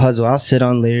like a puzzle. I'll sit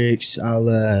on lyrics.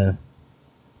 I'll,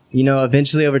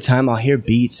 eventually over time I'll hear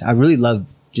beats. I really love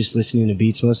just listening to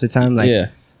beats most of the time. Like,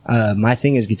 yeah. my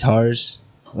thing is guitars,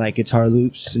 like guitar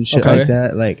loops and shit Okay. like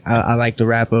that. Like, I like to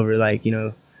rap over like,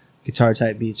 guitar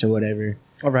type beats or whatever.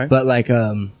 All right. But like,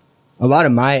 a lot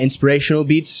of my inspirational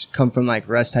beats come from like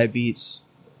Russ type beats,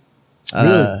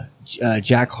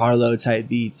 Jack Harlow type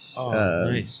beats.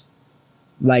 Nice.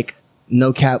 Like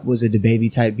No Cap was a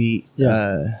DaBaby type beat.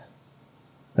 Yeah.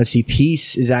 Let's see,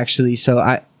 Peace is actually,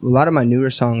 a lot of my newer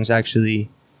songs actually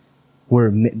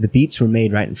the beats were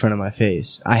made right in front of my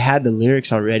face. I had the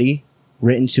lyrics already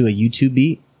written to a YouTube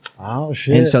beat. Oh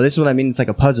shit. And so this is what I mean. It's like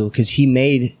a puzzle because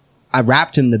I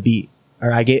rapped him the beat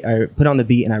or I put on the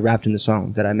beat and I rapped him the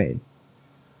song that I made.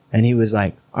 And he was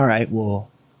like, all right, well,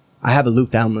 I have a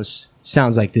loop that almost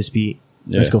sounds like this beat.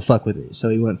 Let's Yeah. go fuck with it. So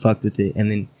he went fucked with it. And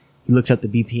then he looks up the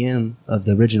BPM of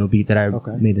the original beat that I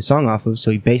Okay. made the song off of. So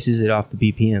he bases it off the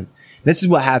BPM. This is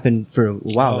what happened for a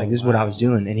while. Like this is what I was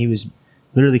doing. And he was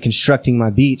literally constructing my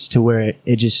beats to where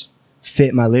it just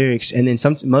fit my lyrics. And then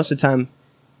most of the time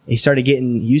he started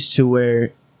getting used to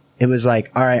where it was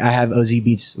like, all right, I have OZ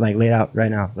beats like laid out right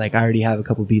now. Like I already have a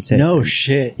couple beats. no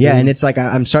shit. Yeah, dude. and it's like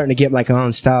I'm starting to get like my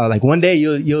own style. Like one day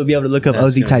you'll be able to look up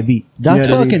OZ type beat. That's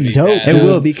what I mean? fucking dope. Yeah. It dude.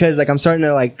 will because like I'm starting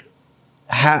to like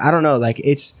I don't know, like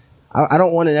it's I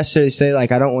don't want to necessarily say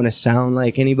like I don't want to sound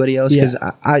like anybody else because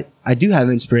I do have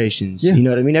inspirations. Yeah. You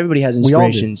know what I mean? Everybody has We all do.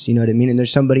 inspirations. You know what I mean? And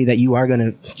there's somebody that you are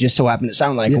gonna just so happen to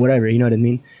sound like or whatever. You know what I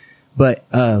mean? But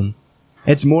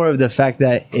it's more of the fact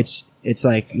that it's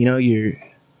like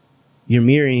you're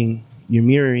mirroring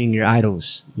your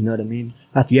idols. You know what I mean?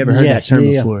 That's- You ever heard that term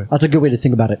before? That's a good way to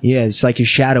think about it. Yeah, it's like you're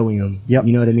shadowing them. Yep.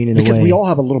 You know what I mean? In Because a way. we all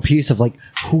have a little piece of like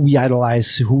who we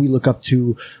idolize, who we look up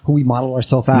to, who we model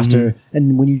ourselves after.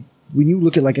 And when you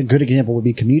look at like a good example would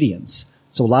be comedians.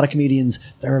 So a lot of comedians,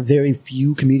 there are very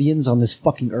few comedians on this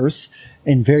fucking earth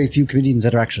and very few comedians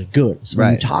that are actually good. So when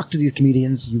you Right. talk to these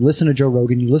comedians, you listen to Joe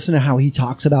Rogan, you listen to how he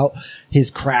talks about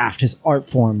his craft, his art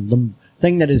form, the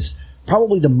thing that is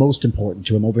probably the most important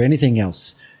to him over anything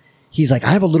else. He's like, I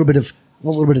have a little bit of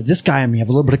this guy in me. I have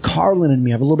a little bit of Carlin in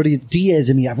me. I have a little bit of Diaz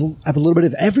in me. I have a little bit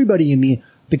of everybody in me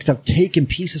because I've taken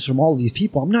pieces from all of these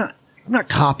people. I'm not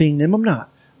copying them. I'm not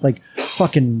like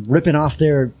fucking ripping off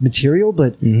their material,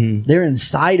 but they're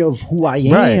inside of who I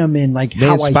am and like They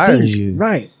how I inspires think. you.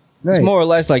 Right. It's more or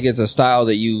less like it's a style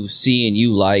that you see and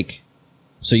you like,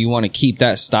 so you want to keep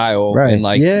that style Right. and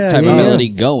like Yeah, type yeah. of melody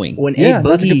going. when Yeah, A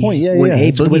that's a good Boogie, point. Yeah, when yeah. A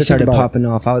That's a good way to Boogie started think about it. popping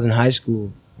off, I was in high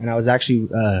school and I was actually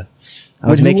I Wait,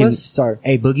 was who making was? Sorry.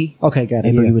 A Boogie. Okay, got A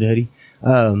it. Boogie Yeah. with a hoodie.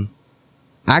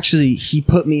 Actually, he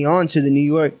put me on to the New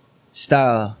York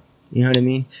style. You know what I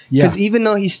mean? Yeah. Because even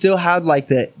though he still had like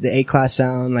the A-class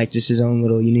sound, like just his own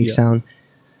little unique Yeah. sound.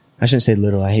 I shouldn't say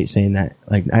little. I hate saying that.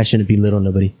 Like I shouldn't be little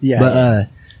nobody. Yeah, But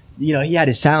he had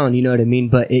his sound. You know what I mean?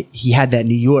 But he had that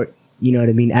New York. You know what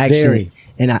I mean? Accent. Very.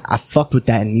 And I fucked with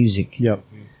that in music. Yep.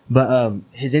 But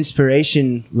his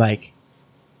inspiration, like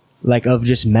of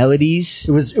just melodies,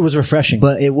 It was refreshing.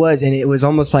 but it was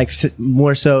almost like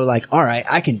more so like, all right,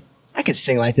 I can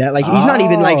sing like that. Like he's not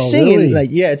even like Oh, singing. really? Like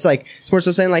it's more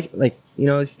so saying like if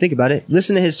you think about it,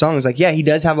 listen to his songs. Like he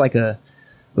does have like a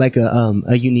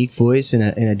unique voice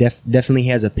and definitely he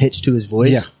has a pitch to his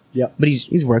voice. Yeah. Yep. But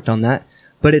he's worked on that.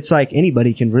 But it's like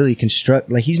anybody can really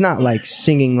construct. Like he's not like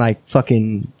singing like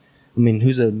fucking. I mean,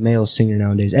 who's a male singer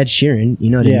nowadays? Ed Sheeran. You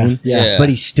know what Yeah, I mean? yeah. But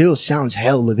he still sounds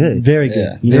hella good. Very Yeah.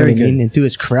 good. You know Very what I good. mean? And through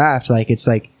his craft, like it's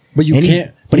like. But you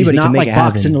can't. But he's anybody not can make like it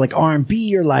boxed happen. into like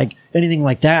R&B or like anything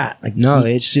like that. Like No,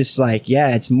 it's just like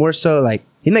it's more so like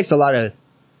he makes a lot of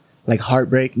like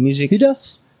heartbreak music. he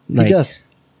does. Like, he does.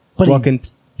 But he, walking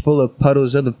full of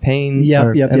puddles of the pain. Yep,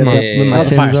 or- yep, and yep, my- yep. With my That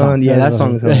was a fire Tim's song. on. Yeah, That that was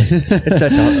song is a- it's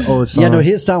such an old song. yeah, no,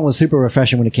 his sound was super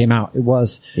refreshing when it came out. It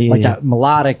was Yeah, like yeah. that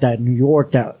melodic, that New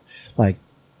York, that like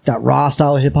that raw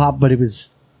style of hip hop. But it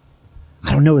was,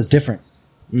 I don't know, it was different.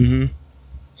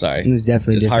 Sorry, It was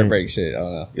definitely just different. heartbreak shit. I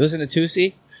don't know. You listen to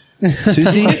Tusi?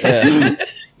 Susie? Yeah.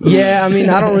 Yeah, I mean,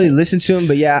 I don't really listen to him,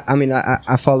 but yeah, I mean,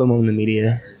 I follow him on the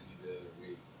media.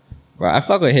 Bro, I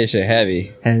fuck with his shit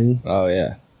heavy. And Oh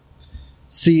yeah,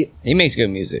 See, he makes good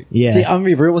music. yeah, see, I'm gonna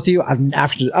be real with you.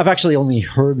 I've actually only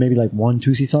heard maybe like one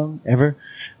Tusi song ever.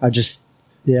 I just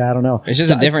Yeah, I don't know. It's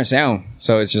just a different sound,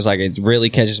 so it's just like it really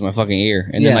catches my fucking ear.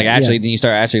 And then Yeah, like actually, yeah. then you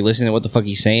start actually listening to what the fuck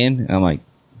he's saying. And I'm like,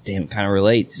 damn, it kind of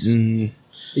relates.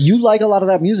 You like a lot of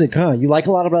that music, huh? You like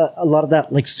a lot of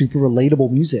that like super relatable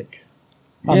music.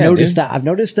 I've Yeah, noticed dude. that. I've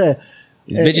noticed that.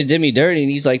 These bitches did me dirty,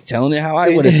 and he's like telling it how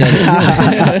I would have said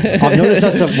it. I've noticed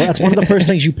that's one of the first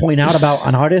things you point out about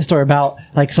an artist or about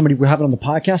like somebody we're having on the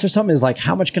podcast or something is like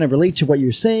how much can I relate to what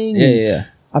you're saying? Yeah, And yeah.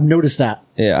 I've noticed that.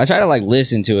 Yeah, I try to like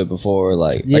listen to it before,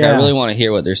 like I Yeah. really want to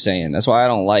hear what they're saying. That's why I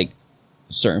don't like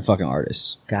certain fucking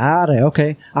artists. Got it.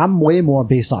 Okay. I'm way more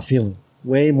based off feeling.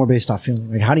 Way more based off feeling.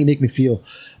 Like, how do you make me feel?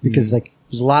 Because like,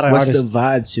 there's a lot of What's artists. the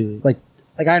vibe to it? Like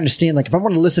I understand. Like, if I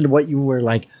want to listen to what you were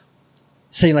like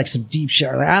saying, like some deep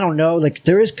shit. Like, I don't know. Like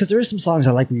there is some songs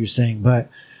I like what you're saying, but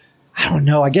I don't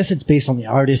know. I guess it's based on the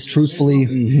artist.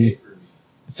 Truthfully,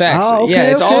 Facts. Oh, okay,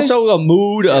 yeah, it's okay. also a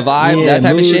mood, a vibe, Yeah, that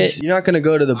type moods. of shit. You're not gonna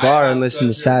go to the bar and listen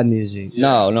to sad music.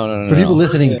 No. for people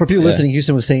listening, Yeah.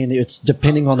 Houston was saying it's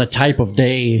depending on the type of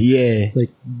day. Yeah. Like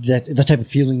the type of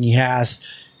feeling he has.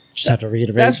 Just have to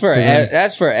reiterate. That's for to them.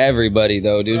 that's for everybody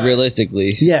though, dude.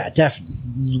 Realistically, Yeah, definitely.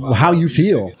 How you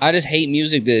feel. I just hate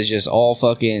music that is just all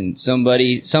fucking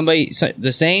somebody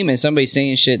the same, and somebody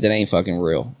saying shit that ain't fucking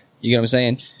real. You get what I'm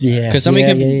saying? Yeah. Because somebody yeah,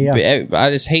 can. yeah, yeah. I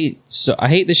just hate. So I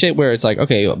hate the shit where it's like,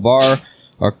 okay, a bar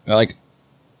or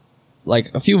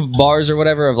like a few bars or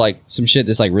whatever of like some shit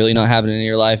that's like really not happening in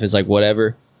your life is like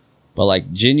whatever, but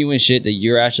like genuine shit that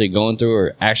you're actually going through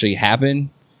or actually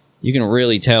happen, you can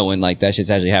really tell when like that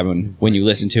shit's actually happening when you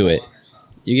listen to it.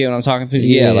 You get what I'm talking about?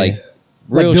 Yeah, Yeah. like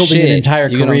Like real building shit. an entire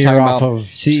You get what I'm career talking off about? of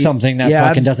See, something that yeah,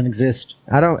 fucking I've- doesn't exist.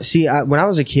 I don't see. When I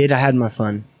was a kid, I had my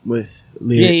fun with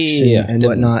lyrics Yeah, and definitely.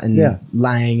 whatnot, and Yeah.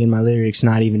 lying in my lyrics,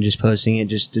 not even just posting it,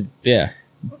 just to Yeah.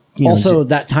 you know, Also, ju-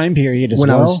 that time period as when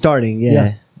well. I was starting. Yeah.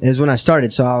 Yeah. It was when I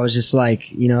started, so I was just like,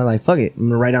 like fuck it, I'm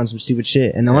gonna write down some stupid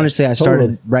shit. And honestly, I started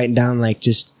totally. writing down like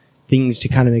just things to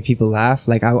kind of make people laugh.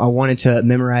 Like I wanted to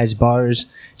memorize bars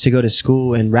to go to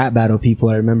school and rap battle people.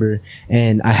 I remember,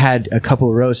 and I had a couple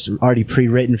of roasts already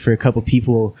pre-written for a couple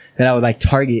people that I would like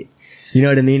target. You know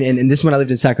what I mean? And this is when I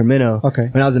lived in Sacramento. Okay.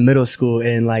 When I was in middle school,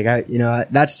 and like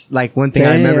that's like one thing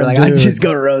I Damn, remember. Like I dude. just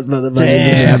go to roast motherfuckers.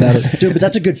 Damn. and rap battle. Dude, but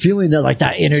that's a good feeling that like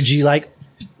that energy, like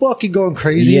fucking going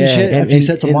crazy and shit. Have you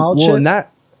said some wild well, shit? And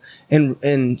that,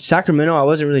 in Sacramento, I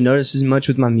wasn't really noticed as much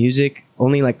with my music.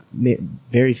 Only like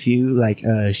very few. Like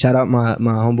shout out my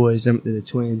homeboys, the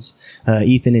twins,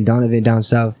 Ethan and Donovan down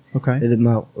south. Okay. They're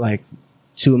like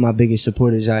two of my biggest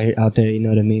supporters out there. You know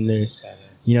what I mean?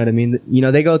 You know what I mean? You know,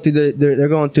 they go through they're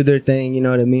going through their thing. You know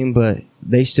what I mean? But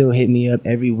they still hit me up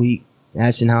every week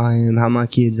asking how I am, how my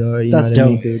kids are. You That's know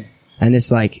what I dope, mean? dude. And it's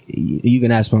like, you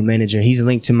can ask my manager. He's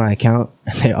linked to my account.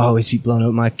 They always be blowing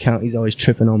up my account. He's always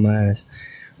tripping on my ass.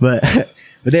 But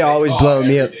they're always blowing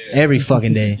me up every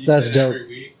fucking day. That's dope. Every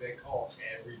week they call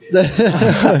every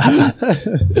day.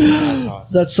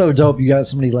 That's so dope. You got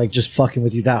somebody like just fucking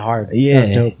with you that hard. Yeah.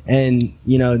 That's dope. And,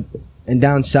 and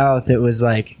down south, it was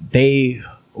like, they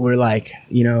were like,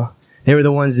 they were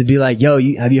the ones to be like, yo,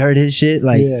 have you heard his shit?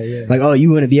 Like, Yeah. like, oh, you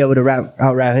wouldn't be able to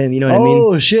out rap him. You know what I mean?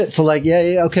 Oh shit. So like,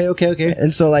 yeah. Okay.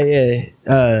 And so like,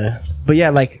 but yeah,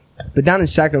 like, but down in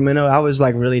Sacramento, I was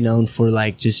like really known for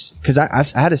like just because I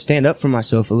had to stand up for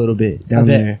myself a little bit down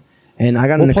bet. there, and I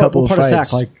got in a couple what of part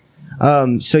fights. of Sac?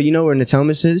 Like So you know where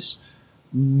Natomas is?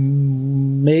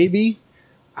 maybe.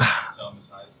 Thomas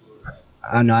High School,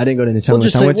 right? No, I didn't go to Well, Natomas.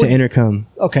 just I say went to what- Intercom.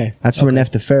 Okay. That's where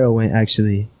Neff the Pharaoh went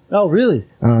actually. Oh really?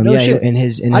 No no yeah, shit. in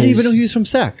his. I didn't even know he was from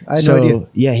Sac. I had so no idea.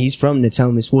 yeah, he's from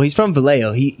Natomas. Well, he's from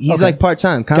Vallejo. He's Okay. like part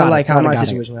time, kind Got of it, like how got it, my got it.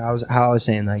 situation was. How I was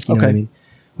saying, like you know Okay. what I mean.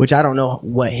 Which I don't know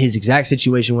what his exact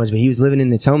situation was, but he was living in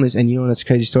Natomas, and you know what's a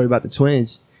crazy story about the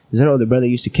twins? Is that older brother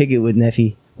used to kick it with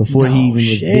Neffy before No he even was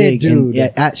shit, big, and dude.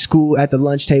 at school, at the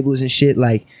lunch tables and shit.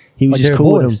 Like he was Like just they were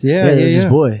cool boys. with him. Yeah, it was yeah. his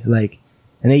boy. Like,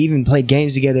 and they even played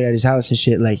games together at his house and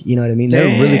shit. Like, you know what I mean? They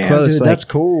were really Damn, close. Dude, like, that's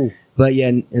cool. But yeah,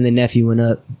 and then Neffy went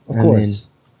up, Of and course.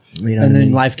 Then, you know, And what I then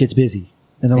mean? life gets busy.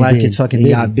 And then He life did. gets fucking He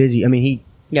busy. got busy. I mean, he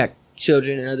got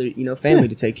children and other, family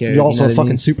to take care of. You're also you know a what I fucking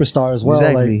mean? superstar as well.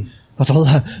 Exactly. Like, that's a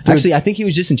lot. Dude, Actually, I think he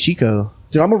was just in Chico.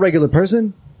 dude, I'm a regular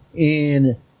person,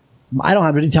 and I don't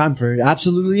have any time for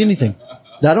absolutely anything.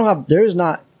 There's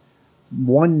not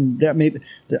one that maybe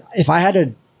if I had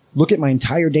to look at my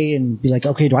entire day and be like,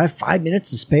 okay, do I have 5 minutes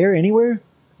to spare anywhere?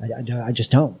 I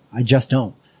just don't. I just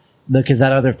don't, because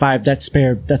that other that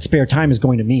spare time is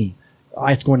going to me.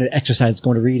 It's going to exercise. It's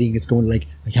going to reading. It's going to like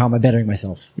how am I bettering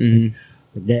myself? Mm-hmm.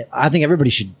 Like that, I think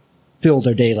everybody should fill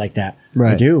their day like that.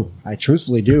 Right. I do. I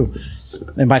truthfully do.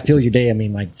 And by fill your day, I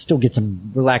mean like still get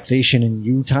some relaxation and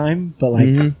you time, but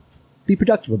like be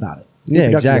productive about it. Yeah, productive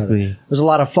about it. exactly. There's a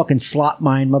lot of fucking slot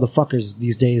mind motherfuckers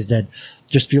these days that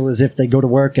just feel as if they go to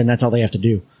work and that's all they have to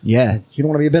do. Yeah. You don't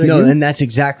want to be a better No, you? and that's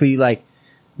exactly like,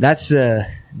 that's the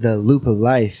loop of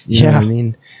life. You know Yeah. what I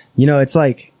mean? You know, it's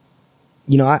like,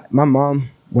 you know, my mom,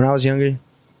 when I was younger,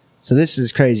 so this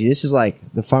is crazy. This is like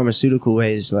the pharmaceutical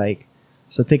ways. Like,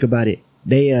 so think about it.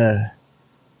 They,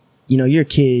 you know, you're a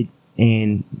kid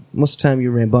and most of the time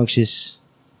you're rambunctious.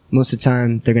 Most of the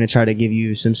time they're going to try to give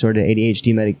you some sort of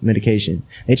ADHD medication.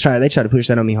 They try to push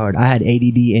that on me hard. I had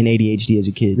ADD and ADHD as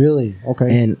a kid. Really?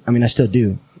 Okay. And I mean, I still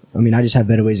do. I mean, I just have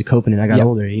better ways of coping and I got Yep.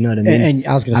 older. You know what I mean? And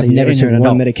I was going to say, I've never and you're took an one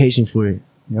adult. medication for it.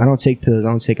 Yep. I don't take pills. I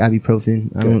don't take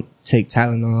ibuprofen. I Good. don't take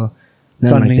Tylenol. Fun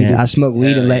Nothing like thing to that. do. I smoke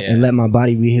weed Hell yeah. and let my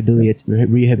body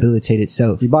rehabilitate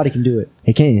itself. Your body can do it.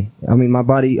 It can. I mean,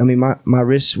 my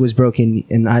wrist was broken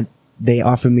and they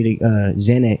offered me the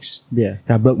Xanax. Yeah.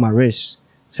 I broke my wrist.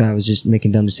 So I was just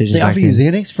making dumb decisions. They back offer you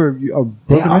then. Xanax for a They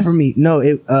broken offered wrist? me no,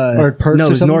 it Or perks no, or it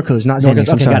was something? Norcos, not Norcos. Xanax.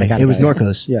 I'm Okay, sorry. got it. It was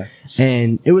Norcos. Yeah.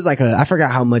 And it was like I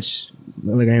forgot how much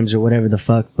milligrams or whatever the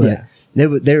fuck, but Yeah. they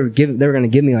were going to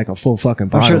give me like a full fucking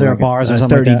bottle. sure there are like bars or a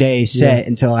something like 30 that. day set Yeah.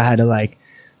 until I had to like,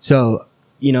 so,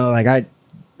 you know, like I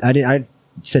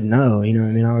said no, you know what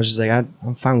I mean? I was just like,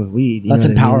 I'm fine with weed. You That's know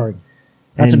what I mean? empowering.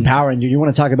 That's And- empowering, dude. You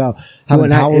want to talk about how Well,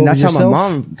 power and that's over how my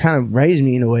yourself? mom kind of raised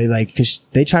me in a way, like, cause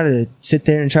they try to sit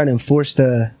there and try to enforce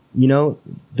the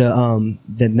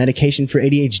medication for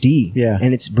ADHD. Yeah.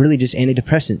 And it's really just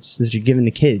antidepressants that you're giving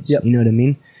the kids. Yep. You know what I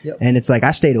mean? Yep. And it's like,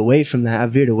 I stayed away from that. I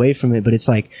veered away from it, but it's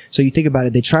like, so you think about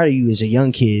it, they try to you as a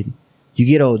young kid, you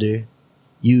get older,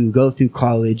 you go through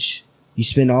college, you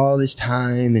spend all this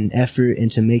time and effort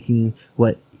into making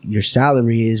what your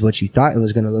salary is, what you thought it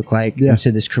was going to look like Yeah.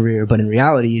 into this career. But in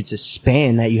reality, it's a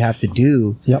span that you have to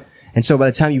do. Yep. And so by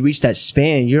the time you reach that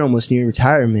span, you're almost near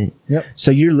retirement. Yep. So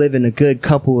you're living a good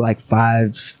couple, like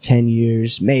 5-10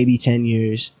 years, maybe 10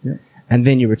 years. Yep. And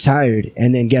then you're retired.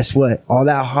 And then guess what? All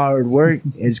that hard work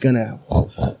is gonna,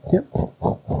 Yep.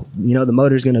 you know, the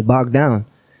motor's gonna bog down.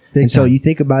 Big And so time. you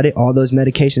think about it, all those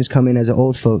medications come in as an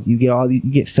old folk. You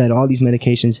get fed all these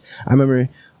medications. I remember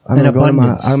going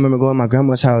abundance. to my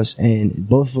grandma's house and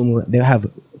both of them, they'll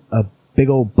have a big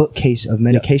old bookcase of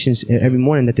medications every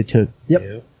morning that they took.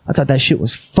 Yep. I thought that shit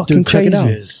was fucking Dude, check crazy. it out.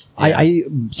 Is-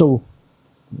 So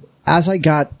as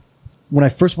when I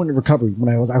first went to recovery,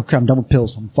 when I was, okay, I'm done with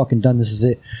pills. I'm fucking done. This is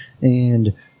it.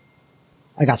 And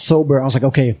I got sober. I was like,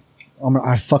 okay,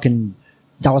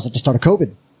 that was at the start of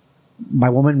COVID. My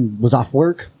woman was off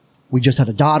work. We just had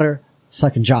a daughter,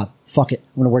 second job. Fuck it.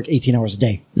 I'm going to work 18 hours a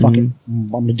day. Fuck it. I'm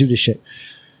going to do this shit.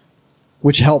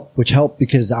 Which helped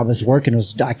because I was working.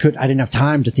 I didn't have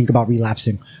time to think about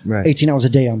relapsing. Right. 18 hours a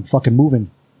day. I'm fucking moving.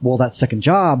 Well, that second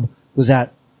job was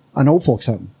at an old folks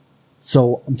home.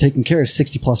 So I'm taking care of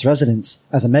 60 plus residents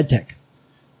as a med tech.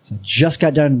 So I just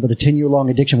got done with a 10-year long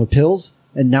addiction with pills.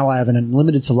 And now I have an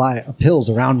unlimited supply of pills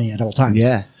around me at all times.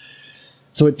 Yeah.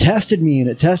 So it tested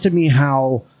me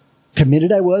how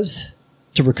committed I was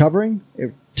to recovering.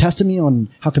 It tested me on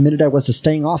how committed I was to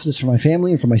staying off this for my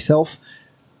family and for myself.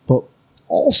 But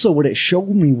also what it showed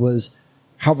me was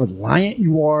how reliant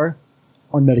you are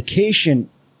on medication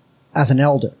as an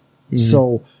elder.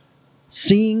 So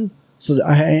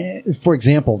for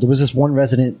example, there was this one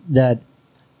resident that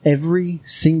every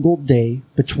single day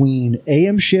between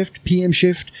AM shift, PM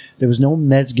shift, there was no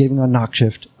meds given on knock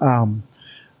shift.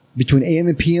 Between AM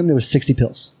and PM, there was 60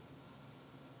 pills.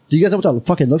 Do you guys know what that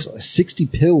fucking looks like? 60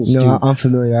 pills, No, dude. I'm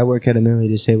familiar. I work at a mentally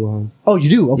disabled home. Oh, you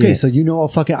do? Okay, Yeah. so you know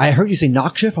I heard you say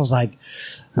knock shift. I was like,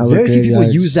 I work very few people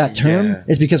graveyards. use that term. Yeah.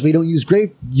 It's because you don't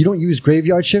use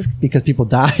graveyard shift because people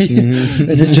die. Mm-hmm.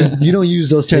 And it just, you don't use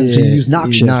those terms, so you Yeah, use knock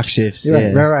you shift. knock shifts,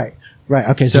 Right, yeah. right.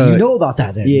 Okay, so So- you know about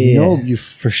that then. Yeah, You know yeah. you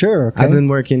for sure. Okay. I've been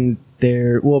working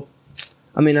there. Well,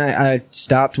 I mean, I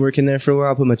stopped working there for a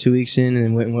while, put my 2 weeks in,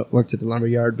 and went and worked at the lumber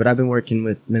yard. But I've been working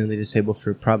with mentally disabled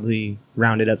for probably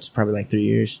rounded up to probably like 3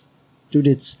 years. Dude,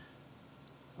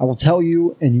 I will tell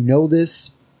you, and you know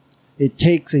this, it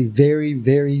takes a very,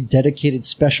 very dedicated,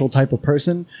 special type of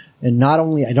person. And not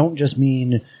only, I don't just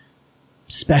mean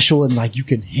special and like you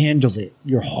can handle it.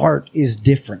 Your heart is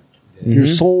different. Your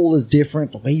soul is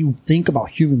different. The way you think about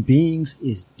human beings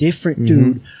is different,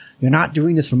 dude. You're not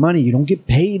doing this for money. You don't get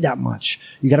paid that much.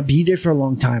 You got to be there for a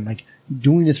long time. Like, you're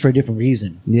doing this for a different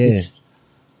reason. Yeah. It's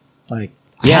like,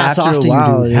 Yeah, hats after off a to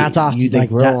while, you, dude. Hats off to you. they Like,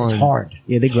 grow that, on. it's hard.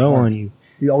 Yeah, they It's grow hard. on you.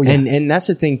 Oh, yeah. And that's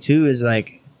the thing too, is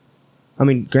like, I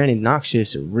mean, granted, knock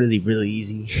shifts are really, really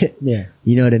easy. Yeah.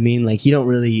 You know what I mean? Like, you're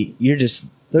just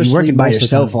They're you're working asleep by most of the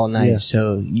yourself time. all night. Yeah.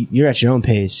 So you're at your own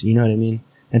pace. You know what I mean?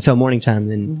 Until morning time,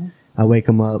 then I wake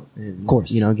them up. And, Of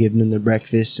course. You know, give them their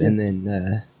breakfast, and then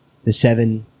the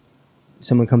 7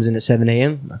 someone comes in at 7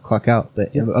 a.m., I clock out.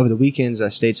 But over the weekends, I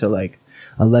stay till like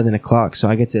 11 o'clock. So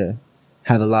I get to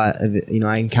have a lot of it,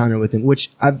 I encounter with them, which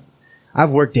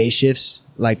I've worked day shifts,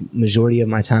 like majority of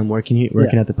my time working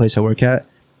at the place I work at.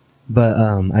 But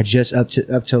I just up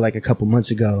to like a couple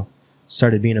months ago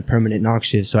started being a permanent knock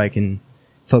shift so I can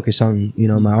focus on,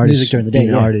 my artist music during the day. being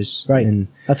an artist. Right. And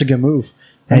that's a good move.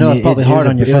 I know it's probably hard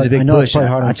on your It was a big I know it's push. probably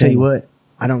hard on I tell you family. what,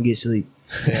 I don't get sleep.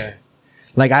 Yeah.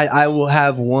 Like I will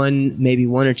have maybe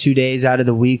 1 or 2 days out of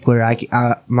the week where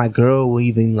my girl will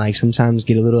even like sometimes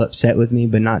get a little upset with me,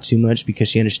 but not too much because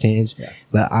she understands. Yeah.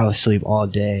 But I will sleep all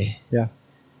day. Yeah.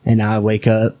 And I wake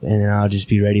up and then I'll just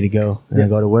be ready to go. And I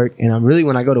go to work. And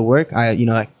when I go to work, I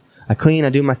clean, I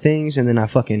do my things, and then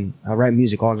I write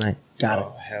music all night. Got it.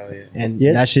 Oh, hell yeah. And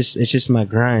Yeah. it's just my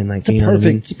grind. Like,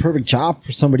 It's a perfect job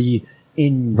for somebody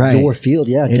in Right. your field.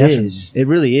 Yeah, It definitely. is. It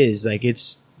really is. Like,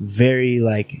 it's very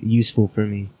like useful for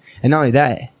me. And not only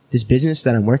that, this business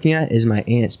that I'm working at is my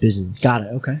aunt's business. Got it.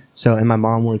 Okay. So, and my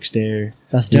mom works there.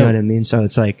 That's You know dope. what I mean? So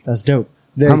it's like, That's dope.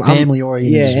 Very family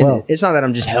oriented yeah, as and well. it's not that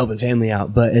I'm just helping family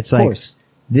out, but it's Of like, course.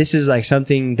 this is like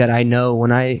something that I know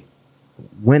when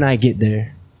I get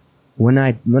there, when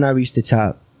I reach the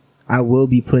top, I will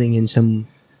be putting in some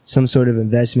sort of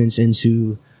investments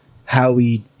into how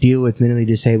we deal with mentally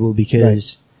disabled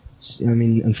because I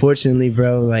mean, unfortunately,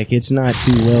 bro, like it's not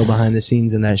too well behind the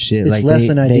scenes in that shit. It's like less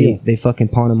than ideal. They fucking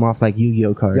pawn them off like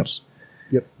Yu-Gi-Oh cards.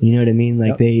 Yep. You know what I mean?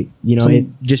 Like Yep.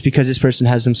 just because this person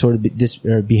has some sort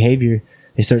of behavior,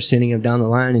 they start sending them down the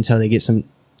line until they get some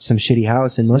shitty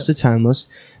house. And most of the time,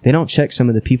 they don't check some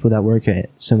of the people that work at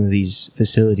some of these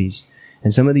facilities.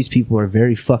 And some of these people are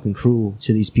very fucking cruel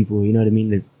to these people. You know what I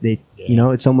mean? They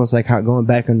it's almost like how going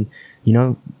back on,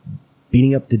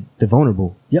 beating up the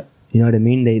vulnerable. Yep. You know what I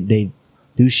mean? They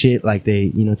do shit like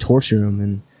they, torture them.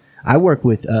 And I work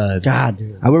with, God,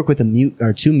 dude. I work with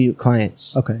two mute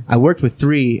clients. Okay. I worked with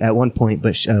 3 at one point,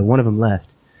 but one of them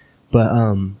left. But,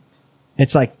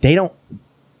 it's like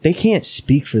they can't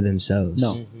speak for themselves.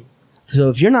 No. So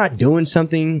if you're not doing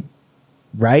something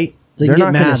right, They they're get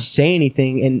not going to mad. say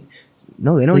anything. And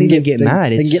no, they don't They even get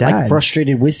mad. They It's can get sad. like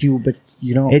frustrated with you, but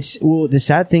It's the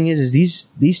sad thing is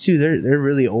these two they're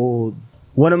really old.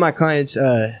 One of my clients,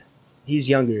 he's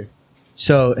younger.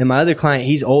 So, and my other client,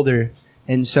 he's older.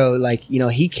 And so like,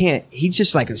 he's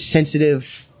just like a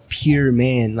sensitive, pure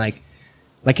man. Like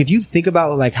if you think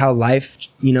about like how life,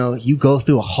 you go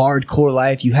through a hardcore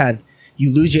life, you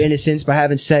lose your innocence by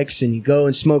having sex and you go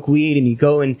and smoke weed and you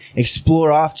go and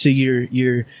explore off to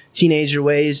your teenager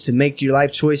ways to make your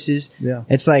life choices. Yeah.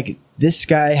 It's like this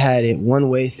guy had it one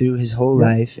way through his whole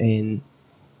life and,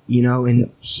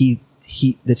 and he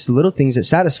that's the little things that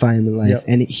satisfy him in life. Yep.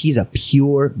 And he's a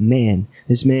pure man.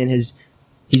 This man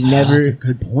he's never, that's a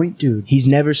good point, dude. he's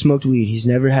never smoked weed. He's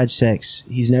never had sex.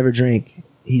 He's never drank.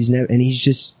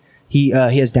 He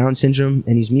has Down syndrome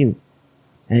and he's mute.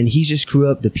 And he just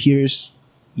grew up the purest,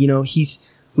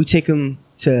 we take him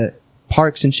to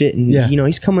parks and shit and,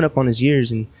 he's coming up on his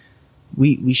years and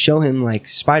we show him like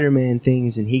Spider-Man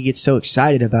things and he gets so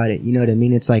excited about it. You know what I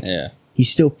mean? It's like,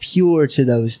 he's still pure to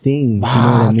those things. Wow, you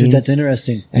know what I mean? dude, that's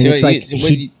interesting. And So it's like,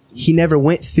 you- he never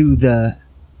went through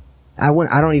I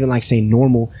don't even like saying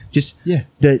normal, just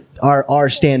our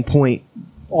standpoint,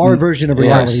 Our version of our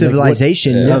reality,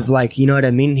 civilization Yeah. of like, you know what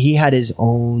I mean? He had his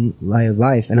own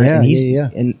life. And, Yeah.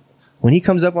 and when he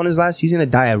comes up on his last, he's going to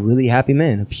die a really happy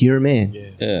man, a pure man.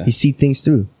 Yeah. He see things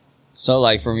through. So,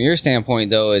 like, from your standpoint,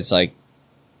 though, it's like,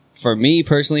 for me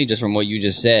personally, just from what you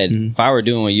just said, if I were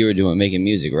doing what you were doing, making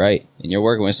music, right? And you're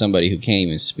working with somebody who can't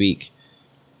even speak,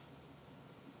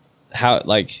 how,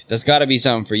 like, that's got to be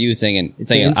something for you thinking,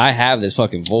 I have this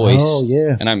fucking voice. Oh,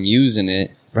 yeah. And I'm using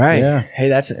it. Right. Yeah. Hey,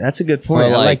 that's a good point.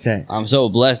 For, I like that. I'm so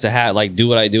blessed to have, like, do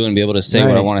what I do and be able to say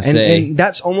what I Right. want to And- say. And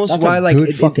that's almost That's why, a like,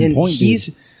 good fucking point,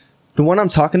 he's the one I'm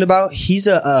talking about. He's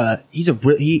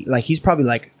probably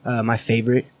like my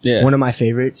favorite. Yeah. One of my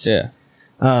favorites. yeah.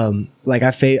 Like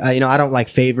I don't like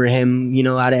favor him,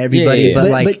 out of everybody, Yeah. but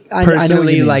But- like but I know what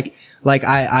personally, you mean. like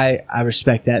I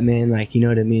respect that man, like, you know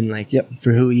what I mean, like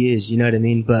for who he is, you know what I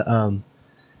mean. But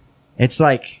it's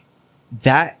like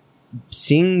that,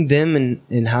 seeing them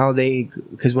and how they,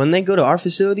 because when they go to our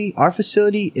facility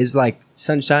is like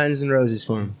sunshines and roses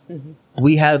for them. Mm-hmm.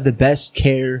 We have the best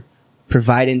care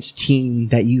providence team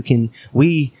that you can.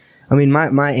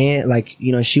 My aunt, like,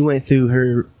 she went through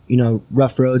her,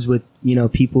 rough roads with,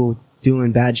 people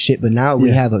doing bad shit, but now we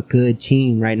Yeah. have a good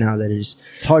team right now that is,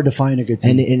 It's hard to find a good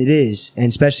team. and it is, and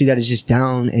especially that is just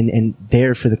down and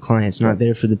there for the clients, not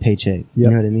there for the paycheck. You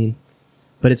Yep. know what I mean?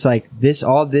 But it's like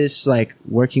all this, like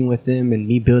working with them and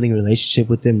me building a relationship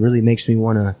with them really makes me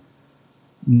want to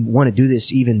want to do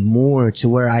this even more to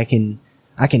where I can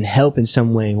help in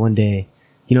some way one day.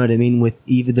 You know what I mean? With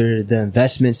either the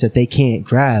investments that they can't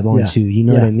grab onto, you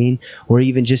know what I mean? Or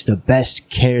even just the best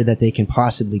care that they can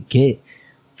possibly get.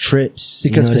 Trips.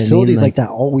 Because you know facilities what I mean? like that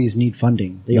always need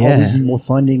funding. They always need more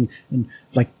funding and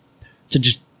like to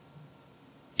just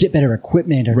get better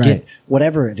equipment or get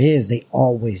whatever it is. They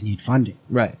always need funding.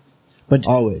 Right. But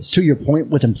always. To your point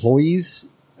with employees,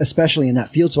 especially in that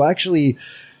field. So actually,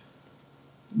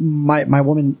 my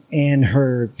woman and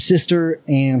her sister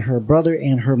and her brother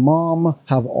and her mom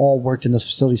have all worked in those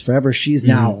facilities forever. She's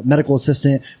now a medical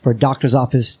assistant for a doctor's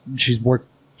office. She's worked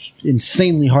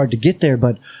insanely hard to get there,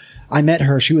 but I met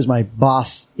her. She was my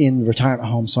boss in retirement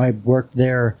home. So I worked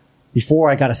there before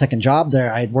I got a second job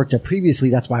there. I had worked there previously.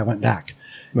 That's why I went back.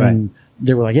 Right. And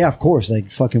they were like, yeah, of course. Like,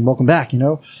 fucking welcome back, you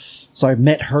know? So I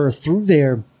met her through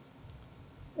there.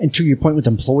 And to your point with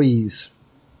employees,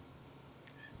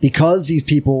 because these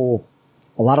people,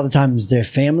 a lot of the times their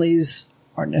families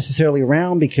aren't necessarily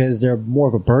around because they're more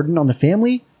of a burden on the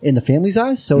family in the family's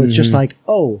eyes. So it's just like,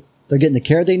 oh, they're getting the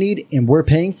care they need and we're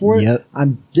paying for it. Yep.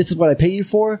 This is what I pay you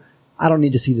for. I don't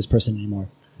need to see this person anymore.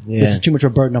 Yeah. This is too much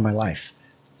of a burden on my life.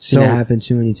 So that happened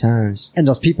too many times. And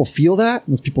those people feel that,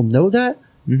 and those people know that.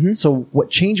 Mm-hmm. So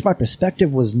what changed my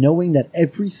perspective was knowing that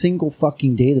every single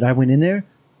fucking day that I went in there,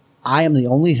 I am the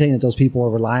only thing that those people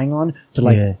are relying on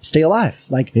to stay alive.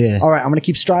 Like, all right, I'm going to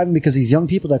keep striving because these young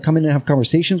people that come in and have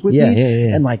conversations with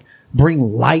me and like bring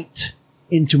light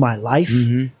into my life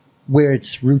where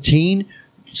it's routine,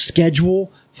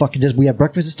 schedule, fucking this. We have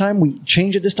breakfast this time. We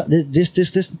change it this time. This.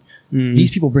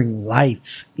 These people bring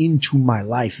life into my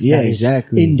life. Yeah, that is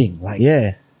exactly. ending. Like,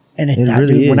 and it that,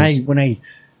 really dude, is.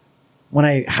 when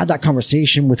I had that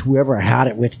conversation with whoever I had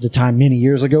it with at the time many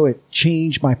years ago, it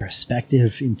changed my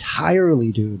perspective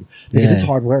entirely, dude. Because it's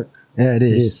hard work. Yeah, it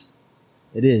is.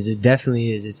 It is. It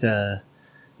definitely is.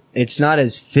 It's not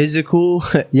as physical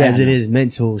as it is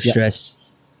mental stress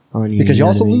on you. Because you know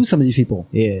also what I mean? lose some of these people.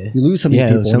 Yeah. You lose some of these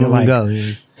people. Some and of them you're go. like,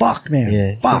 Yeah. fuck, man.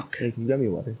 Yeah. Fuck. Hey, can you grab me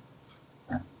water?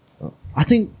 I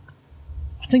think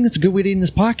that's a good way to end this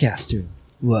podcast, dude.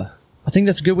 What? I think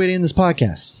that's a good way to end this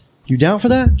podcast. You down for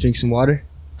that? Drink some water?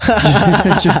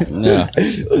 Yeah.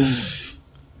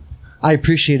 I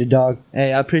appreciate it, dog.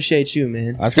 Hey, I appreciate you,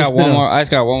 man. I just got one more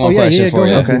Oh, yeah, question go for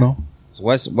you. ahead, Okay. Bruno. So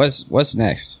what's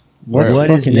next? What is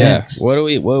fucking next?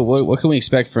 What can we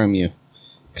expect from you?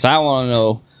 Because I want to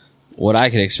know what I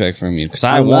can expect from you. Because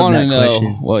I I love want to that know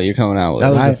question. what you're coming out with.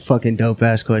 That was a fucking dope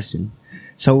ass question.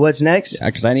 So what's next?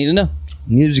 Because I need to know.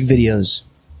 Music videos,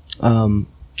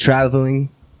 traveling,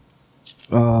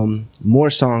 more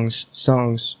songs,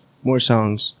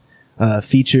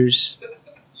 features.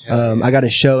 I got a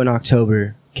show in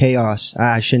October, Chaos.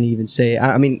 I shouldn't even say it.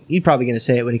 I mean, he's probably going to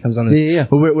say it when he comes on. Yeah.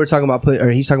 But we're talking about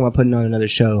he's talking about putting on another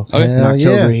show Okay. in Hell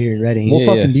October yeah. here in Reading. We'll Yeah,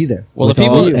 fucking yeah. be there. Well, With the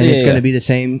people, all- and it's yeah, going to yeah. be the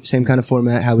same kind of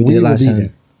format how we did We it will last be time.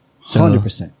 there. So-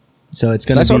 100%. So it's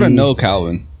 'Cause going I to be sort of know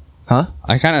Calvin. huh?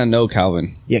 I kind of know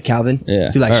Calvin. Yeah, Calvin.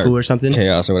 Yeah. Do like school or something?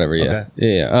 Chaos or whatever. Yeah.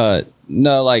 Okay. Yeah.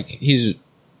 No, like he's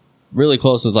really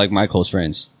close with like my close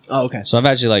friends. Oh, okay. So I've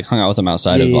actually like hung out with him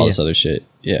outside Yeah, of yeah, all yeah. this other shit.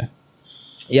 Yeah.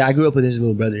 Yeah, I grew up with his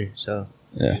little brother. So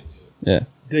Yeah. Yeah.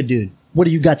 good dude. What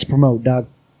do you got to promote, dog?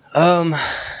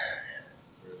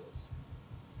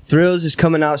 Thrills is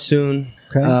coming out soon.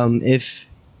 Okay. If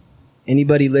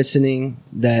anybody listening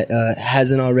that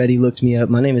hasn't already looked me up,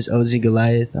 my name is Ozzy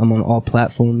Goliath. I'm on all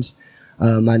platforms.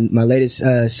 My latest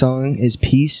song is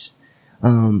Peace.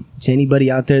 To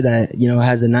anybody out there that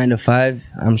has a 9 to 5,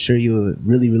 I'm sure you will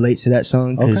really relate to that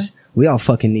song because we all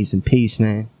fucking need some peace,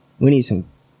 man. We need some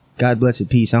God blessed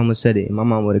peace. I almost said it. My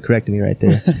mom would have corrected me right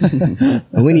there.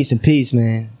 But we need some peace,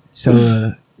 man.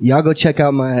 So y'all go check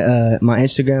out my my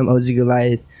Instagram, Ozzy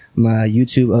Goliath, my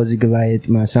YouTube, Ozzy Goliath,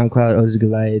 my SoundCloud, Ozzy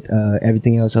Goliath,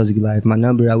 everything else, Ozzy Goliath. My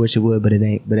number, I wish it would, but it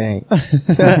ain't.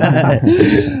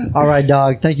 All right,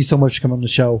 dog. Thank you so much for coming on the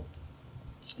show.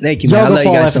 Thank you, man. I Y'all love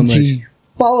go you follow guys so much. FMT.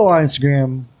 Follow our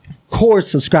Instagram. Of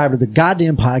course, subscribe to the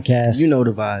goddamn podcast. You know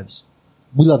the vibes.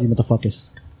 We love you,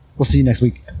 motherfuckers. We'll see you next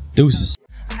week. Deuces.